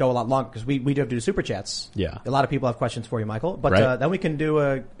can go a lot longer, because we do have to do super chats. Yeah. A lot of people have questions for you, Michael. But right. Then we can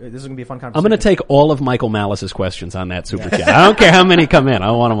do this is going to be a fun conversation. I'm going to take all of Michael Malice's questions on that super chat. I don't care how many come in.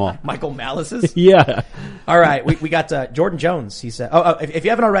 I want them all. Michael Malice's? Yeah. All right. We got Jordan Jones. He said, if you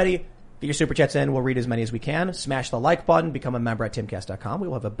haven't already, get your super chats in. We'll read as many as we can. Smash the like button. Become a member at timcast.com. We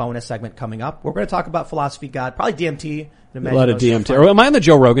will have a bonus segment coming up. We're going to talk about philosophy, God, probably DMT. A lot of DMT. Or am I on the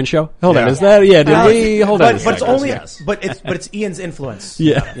Joe Rogan show? Hold on. Is that? Yeah. Did we? Hold on. But it's only. But it's Ian's influence.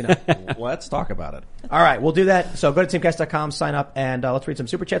 Yeah. Let's talk about it. All right. We'll do that. So go to timcast.com, sign up, and let's read some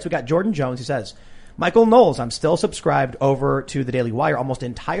super chats. We got Jordan Jones. He says, Michael Knowles, I'm still subscribed over to the Daily Wire almost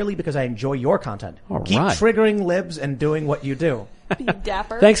entirely because I enjoy your content. Keep triggering libs and doing what you do. Be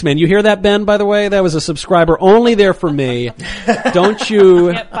dapper. Thanks, man. You hear that, Ben, by the way? That was a subscriber only there for me. Don't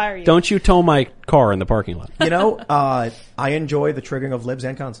you tow my car in the parking lot. I enjoy the triggering of libs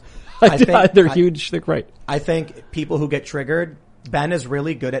and cons. They're huge. They're great. I think people who get triggered, Ben is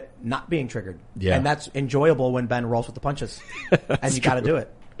really good at not being triggered. Yeah. And that's enjoyable when Ben rolls with the punches. And you got to do it.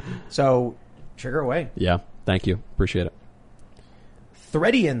 So trigger away. Yeah. Thank you. Appreciate it.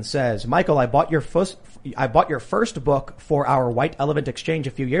 Threadian says, Michael, I bought your first book for our White Elephant Exchange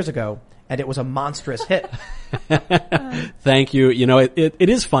a few years ago, and it was a monstrous hit. Thank you. It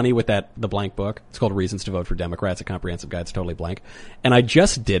is funny with the blank book. It's called Reasons to Vote for Democrats, a comprehensive guide. It's totally blank. And I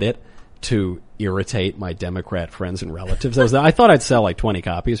just did it to irritate my Democrat friends and relatives. I thought I'd sell like 20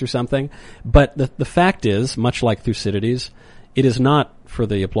 copies or something. But the fact is, much like Thucydides, it is not for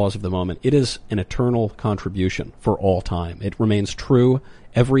the applause of the moment. It is an eternal contribution for all time. It remains true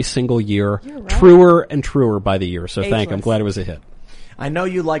every single year, right. Truer and truer by the year. So I'm glad it was a hit. I know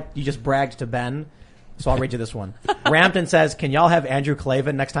you just bragged to Ben, so I'll read you this one. Rampton says, can y'all have Andrew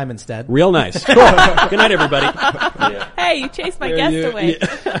Klavan next time instead? Real nice. Cool. Good night, everybody. Hey, you chased my guest away.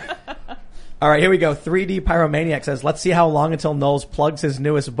 Yeah. All right, here we go. 3D Pyromaniac says, let's see how long until Knowles plugs his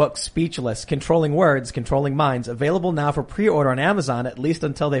newest book, Speechless, Controlling Words, Controlling Minds, available now for pre-order on Amazon, at least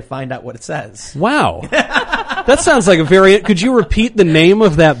until they find out what it says. Wow. That sounds like could you repeat the name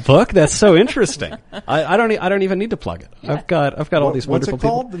of that book? That's so interesting. I don't even need to plug it. Yeah. I've got all these wonderful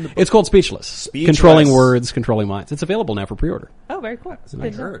people. What's it called? It's called Speechless. Controlling Words, Controlling Minds. It's available now for pre-order. Oh, very cool. That's what I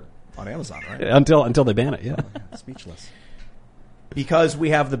heard. On Amazon, right? Until they ban it, yeah. Speechless. Because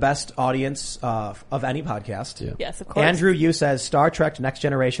we have the best audience of any podcast. Yeah. Yes, of course. Andrew Yu says, Star Trek Next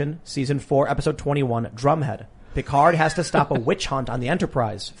Generation, Season 4, Episode 21, Drumhead. Picard has to stop a witch hunt on the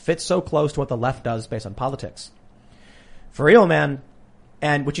Enterprise. Fits so close to what the left does based on politics. For real, man,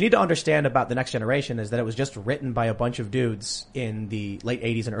 And what you need to understand about The Next Generation is that it was just written by a bunch of dudes in the late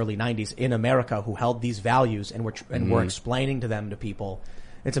 80s and early 90s in America who held these values and were explaining to them to people.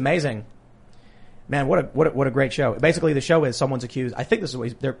 It's amazing. Man, what a great show. Basically, the show is someone's accused. I think this is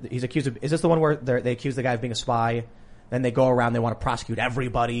what he's accused of. Is this the one where they accuse the guy of being a spy? Then they go around, they want to prosecute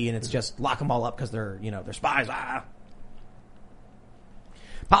everybody, and it's just lock them all up because they're spies.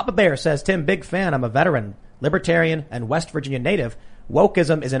 Papa Bear says, Tim, big fan. I'm a veteran, libertarian, and West Virginia native.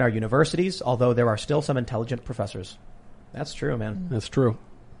 Wokeism is in our universities, although there are still some intelligent professors. That's true, man. That's true.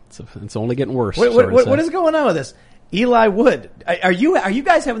 It's only getting worse. What is going on with this? Eli Wood, are you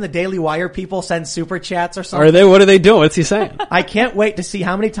guys having the Daily Wire people send super chats or something? Are they? What are they doing? What's he saying? I can't wait to see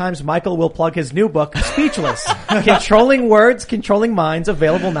how many times Michael will plug his new book, Speechless. Controlling Words, Controlling Minds,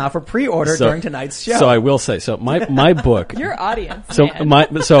 available now for pre-order during tonight's show. So I will say, my book. Your audience.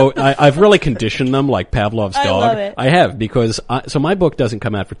 I've really conditioned them like Pavlov's dog. I love it. I have because my book doesn't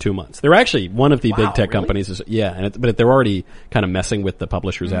come out for 2 months. They're actually one of the big tech companies but they're already kind of messing with the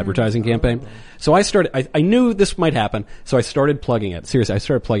publisher's advertising campaign. So I started. I knew this might happen, so I started plugging it. Seriously, I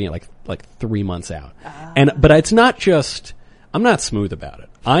started plugging it like 3 months out. But it's not just. I'm not smooth about it.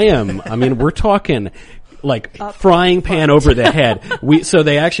 I mean, we're talking like frying pan over the head.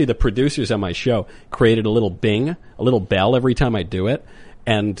 The producers on my show created a little bing, a little bell every time I do it,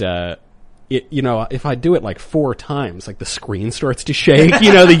 and if I do it like 4 times, like the screen starts to shake,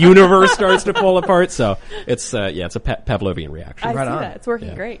 the universe starts to fall apart. So it's a Pavlovian reaction. I see that. It's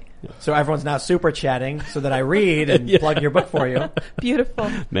working great. Yeah. So everyone's now super chatting so that I read and plug your book for you. Beautiful.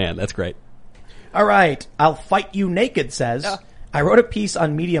 Man, that's great. All right. I'll Fight You Naked says, I wrote a piece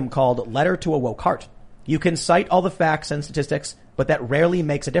on Medium called Letter to a Woke Heart. You can cite all the facts and statistics, but that rarely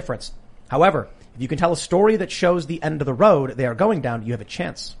makes a difference. However, if you can tell a story that shows the end of the road they are going down, you have a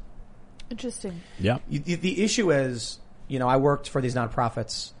chance. Interesting. Yeah. The issue is, I worked for these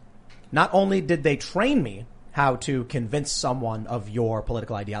nonprofits. Not only did they train me how to convince someone of your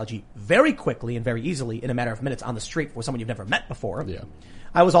political ideology very quickly and very easily in a matter of minutes on the street with someone you've never met before. Yeah.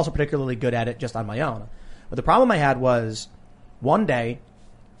 I was also particularly good at it just on my own. But the problem I had was one day,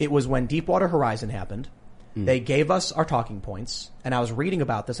 it was when Deepwater Horizon happened. They gave us our talking points, and I was reading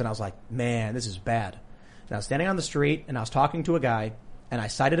about this, and I was like, man, this is bad. And I was standing on the street, and I was talking to a guy, and I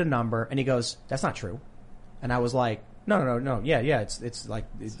cited a number, and he goes, that's not true. And I was like, no. Yeah. It's like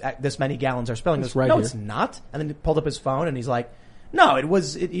this many gallons are spilling. It's right no, here. It's not. And then he pulled up his phone and he's like, no,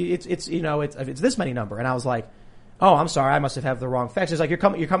 it's this many number. And I was like, oh, I'm sorry. I must have the wrong facts. He's like, you're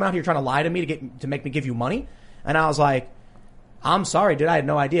coming out here trying to lie to me to make me give you money. And I was like, I'm sorry, dude. I had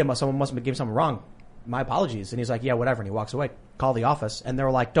no idea. Someone must have given something wrong. My apologies. And he's like, yeah, whatever. And he walks away. Call the office. And they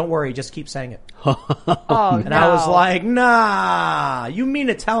were like, don't worry. Just keep saying it. And I was like, nah, you mean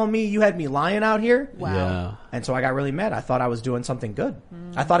to tell me you had me lying out here? Wow. Yeah. And so I got really mad. I thought I was doing something good.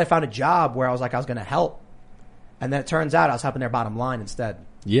 I thought I found a job where I was going to help. And then it turns out I was helping their bottom line instead.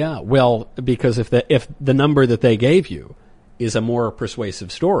 Yeah. Well, because if the number that they gave you is a more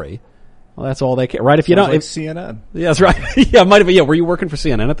persuasive story, well, that's all they care, right? If you don't, like CNN. Yeah, that's right. Yeah, it might have been. Yeah, were you working for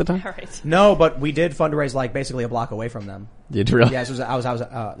CNN at the time? All right. No, but we did fundraise basically a block away from them. Did you really? Yeah, this was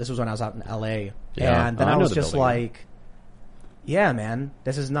when I was out in LA, Yeah. and then I I know was the just building. like, yeah, man,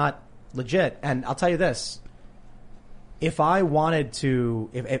 this is not legit. And I'll tell you this: if I wanted to,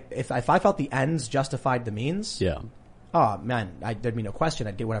 if I felt the ends justified the means, Yeah. oh man, there'd be no question.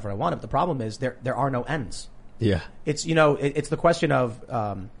 I'd get whatever I wanted. But the problem is there are no ends. Yeah. It's it's the question of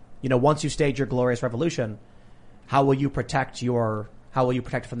once you stage your glorious revolution, how will you protect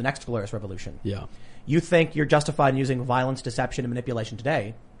from the next glorious revolution? Yeah. You think you're justified in using violence, deception, and manipulation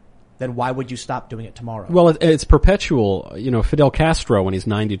today, then why would you stop doing it tomorrow? Well, it's perpetual. Fidel Castro, when he's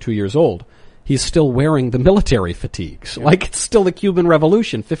 92 years old, he's still wearing the military fatigues. Yeah. Like it's still the Cuban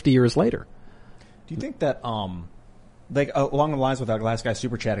Revolution 50 years later. Do you think that, along the lines with that last guy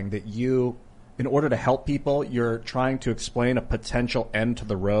super chatting, that you, in order to help people, you're trying to explain a potential end to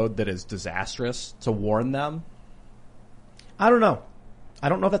the road that is disastrous to warn them? I don't know. I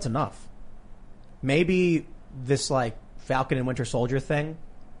don't know if that's enough. Maybe this Falcon and Winter Soldier thing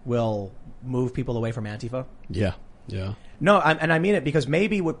will move people away from Antifa. Yeah. Yeah. No, and I mean it because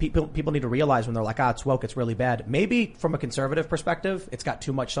maybe what people need to realize when they're like, it's woke, it's really bad. Maybe from a conservative perspective, it's got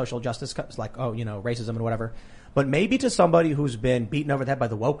too much social justice, like, racism and whatever. But maybe to somebody who's been beaten over the head by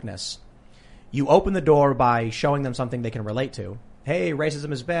the wokeness, you open the door by showing them something they can relate to. Hey,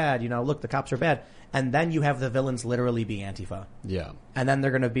 racism is bad. Look, the cops are bad. And then you have the villains literally be Antifa. Yeah. And then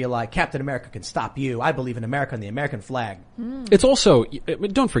they're going to be like, Captain America can stop you. I believe in America and the American flag. It's also,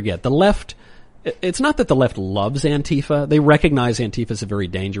 don't forget, the left it's not that the left loves Antifa. They recognize Antifa is a very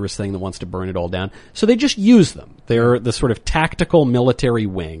dangerous thing that wants to burn it all down. So they just use them. They're the sort of tactical military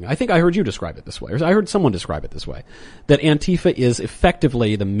wing. I think I heard you describe it this way. Or I heard someone describe it this way. That Antifa is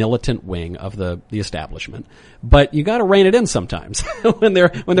effectively the militant wing of the establishment. But you gotta rein it in sometimes. when they're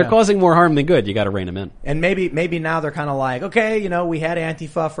causing more harm than good, you gotta rein them in. And maybe now they're kind of like, okay, we had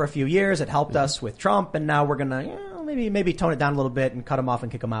Antifa for a few years. It helped us with Trump, and now we're gonna, maybe tone it down a little bit and cut them off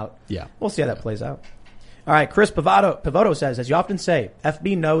and kick them out. Yeah. We'll see how that plays out. All right. Chris Pivoto says, as you often say,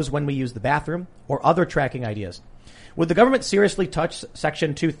 FB knows when we use the bathroom or other tracking ideas. Would the government seriously touch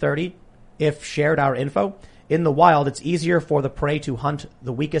Section 230 if shared our info? In the wild, it's easier for the prey to hunt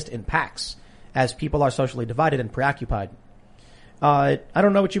the weakest in packs as people are socially divided and preoccupied. I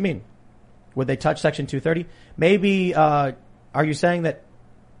don't know what you mean. Would they touch Section 230? Maybe, are you saying that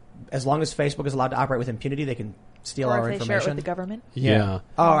as long as Facebook is allowed to operate with impunity, they can steal our information? Or if they share it with the government? Yeah.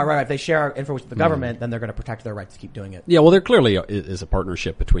 Oh, right. If they share our info with the government, then they're going to protect their right to keep doing it. Yeah, well, there clearly is a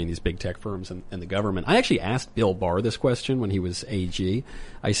partnership between these big tech firms and the government. I actually asked Bill Barr this question when he was AG.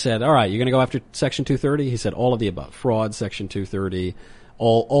 I said, all right, you're going to go after Section 230? He said, all of the above. Fraud, Section 230,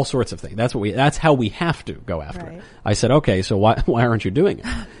 all sorts of things. That's how we have to go after it. I said, okay, so why aren't you doing it?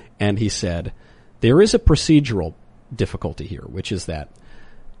 And he said, there is a procedural difficulty here, which is that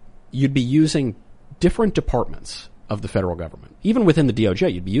you'd be using different departments of the federal government. Even within the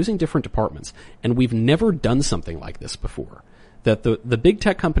DOJ, you'd be using different departments. And we've never done something like this before. That the big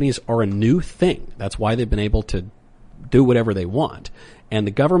tech companies are a new thing. That's why they've been able to do whatever they want. And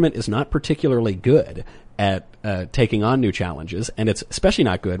the government is not particularly good at taking on new challenges, and it's especially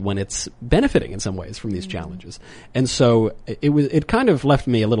not good when it's benefiting in some ways from these challenges. And so it kind of left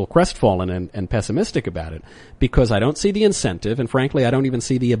me a little crestfallen and pessimistic about it, because I don't see the incentive, and frankly, I don't even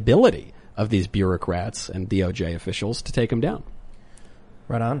see the ability of these bureaucrats and DOJ officials to take them down.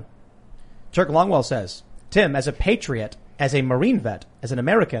 Right on. Chuck Longwell says, Tim, as a patriot, as a Marine vet, as an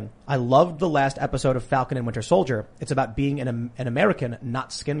American, I loved the last episode of Falcon and Winter Soldier. It's about being an American,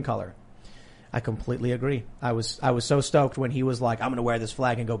 not skin color. I completely agree. I was so stoked when he was like, I'm going to wear this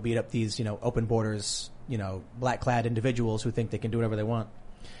flag and go beat up these, open borders, black-clad individuals who think they can do whatever they want.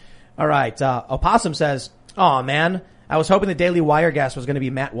 All right. Opossum says, oh man, I was hoping the Daily Wire guest was going to be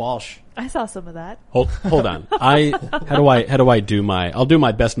Matt Walsh. I saw some of that. Hold on. I'll do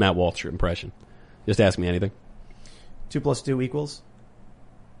my best Matt Walsh impression. Just ask me anything. 2 + 2 equals?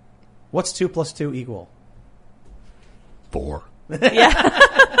 What's 2 + 2 equal? 4. Yeah.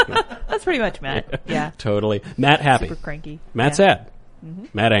 That's pretty much Matt. Yeah. Totally. Matt happy. Super cranky. Matt sad. Mm-hmm.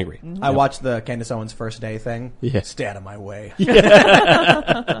 Matt angry. Mm-hmm. I watched the Candace Owens first day thing. Yeah. Stay out of my way.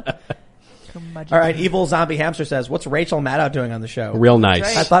 Yeah. All right. Evil Zombie Hamster says, what's Rachel Maddow doing on the show? Real nice.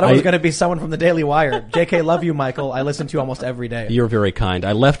 Right. I thought it was going to be someone from the Daily Wire. JK, love you, Michael. I listen to you almost every day. You're very kind.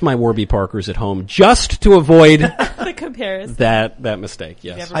 I left my Warby Parkers at home just to avoid the comparison. That mistake,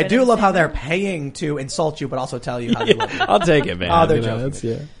 yes. I do love how they're paying to insult you, but also tell you how you live. I'll take it, man. Oh, they're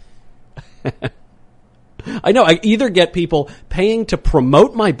joking. I know. I either get people paying to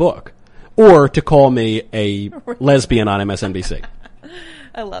promote my book or to call me a lesbian on MSNBC.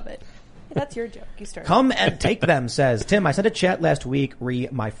 I love it. That's your joke. You started. Come and take them, says Tim. I sent a chat last week,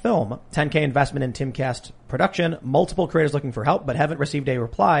 my film, 10K investment in Timcast production. Multiple creators looking for help, but haven't received a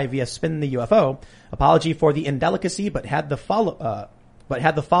reply via Spin the UFO. Apology for the indelicacy, but had the follow up.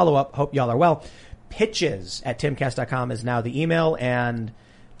 Hope y'all are well. Pitches@timcast.com is now the email, and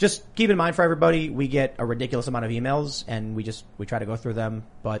just keep in mind for everybody, we get a ridiculous amount of emails, and we try to go through them.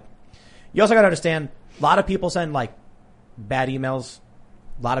 But you also got to understand, a lot of people send like bad emails.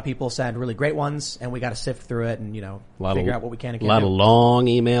 A lot of people send really great ones, and we got to sift through it and, figure out what we can and can't do. A lot of long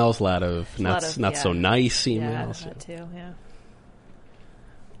emails, a lot of not so nice emails. Yeah, that too, yeah.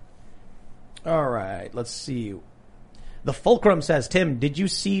 All right, let's see. The Fulcrum says, Tim, did you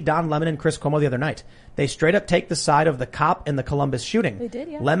see Don Lemon and Chris Cuomo the other night? They straight up take the side of the cop in the Columbus shooting. They did,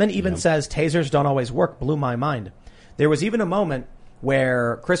 yeah. Lemon even says tasers don't always work. Blew my mind. There was even a moment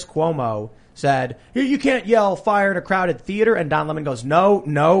where Chris Cuomo said, you can't yell fire in a crowded theater. And Don Lemon goes,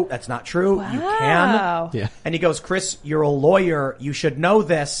 no, that's not true. Wow. You can. Yeah. And he goes, Chris, you're a lawyer. You should know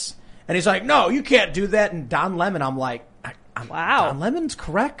this. And he's like, no, you can't do that. And Don Lemon, I'm like, wow. Don Lemon's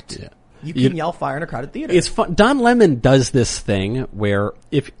correct. Yeah. You can yell fire in a crowded theater. It's fun. Don Lemon does this thing where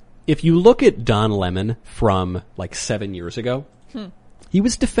if you look at Don Lemon from like 7 years ago, he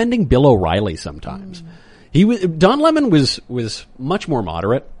was defending Bill O'Reilly sometimes. Don Lemon was much more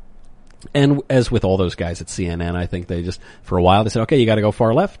moderate. And as with all those guys at CNN, I think they just, for a while, they said, okay, you got to go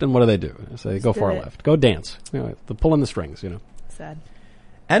far left. And what do? They say, go far left. Go dance. They're pulling the strings, Sad.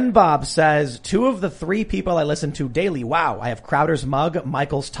 And Bob says, 2 of the 3 people I listen to daily. Wow. I have Crowder's mug,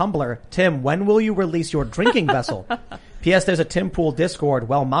 Michael's tumbler. Tim, when will you release your drinking vessel? P.S. There's a Tim Pool Discord,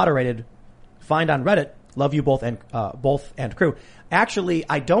 well moderated. Find on Reddit. Love you both and crew. Actually,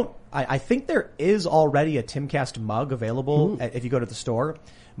 I think there is already a Timcast mug available if you go to the store.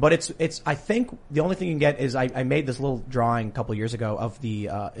 But it's, I think the only thing you can get is I made this little drawing a couple years ago of the,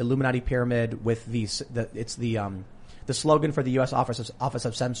 Illuminati pyramid with the slogan for the U.S. Office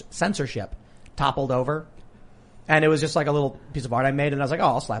of Censorship toppled over. And it was just like a little piece of art I made, and I was like, oh,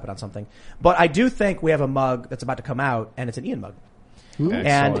 I'll slap it on something. But I do think we have a mug that's about to come out, and it's an Ian mug. Ooh.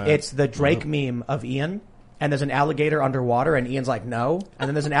 And it's the Drake meme of Ian. And there's an alligator underwater, and Ian's like, no. And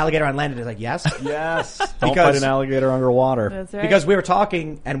then there's an alligator on land, and he's like, yes. Yes. Don't fight an alligator underwater. That's right. Because we were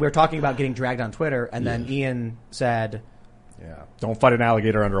talking about getting dragged on Twitter, and then Ian said, yeah, don't fight an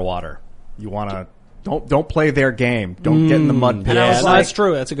alligator underwater. You want to... Don't play their game. Don't get in the mud. And I was like, that's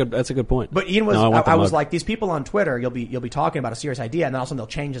true. That's a good point. But Ian was, I was like, these people on Twitter, you'll be talking about a serious idea, and then all of a sudden they'll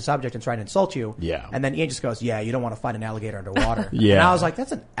change the subject and try to insult you. Yeah. And then Ian just goes, yeah, you don't want to fight an alligator underwater. Yeah. And I was like,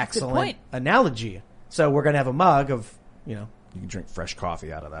 that's an excellent analogy. So we're going to have a mug of, you can drink fresh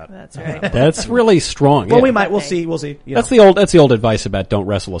coffee out of that. That's right. That's really strong. Well, we'll see. That's the old advice about don't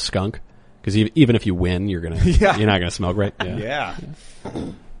wrestle a skunk. Because even if you win, you're not gonna smell great. Yeah.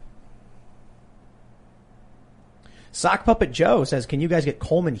 Sock Puppet Joe says, can you guys get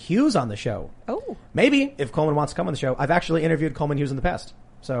Coleman Hughes on the show? Oh. Maybe, if Coleman wants to come on the show. I've actually interviewed Coleman Hughes in the past.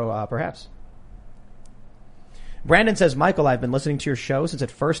 So, perhaps. Brandon says, Michael, I've been listening to your show since it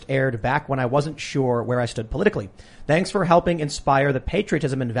first aired back when I wasn't sure where I stood politically. Thanks for helping inspire the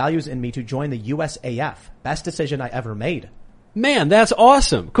patriotism and values in me to join the USAF. Best decision I ever made. Man, that's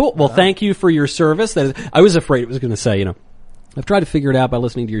awesome. Cool. Well, thank you for your service. I was afraid it was going to say, I've tried to figure it out by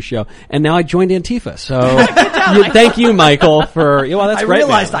listening to your show, and now I joined Antifa. So thank you, Michael, for... Well, that's great. I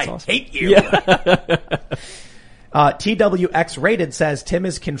realized I awesome. Hate you. Yeah. TWX Rated says, Tim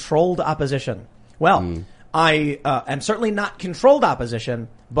is controlled opposition. Well, I am certainly not controlled opposition,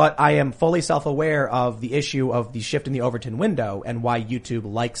 but I am fully self-aware of the issue of the shift in the Overton window and why YouTube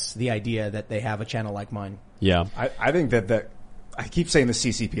likes the idea that they have a channel like mine. Yeah. I think that I keep saying the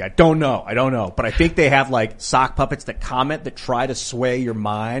CCP. I don't know. But I think they have like sock puppets that comment that try to sway your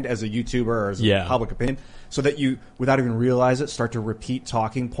mind as a YouTuber or as a public opinion so that you, without even realize it, start to repeat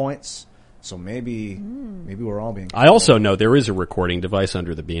talking points. So maybe we're all being... I also know there is a recording device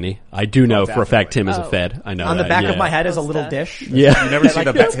under the beanie. I do know for a fact Tim is a Fed. I know on the back of my head is a little dish. Yeah. You never see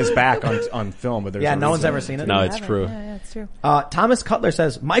his back on film. But no one's ever seen it. No, it's true. Yeah, it's true. Thomas Cutler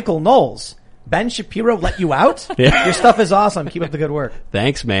says, Michael Knowles. Ben Shapiro let you out? Yeah. Your stuff is awesome. Keep up the good work.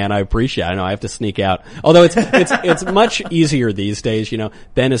 Thanks, man. I appreciate it. I know I have to sneak out. Although it's much easier these days.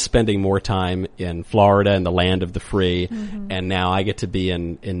 Ben is spending more time in Florida and the land of the free. Mm-hmm. And now I get to be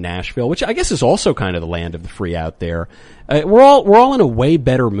in Nashville, which I guess is also kind of the land of the free out there. We're all in a way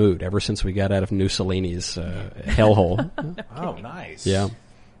better mood ever since we got out of Mussolini's hellhole. Oh, nice. Yeah.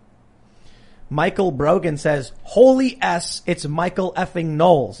 Michael Brogan says, holy S, it's Michael effing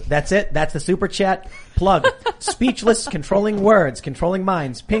Knowles. That's it. That's the super chat. Plug. Speechless, controlling words, controlling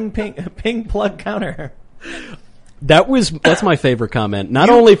minds. Ping, ping, ping, plug counter. That's my favorite comment. Not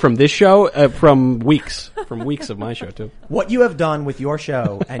only from this show, from weeks of my show too. What you have done with your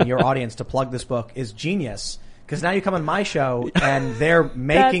show and your audience to plug this book is genius. Because now you come on my show and they're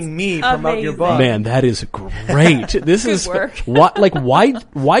making me promote your book. Man, that is great. This is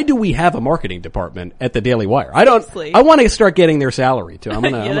why do we have a marketing department at the Daily Wire? I want to start getting their salary too. I'm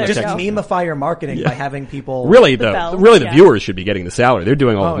gonna just memify your marketing by having people the viewers should be getting the salary. They're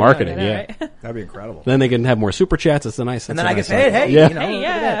doing all the marketing. Yeah. That'd be incredible. Then they can have more super chats. It's nice. And then I can say,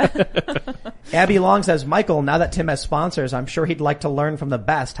 hey, Abby Long says, Michael, now that Tim has sponsors, I'm sure he'd like to learn from the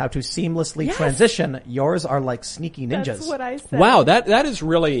best how to seamlessly transition. Yours are like sneaky ninjas. That's what I said. Wow, that is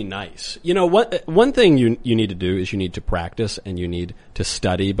really nice. One thing you need to do is you need to practice and you need to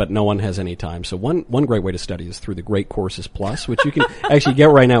study, but no one has any time. So one great way to study is through the Great Courses Plus, which you can actually get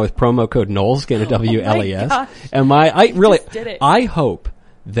right now with promo code Knowles, get a WLES. And I hope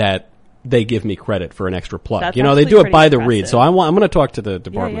that they give me credit for an extra plug. That's they do it by the impressive. read. So I'm going to talk to the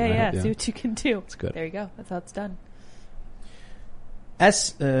department. Yeah. See what you can do. It's good. There you go. That's how it's done.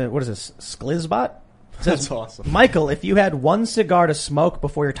 What is this? Sklizbot? That's awesome. Michael, if you had one cigar to smoke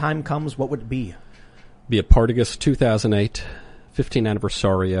before your time comes, what would it be? Be a Partagas 2008 15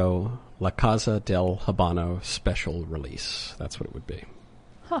 Anniversario La Casa del Habano special release. That's what it would be.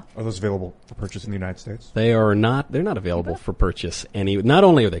 Huh. Are those available for purchase in the United States? They're not available for purchase not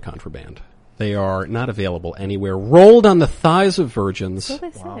only are they contraband, they are not available anywhere. Rolled on the thighs of virgins. So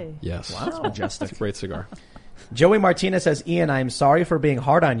they say. Yes. Wow, that's majestic. It's a great cigar. Joey Martinez says, Ian, I'm sorry for being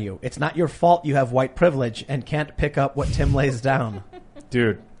hard on you. It's not your fault you have white privilege and can't pick up what Tim lays down.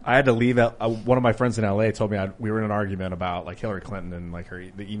 Dude, I had to leave. One of my friends in LA told me we were in an argument about like Hillary Clinton and like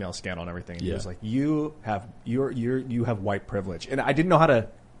the email scandal and everything. And he was like, "You have white privilege," and I didn't know how to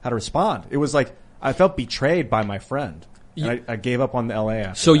respond. It was like I felt betrayed by my friend. And I gave up on the LA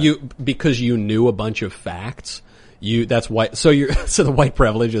after So that. because you knew a bunch of facts, that's white. So the white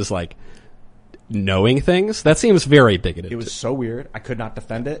privilege is like knowing things. That seems very bigoted. It was so weird. I could not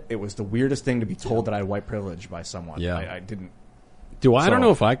defend it. It was the weirdest thing to be told that I had white privilege by someone. Yeah. I didn't. I don't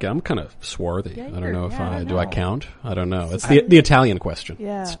know if I'm kind of swarthy. Yeah, I don't know if do I count? I don't know. It's I- the Italian question.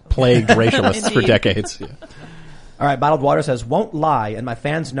 Yeah. It's plagued racialists for decades. Yeah. All right, Bottled Water says, won't lie, and my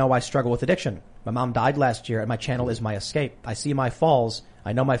fans know I struggle with addiction. My mom died last year, and my channel is my escape. I see my falls.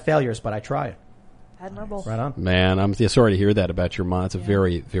 I know my failures, but I try. Admirable. Right on. Man, I'm sorry to hear that about your mom. It's a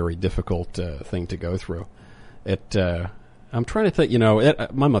very, very difficult thing to go through. I'm trying to think.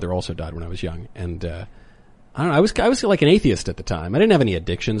 My mother also died when I was young, and I don't know. I was like an atheist at the time. I didn't have any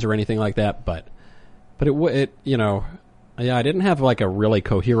addictions or anything like that, but I didn't have like a really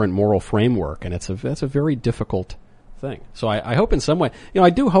coherent moral framework, and that's a very difficult thing. So I hope in some way, I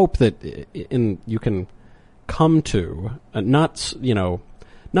do hope that you can come to not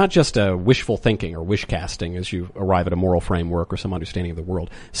just a wishful thinking or wish casting as you arrive at a moral framework or some understanding of the world.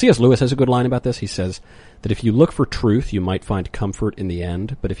 C.S. Lewis has a good line about this. He says that if you look for truth, you might find comfort in the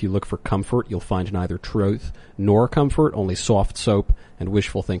end, but if you look for comfort, you'll find neither truth nor comfort, only soft soap and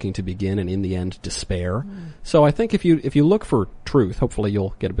wishful thinking to begin, and in the end, despair. So I think if you look for truth, hopefully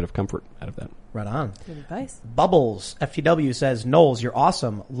you'll get a bit of comfort out of that. Right on. Good advice. Bubbles, FTW says, Knowles, you're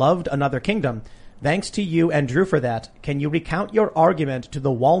awesome. Loved Another Kingdom. Thanks to you and Drew for that. Can you recount your argument to the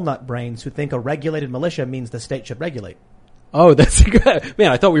walnut brains who think a regulated militia means the state should regulate? Oh, that's good.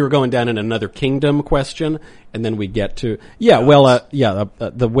 Man, I thought we were going down in another kingdom question, and then we get to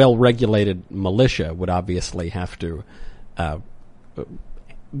the well-regulated militia would obviously have to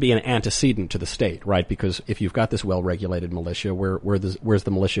be an antecedent to the state, right? Because if you've got this well-regulated militia, where's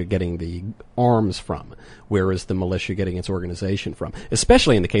the militia getting the arms from? Where is the militia getting its organization from?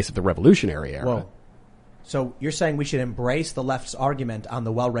 Especially in the case of the Revolutionary era. Whoa. So you're saying we should embrace the left's argument on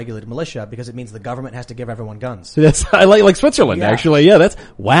the well-regulated militia because it means the government has to give everyone guns. I like Switzerland, Yeah. actually. Yeah, that's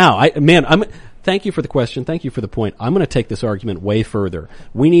wow. Thank you for the question. Thank you for the point. I'm going to take this argument way further.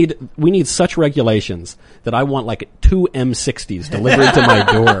 We need such regulations that I want like 2 M60s delivered to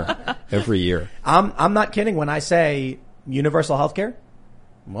my door every year. I'm not kidding when I say universal health care.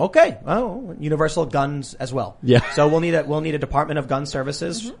 Okay. Oh, universal guns as well. Yeah. So we'll need a Department of Gun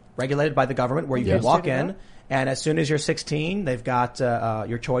Services regulated by the government where you can walk in, and as soon as you're 16, they've got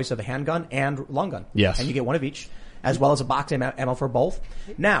your choice of a handgun and long gun. Yes. And you get one of each, as well as a box ammo for both.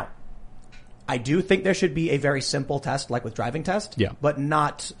 Now, I do think there should be a very simple test, like with driving test. Yeah. But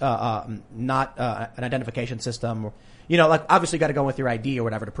not an identification system. Like obviously you got to go with your ID or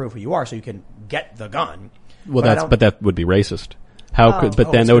whatever to prove who you are, so you can get the gun. Well, but that would be racist. Then that's that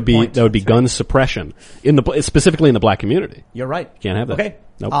would a good point. be gun suppression specifically in the black community. You're right. You can't have that. Okay.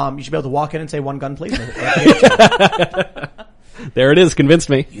 Nope. You should be able to walk in and say one gun, please. There it is. Convinced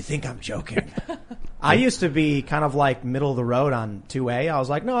me. You think I'm joking? I used to be kind of like middle of the road on 2A. I was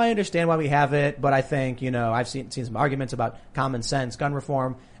like, no, I understand why we have it, but I think, I've seen some arguments about common sense, gun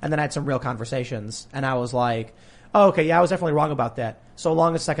reform, and then I had some real conversations, and I was like, oh, okay, yeah, I was definitely wrong about that. So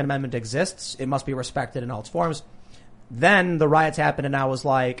long as Second Amendment exists, it must be respected in all its forms. Then the riots happened, and I was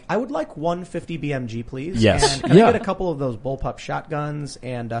like, I would like 150 BMG, please. Yes. And can I get a couple of those bullpup shotguns?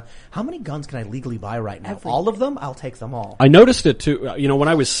 And how many guns can I legally buy right now? All of them? I'll take them all. I noticed it too. When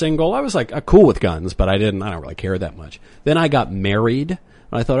I was single, I was like cool with guns, but I don't really care that much. Then I got married, and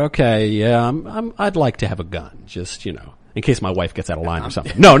I thought, okay, yeah, I'd like to have a gun, just in case my wife gets out of line or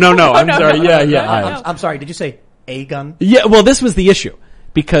something. No. I'm sorry. Yeah. I'm sorry. Did you say a gun? Yeah. Well, this was the issue.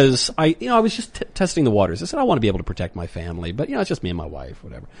 Because I was just testing the waters. I said, I want to be able to protect my family, but it's just me and my wife,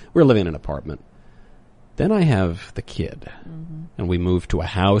 whatever. We're living in an apartment. Then I have the kid, and we moved to a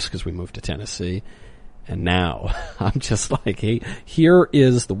house because we moved to Tennessee. And now I'm just like, hey, here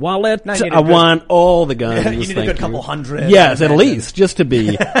is the wallet. I want all the guns. You need a good couple hundred. Yes, at least, just to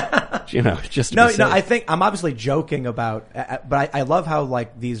be, just to be safe. No, I think I'm obviously joking about, but I love how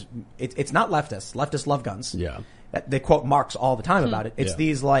like it's not leftists. Leftists love guns. Yeah. They quote Marx all the time about it. It's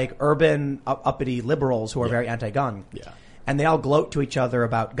these like urban uppity liberals who are very anti-gun. Yeah. And they all gloat to each other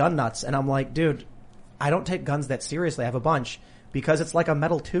about gun nuts. And I'm like, dude, I don't take guns that seriously. I have a bunch because it's like a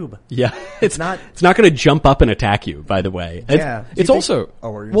metal tube. Yeah. It's not going to jump up and attack you, by the way. Yeah. It's also,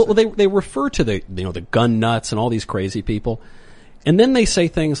 they refer to the gun nuts and all these crazy people. And then they say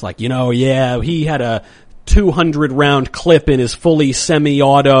things like, he had a 200 round clip in his fully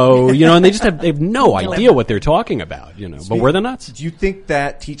semi-auto, and they have no idea what they're talking about, but we're the nuts. Do you think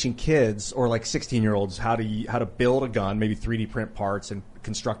that teaching kids or like 16-year-olds how to build a gun, maybe 3D print parts and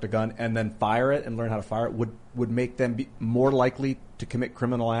construct a gun and then fire it and learn how to fire it would make them be more likely to commit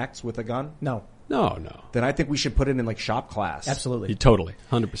criminal acts with a gun? No. No. Then I think we should put it in like shop class. Absolutely. Totally.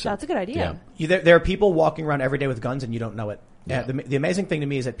 100%. That's a good idea. Yeah. There are people walking around every day with guns and you don't know it. Yeah. The amazing thing to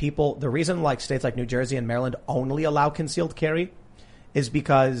me is that the reason like states like New Jersey and Maryland only allow concealed carry is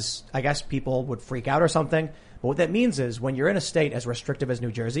because I guess people would freak out or something. But what that means is when you're in a state as restrictive as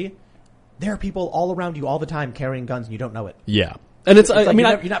New Jersey, there are people all around you all the time carrying guns and you don't know it. Yeah. And it's like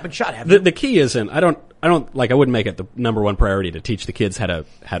you've not been shot, have you? The key isn't, I wouldn't make it the number one priority to teach the kids how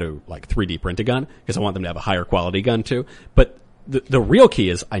to like 3D print a gun because I want them to have a higher quality gun too. But the real key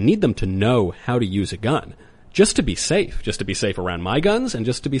is I need them to know how to use a gun. Just to be safe around my guns and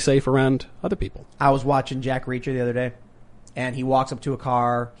just to be safe around other people. I was watching Jack Reacher the other day, and he walks up to a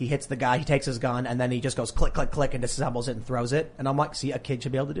car, he hits the guy, he takes his gun, and then he just goes click, click, click, and disassembles it and throws it. And I'm like, see, a kid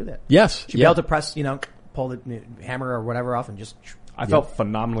should be able to do that. Yes. Should be able to press, pull the hammer or whatever off and just... I felt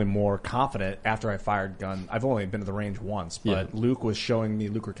phenomenally more confident after I fired gun. I've only been to the range once, but Luke was showing me,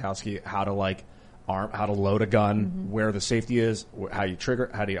 Luke Rukowski, how to load a gun, where the safety is, how you trigger,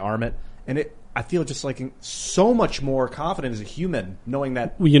 how do you arm it. And I feel just like so much more confident as a human knowing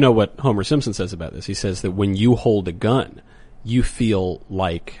that. Well, you know what Homer Simpson says about this? He says that when you hold a gun, you feel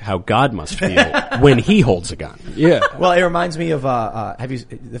like how God must feel when he holds a gun. Yeah. Well, it reminds me of, have you,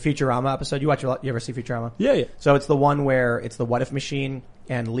 the Futurama episode? You ever see Futurama? Yeah. So it's the one where it's the what if machine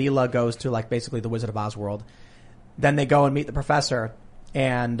and Leela goes to like basically the Wizard of Oz world. Then they go and meet the professor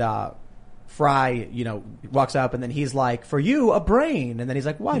and, Fry, walks up and then he's like, for you, a brain. And then he's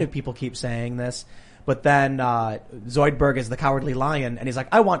like, why do people keep saying this? But then, Zoidberg is the cowardly lion and he's like,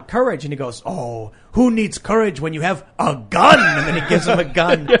 I want courage. And he goes, oh, who needs courage when you have a gun? And then he gives him a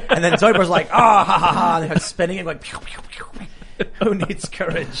gun. And then Zoidberg's like, ha ha ha. And they're spinning and going, pew, pew, pew, pew. Who needs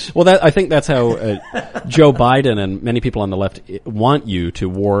courage? Well, I think that's how Joe Biden and many people on the left want you to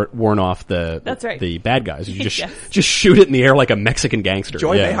warn off the bad guys. You just shoot it in the air like a Mexican gangster.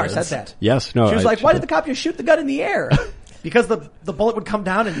 Joy Behar said that. Yes, no. She was like, why did the cop just shoot the gun in the air? Because the bullet would come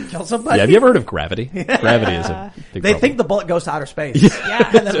down and kill somebody. Yeah, have you ever heard of gravity? Gravity is a big problem. Think the bullet goes to outer space.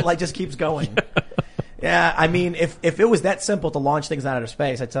 Yeah. And then it just keeps going. Yeah, I mean, if it was that simple to launch things out of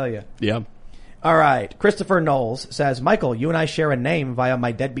space, I tell you. Yeah. All right. Christopher Knowles says, Michael, you and I share a name via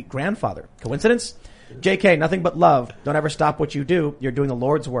my deadbeat grandfather. Coincidence? JK, nothing but love. Don't ever stop what you do. You're doing the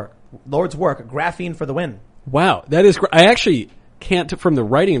Lord's work. Lord's work. Graphene for the win. Wow. That is I actually can't, from the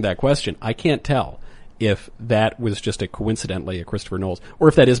writing of that question, I can't tell if that was just coincidentally a Christopher Knowles or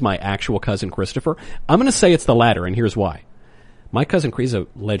if that is my actual cousin Christopher. I'm going to say it's the latter, and here's why. My cousin Chris is a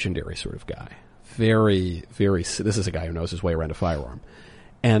legendary sort of guy. Very, very, this is a guy who knows his way around a firearm.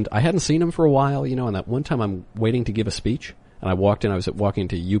 And I hadn't seen him for a while, and that one time I'm waiting to give a speech, and I was walking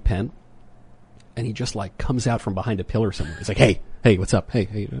to UPenn, and he just comes out from behind a pillar somewhere. He's like, hey, what's up?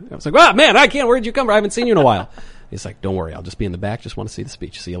 Hey. I was like, wow, man, where'd you come from? I haven't seen you in a while. He's like, don't worry, I'll just be in the back, just want to see the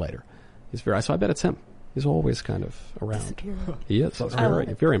speech, see you later. So I bet it's him. He's always kind of around. He is. He's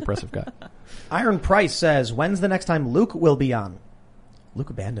a very impressive guy. Iron Price says, when's the next time Luke will be on? Luke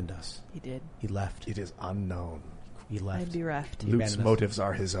abandoned us. He did. He left. It is unknown. He left. I'd be reft. Luke's motives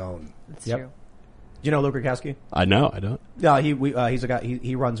are his own. That's true. Do you know Luke Rukowski? I know. I don't. No, he's a guy.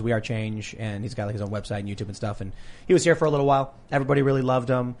 He runs We Are Change, and he's got his own website and YouTube and stuff. And he was here for a little while. Everybody really loved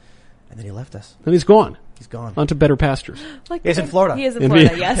him, and then he left us. And he's gone. He's gone. On to better pastures. He's in Florida. He is in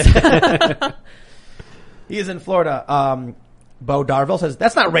Florida. Yes. He is in Florida. Bo Darville says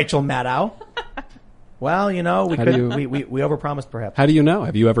that's not Rachel Maddow. Well, we overpromised perhaps. How do you know?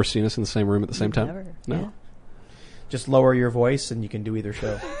 Have you ever seen us in the same room at the same time? Never. No. Yeah. Just lower your voice and you can do either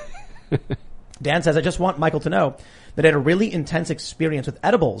show. Dan says, I just want Michael to know that I had a really intense experience with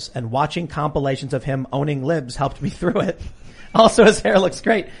edibles and watching compilations of him owning libs helped me through it. Also, his hair looks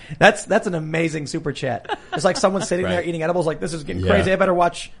great. That's an amazing super chat. It's like someone sitting there eating edibles like, this is getting crazy. I better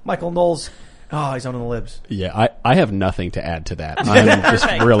watch Michael Knowles. Oh, he's owning the libs. Yeah, I have nothing to add to that. I'm just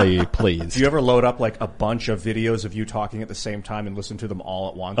really pleased. Do you ever load up a bunch of videos of you talking at the same time and listen to them all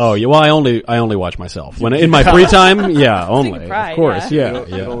at once? Oh, yeah. Well, I only watch myself when in my free time. Yeah, only. Of course. Yeah.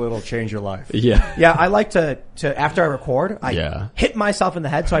 It'll change your life. Yeah. Yeah, I like to after I record, I hit myself in the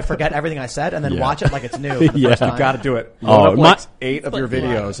head so I forget everything I said and then watch it like it's new. You got to do it. Load up 8 of your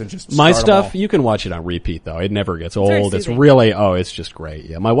videos and just my stuff. You can watch it on repeat though. It never gets old. It's really it's just great.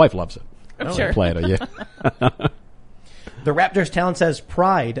 Yeah, my wife loves it. Sure. Play it, yeah. The Raptors talent says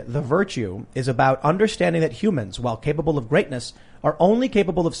pride, the virtue, is about understanding that humans, while capable of greatness, are only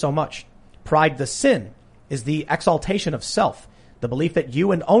capable of so much. Pride, the sin, is the exaltation of self, the belief that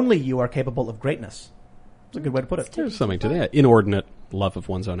you and only you are capable of greatness. That's a good way to put it. There's something to that. Inordinate love of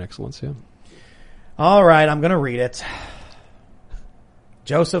one's own excellence, yeah. All right, I'm going to read it.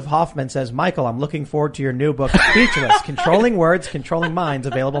 Joseph Hoffman says, Michael, I'm looking forward to your new book, Speechless, Controlling Words, Controlling Minds,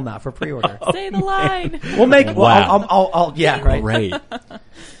 available now for pre-order. Say the line. We'll make, Wow. I'll yeah, right. Great.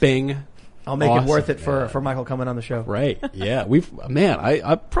 Bing. I'll make Awesome. it worth it for Michael coming on the show. Right. Yeah.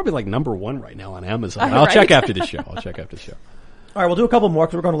 I'm probably like number one right now on Amazon. All I'll right. check after the show. All right, we'll do a couple more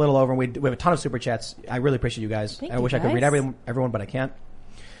because we're going a little over, and we have a ton of super chats. I really appreciate you guys. Thank I you, wish I could read guys. everyone, but I can't.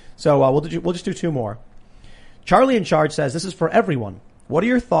 So we'll just do two more. Charlie in Charge says, this is for everyone. What are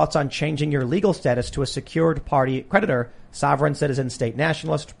your thoughts on changing your legal status to a secured party creditor, sovereign citizen, state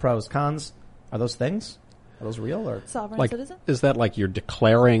nationalist, pros, cons? Are those things? Are those real or sovereign citizen? Is that like you're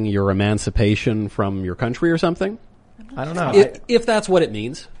declaring your emancipation from your country or something? I don't know. If that's what it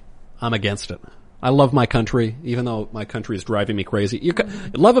means, I'm against it. I love my country, even though my country is driving me crazy.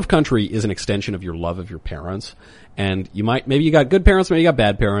 Love of country is an extension of your love of your parents. And maybe you got good parents, maybe you got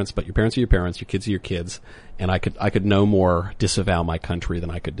bad parents, but your parents are your parents, your kids are your kids. And I could no more disavow my country than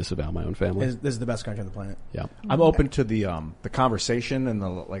I could disavow my own family. This is the best country on the planet. Yeah. I'm open to the conversation and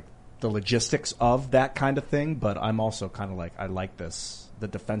the logistics of that kind of thing, but I'm also kind of like, I like the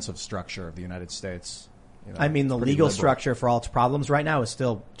defensive structure of the United States. You know, I mean, the pretty legal liberal. structure for all its problems right now is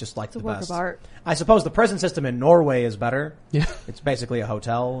still just like It's a the work best. of art. I suppose the prison system in Norway is better. Yeah. It's basically a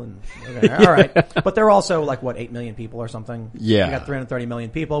hotel. And okay, all right. But they're also like, 8 million people or something? Yeah. We got 330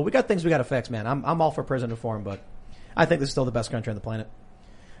 million people. We got things we got to fix, man. I'm all for prison reform, but I think this is still the best country on the planet.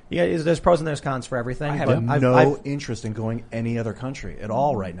 Yeah, there's pros and there's cons for everything. I have but no interest in going any other country at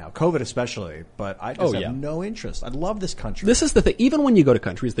all right now. COVID especially, but I just have no interest. I love this country. This is the thing. Even when you go to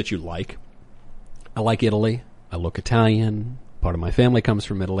countries that you like, I like Italy. I look Italian. Part of my family comes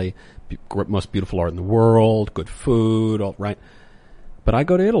from Italy. Most beautiful art in the world. Good food. All right. But I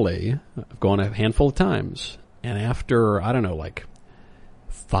go to Italy. I've gone a handful of times. And after,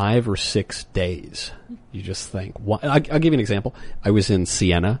 5 or 6 days, you just think, I'll give you an example. I was in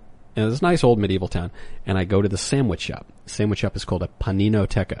Siena, and it's a nice old medieval town, and I go to the sandwich shop. The sandwich shop is called a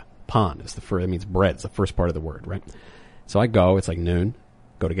paninoteca. Pan is it means bread. It's the first part of the word, right? So I go, it's like noon,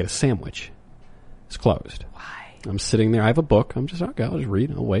 go to get a sandwich. It's closed. Why? I'm sitting there. I have a book. I'm just, okay, I'll just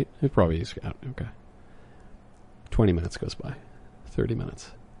read. I'll wait. It probably is out. Okay. 20 minutes goes by. 30 minutes.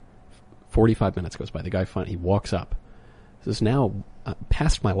 45 minutes goes by. The guy he walks up. This is now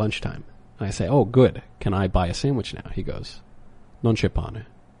past my lunchtime. And I say, oh, good. Can I buy a sandwich now? He goes, non c'è pane.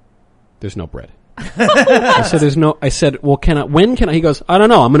 There's no bread. I said, well, when can I? He goes, I don't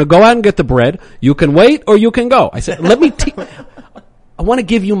know. I'm going to go out and get the bread. You can wait or you can go. I said, I want to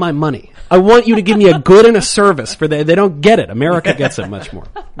give you my money. I want you to give me a good and a service they don't get it. America gets it much more.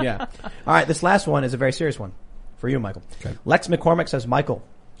 Yeah. All right. This last one is a very serious one for you, Michael. Okay. Lex McCormick says, Michael,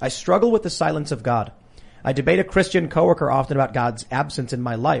 I struggle with the silence of God. I debate a Christian coworker often about God's absence in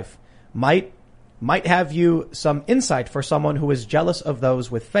my life. Might have you some insight for someone who is jealous of those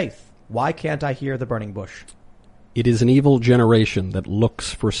with faith. Why can't I hear the burning bush? It is an evil generation that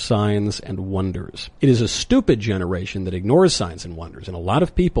looks for signs and wonders. It is a stupid generation that ignores signs and wonders. And a lot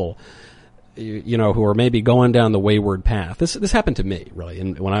of people, who are maybe going down the wayward path. This happened to me,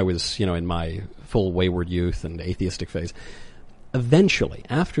 really, when I was, in my full wayward youth and atheistic phase. Eventually,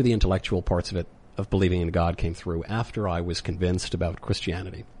 after the intellectual parts of it, of believing in God came through, after I was convinced about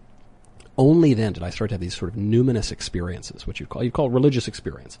Christianity, only then did I start to have these sort of numinous experiences, which you'd call religious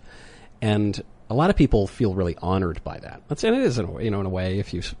experience. And a lot of people feel really honored by that. And it is, in a way,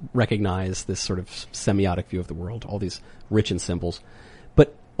 if you recognize this sort of semiotic view of the world, all these rich in symbols.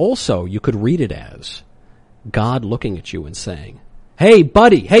 But also, you could read it as God looking at you and saying, hey,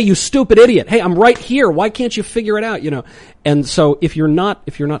 buddy, hey, you stupid idiot, hey, I'm right here, why can't you figure it out, And so if you're not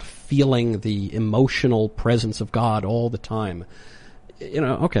feeling the emotional presence of God all the time,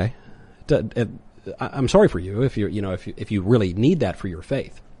 okay, I'm sorry for you if you really need that for your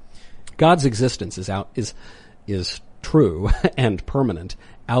faith. God's existence is true and permanent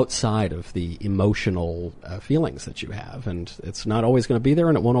outside of the emotional feelings that you have, and it's not always going to be there,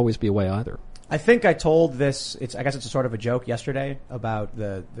 and it won't always be away either. I think I told this, I guess it's a sort of a joke yesterday about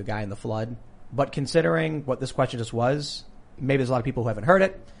the guy in the flood, but considering what this question just was, maybe there's a lot of people who haven't heard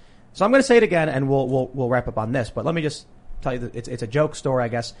it. So I'm going to say it again and we'll wrap up on this, but let me just tell you that it's a joke story, I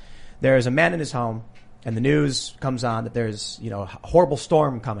guess. There's a man in his home and the news comes on that there's, a horrible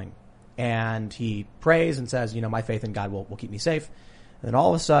storm coming, and he prays and says, my faith in God will keep me safe. And then all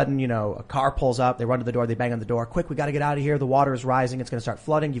of a sudden, a car pulls up, they run to the door, they bang on the door, quick, we got to get out of here, the water is rising, it's going to start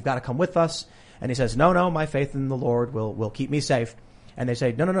flooding, you've got to come with us. And he says, no, my faith in the Lord will keep me safe. And they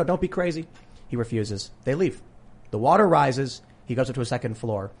say, no, don't be crazy. He refuses. They leave. The water rises. He goes up to a second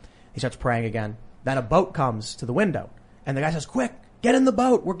floor. He starts praying again. Then a boat comes to the window. And the guy says, quick, get in the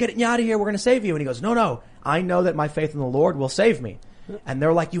boat. We're getting you out of here. We're going to save you. And he goes, no. I know that my faith in the Lord will save me. And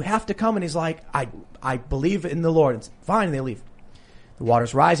they're like, you have to come. And he's like, I believe in the Lord. It's fine. And they leave. The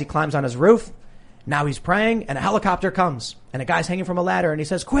waters rise. He climbs on his roof. Now he's praying and a helicopter comes and a guy's hanging from a ladder and he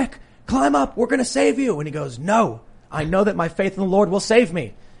says, quick, climb up. We're going to save you. And he goes, no, I know that my faith in the Lord will save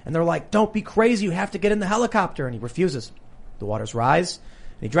me. And they're like, don't be crazy. You have to get in the helicopter. And he refuses. The waters rise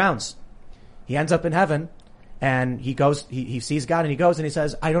and he drowns. He ends up in heaven and he goes, he sees God and he goes and he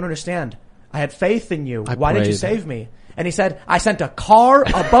says, I don't understand. I had faith in you. Why did you save me? And he said, I sent a car,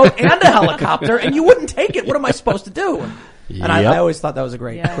 a boat, and a helicopter, and you wouldn't take it. What am I supposed to do? And I always thought that was a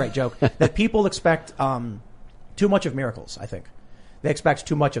great joke. That people expect too much of miracles, I think. They expect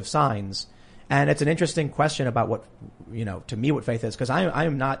too much of signs. And it's an interesting question about what, to me, what faith is. Because I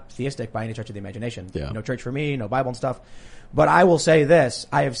am not theistic by any stretch of the imagination. Yeah. No church for me, no Bible and stuff. But I will say this.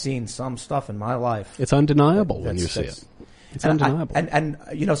 I have seen some stuff in my life. It's undeniable when you see it. It's undeniable. And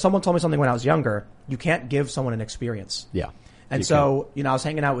someone told me something when I was younger. You can't give someone an experience. Yeah. And so, I was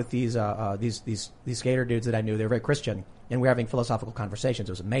hanging out with these skater dudes that I knew. They were very Christian. And we were having philosophical conversations.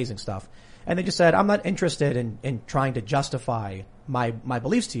 It was amazing stuff. And they just said, I'm not interested in trying to justify my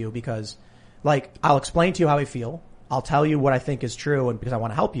beliefs to you because, I'll explain to you how I feel. I'll tell you what I think is true and because I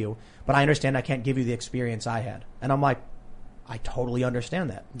want to help you. But I understand I can't give you the experience I had. And I'm like, I totally understand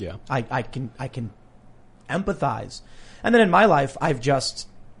that. Yeah. I can empathize. And then in my life, I've just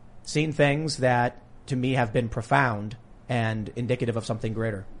seen things that to me have been profound and indicative of something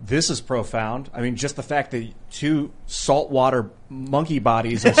greater. This is profound. I mean, just the fact that two saltwater monkey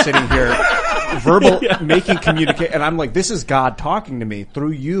bodies are sitting here making communicate, and I'm like, this is God talking to me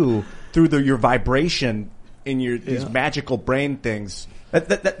through you, through your vibration in these magical brain things.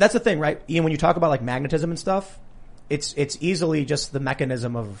 That's the thing, right? Ian, when you talk about magnetism and stuff, it's easily just the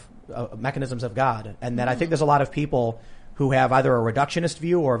mechanisms of God. And that I think there's a lot of people who have either a reductionist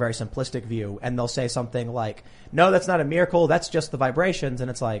view or a very simplistic view, and they'll say something like, no, that's not a miracle, that's just the vibrations,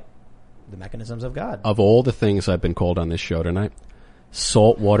 and it's like, the mechanisms of God. Of all the things I've been called on this show tonight,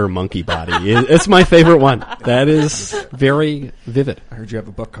 saltwater monkey body, it's my favorite one. That is very vivid. I heard you have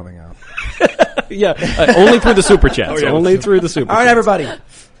a book coming out. Only through the super chats. Only through the super chats. All right, everybody,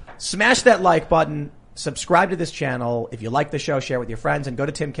 smash that like button. Subscribe to this channel. If you like the show, share it with your friends, and go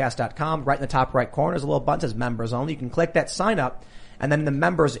to timcast.com. Right in the top right corner is a little button that says members only. You can click that, sign up, and then in the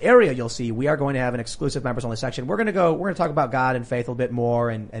members area, you'll see we are going to have an exclusive members only section. We're going to talk about God and faith a little bit more,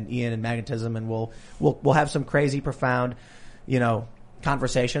 and Ian and magnetism, and we'll have some crazy, profound,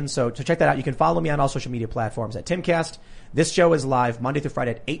 conversations. So check that out. You can follow me on all social media platforms at Timcast. This show is live Monday through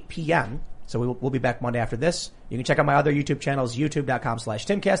Friday at 8 p.m. So we'll be back Monday after this. You can check out my other YouTube channels,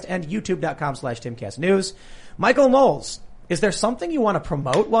 youtube.com/Timcast and youtube.com/TimcastNews. Michael Knowles, is there something you want to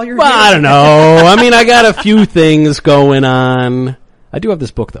promote while you're here? I don't know. I mean, I got a few things going on. I do have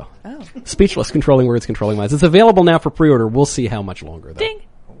this book, though. Oh. Speechless, Controlling Words, Controlling Minds. It's available now for pre-order. We'll see how much longer, though. Ding.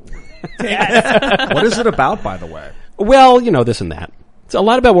 What is it about, by the way? Well, this and that. It's a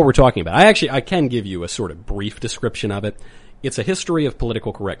lot about what we're talking about. I can give you a sort of brief description of it. It's a history of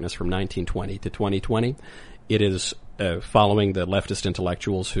political correctness from 1920 to 2020. It is following the leftist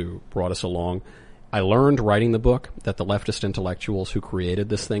intellectuals who brought us along. I learned writing the book that the leftist intellectuals who created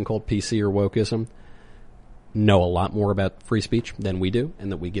this thing called PC or wokeism know a lot more about free speech than we do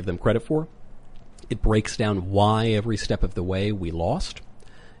and that we give them credit for. It breaks down why every step of the way we lost,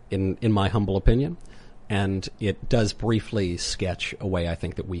 in my humble opinion. And it does briefly sketch a way I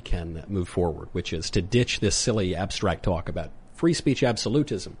think that we can move forward, which is to ditch this silly abstract talk about free speech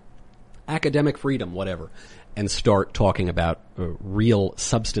absolutism, academic freedom, whatever, and start talking about real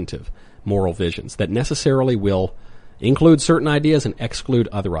substantive moral visions that necessarily will include certain ideas and exclude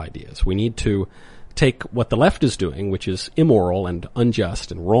other ideas. We need to take what the left is doing, which is immoral and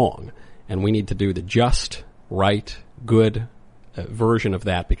unjust and wrong, and we need to do the just, right, good version of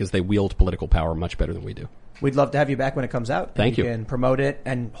that because they wield political power much better than we do. We'd love to have you back when it comes out. Thank you. You can promote it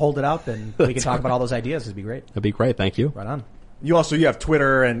and hold it up, and we can talk about all those ideas. It'd be great. That'd be great. Thank you. Right on. You have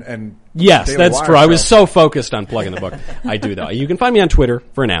Twitter and yes, Daily that's Wire, true. I was so focused on plugging the book. I do, though. You can find me on Twitter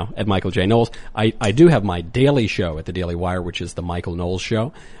for now at Michael J. Knowles. I do have my daily show at the Daily Wire, which is the Michael Knowles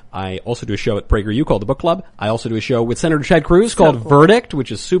Show. I also do a show at PragerU called The Book Club. I also do a show with Senator Ted Cruz called Verdict,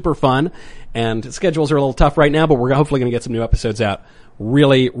 which is super fun. And schedules are a little tough right now, but we're hopefully going to get some new episodes out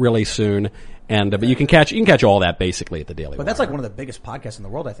really, really soon. And but you can catch all that basically at the Daily Wire. But that's like one of the biggest podcasts in the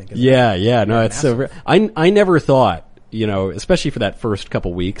world, I think. Isn't Yeah. it? No, it's so. I never thought, especially for that first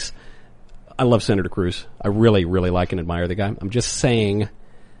couple weeks. I love Senator Cruz. I really, really like and admire the guy. I'm just saying,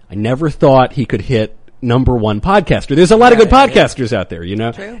 I never thought he could hit number one podcaster. There's a lot of good podcasters out there, you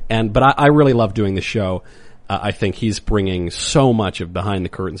know? True. But I really love doing the show. I think he's bringing so much of behind the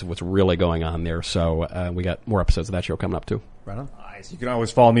curtains of what's really going on there. So we got more episodes of that show coming up, too. Right on. Nice. You can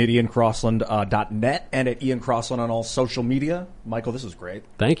always follow me at iancrossland.net and at Ian Crossland on all social media. Michael, this was great.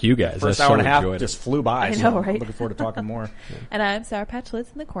 Thank you, guys. First I hour so and a half enjoyed just flew by. I know, so right? I'm looking forward to talking more. And I'm Sour Patch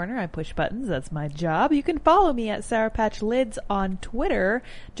Lids in the corner. I push buttons. That's my job. You can follow me at Sour Patch Lids on Twitter.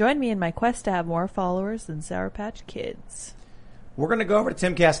 Join me in my quest to have more followers than Sour Patch Kids. We're going to go over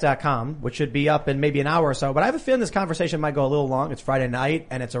to timcast.com, which should be up in maybe an hour or so. But I have a feeling this conversation might go a little long. It's Friday night,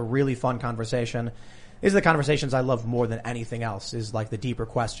 and it's a really fun conversation. These are the conversations I love more than anything else, is like the deeper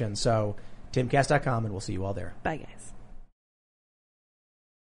questions. So timcast.com, and we'll see you all there. Bye, guys.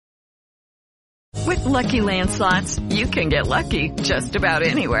 With Lucky Land Slots, you can get lucky just about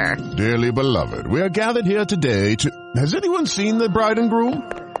anywhere. Dearly beloved, we are gathered here today to... Has anyone seen the bride and groom?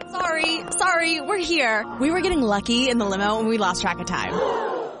 Sorry, we're here. We were getting lucky in the limo and we lost track of time.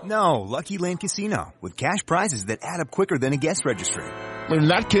 No, Lucky Land Casino, with cash prizes that add up quicker than a guest registry. In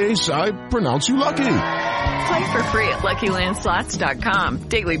that case, I pronounce you lucky. Play for free at LuckyLandSlots.com.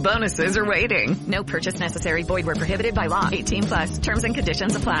 Daily bonuses are waiting. No purchase necessary. Void where prohibited by law. 18+. Terms and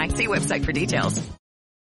conditions apply. See website for details.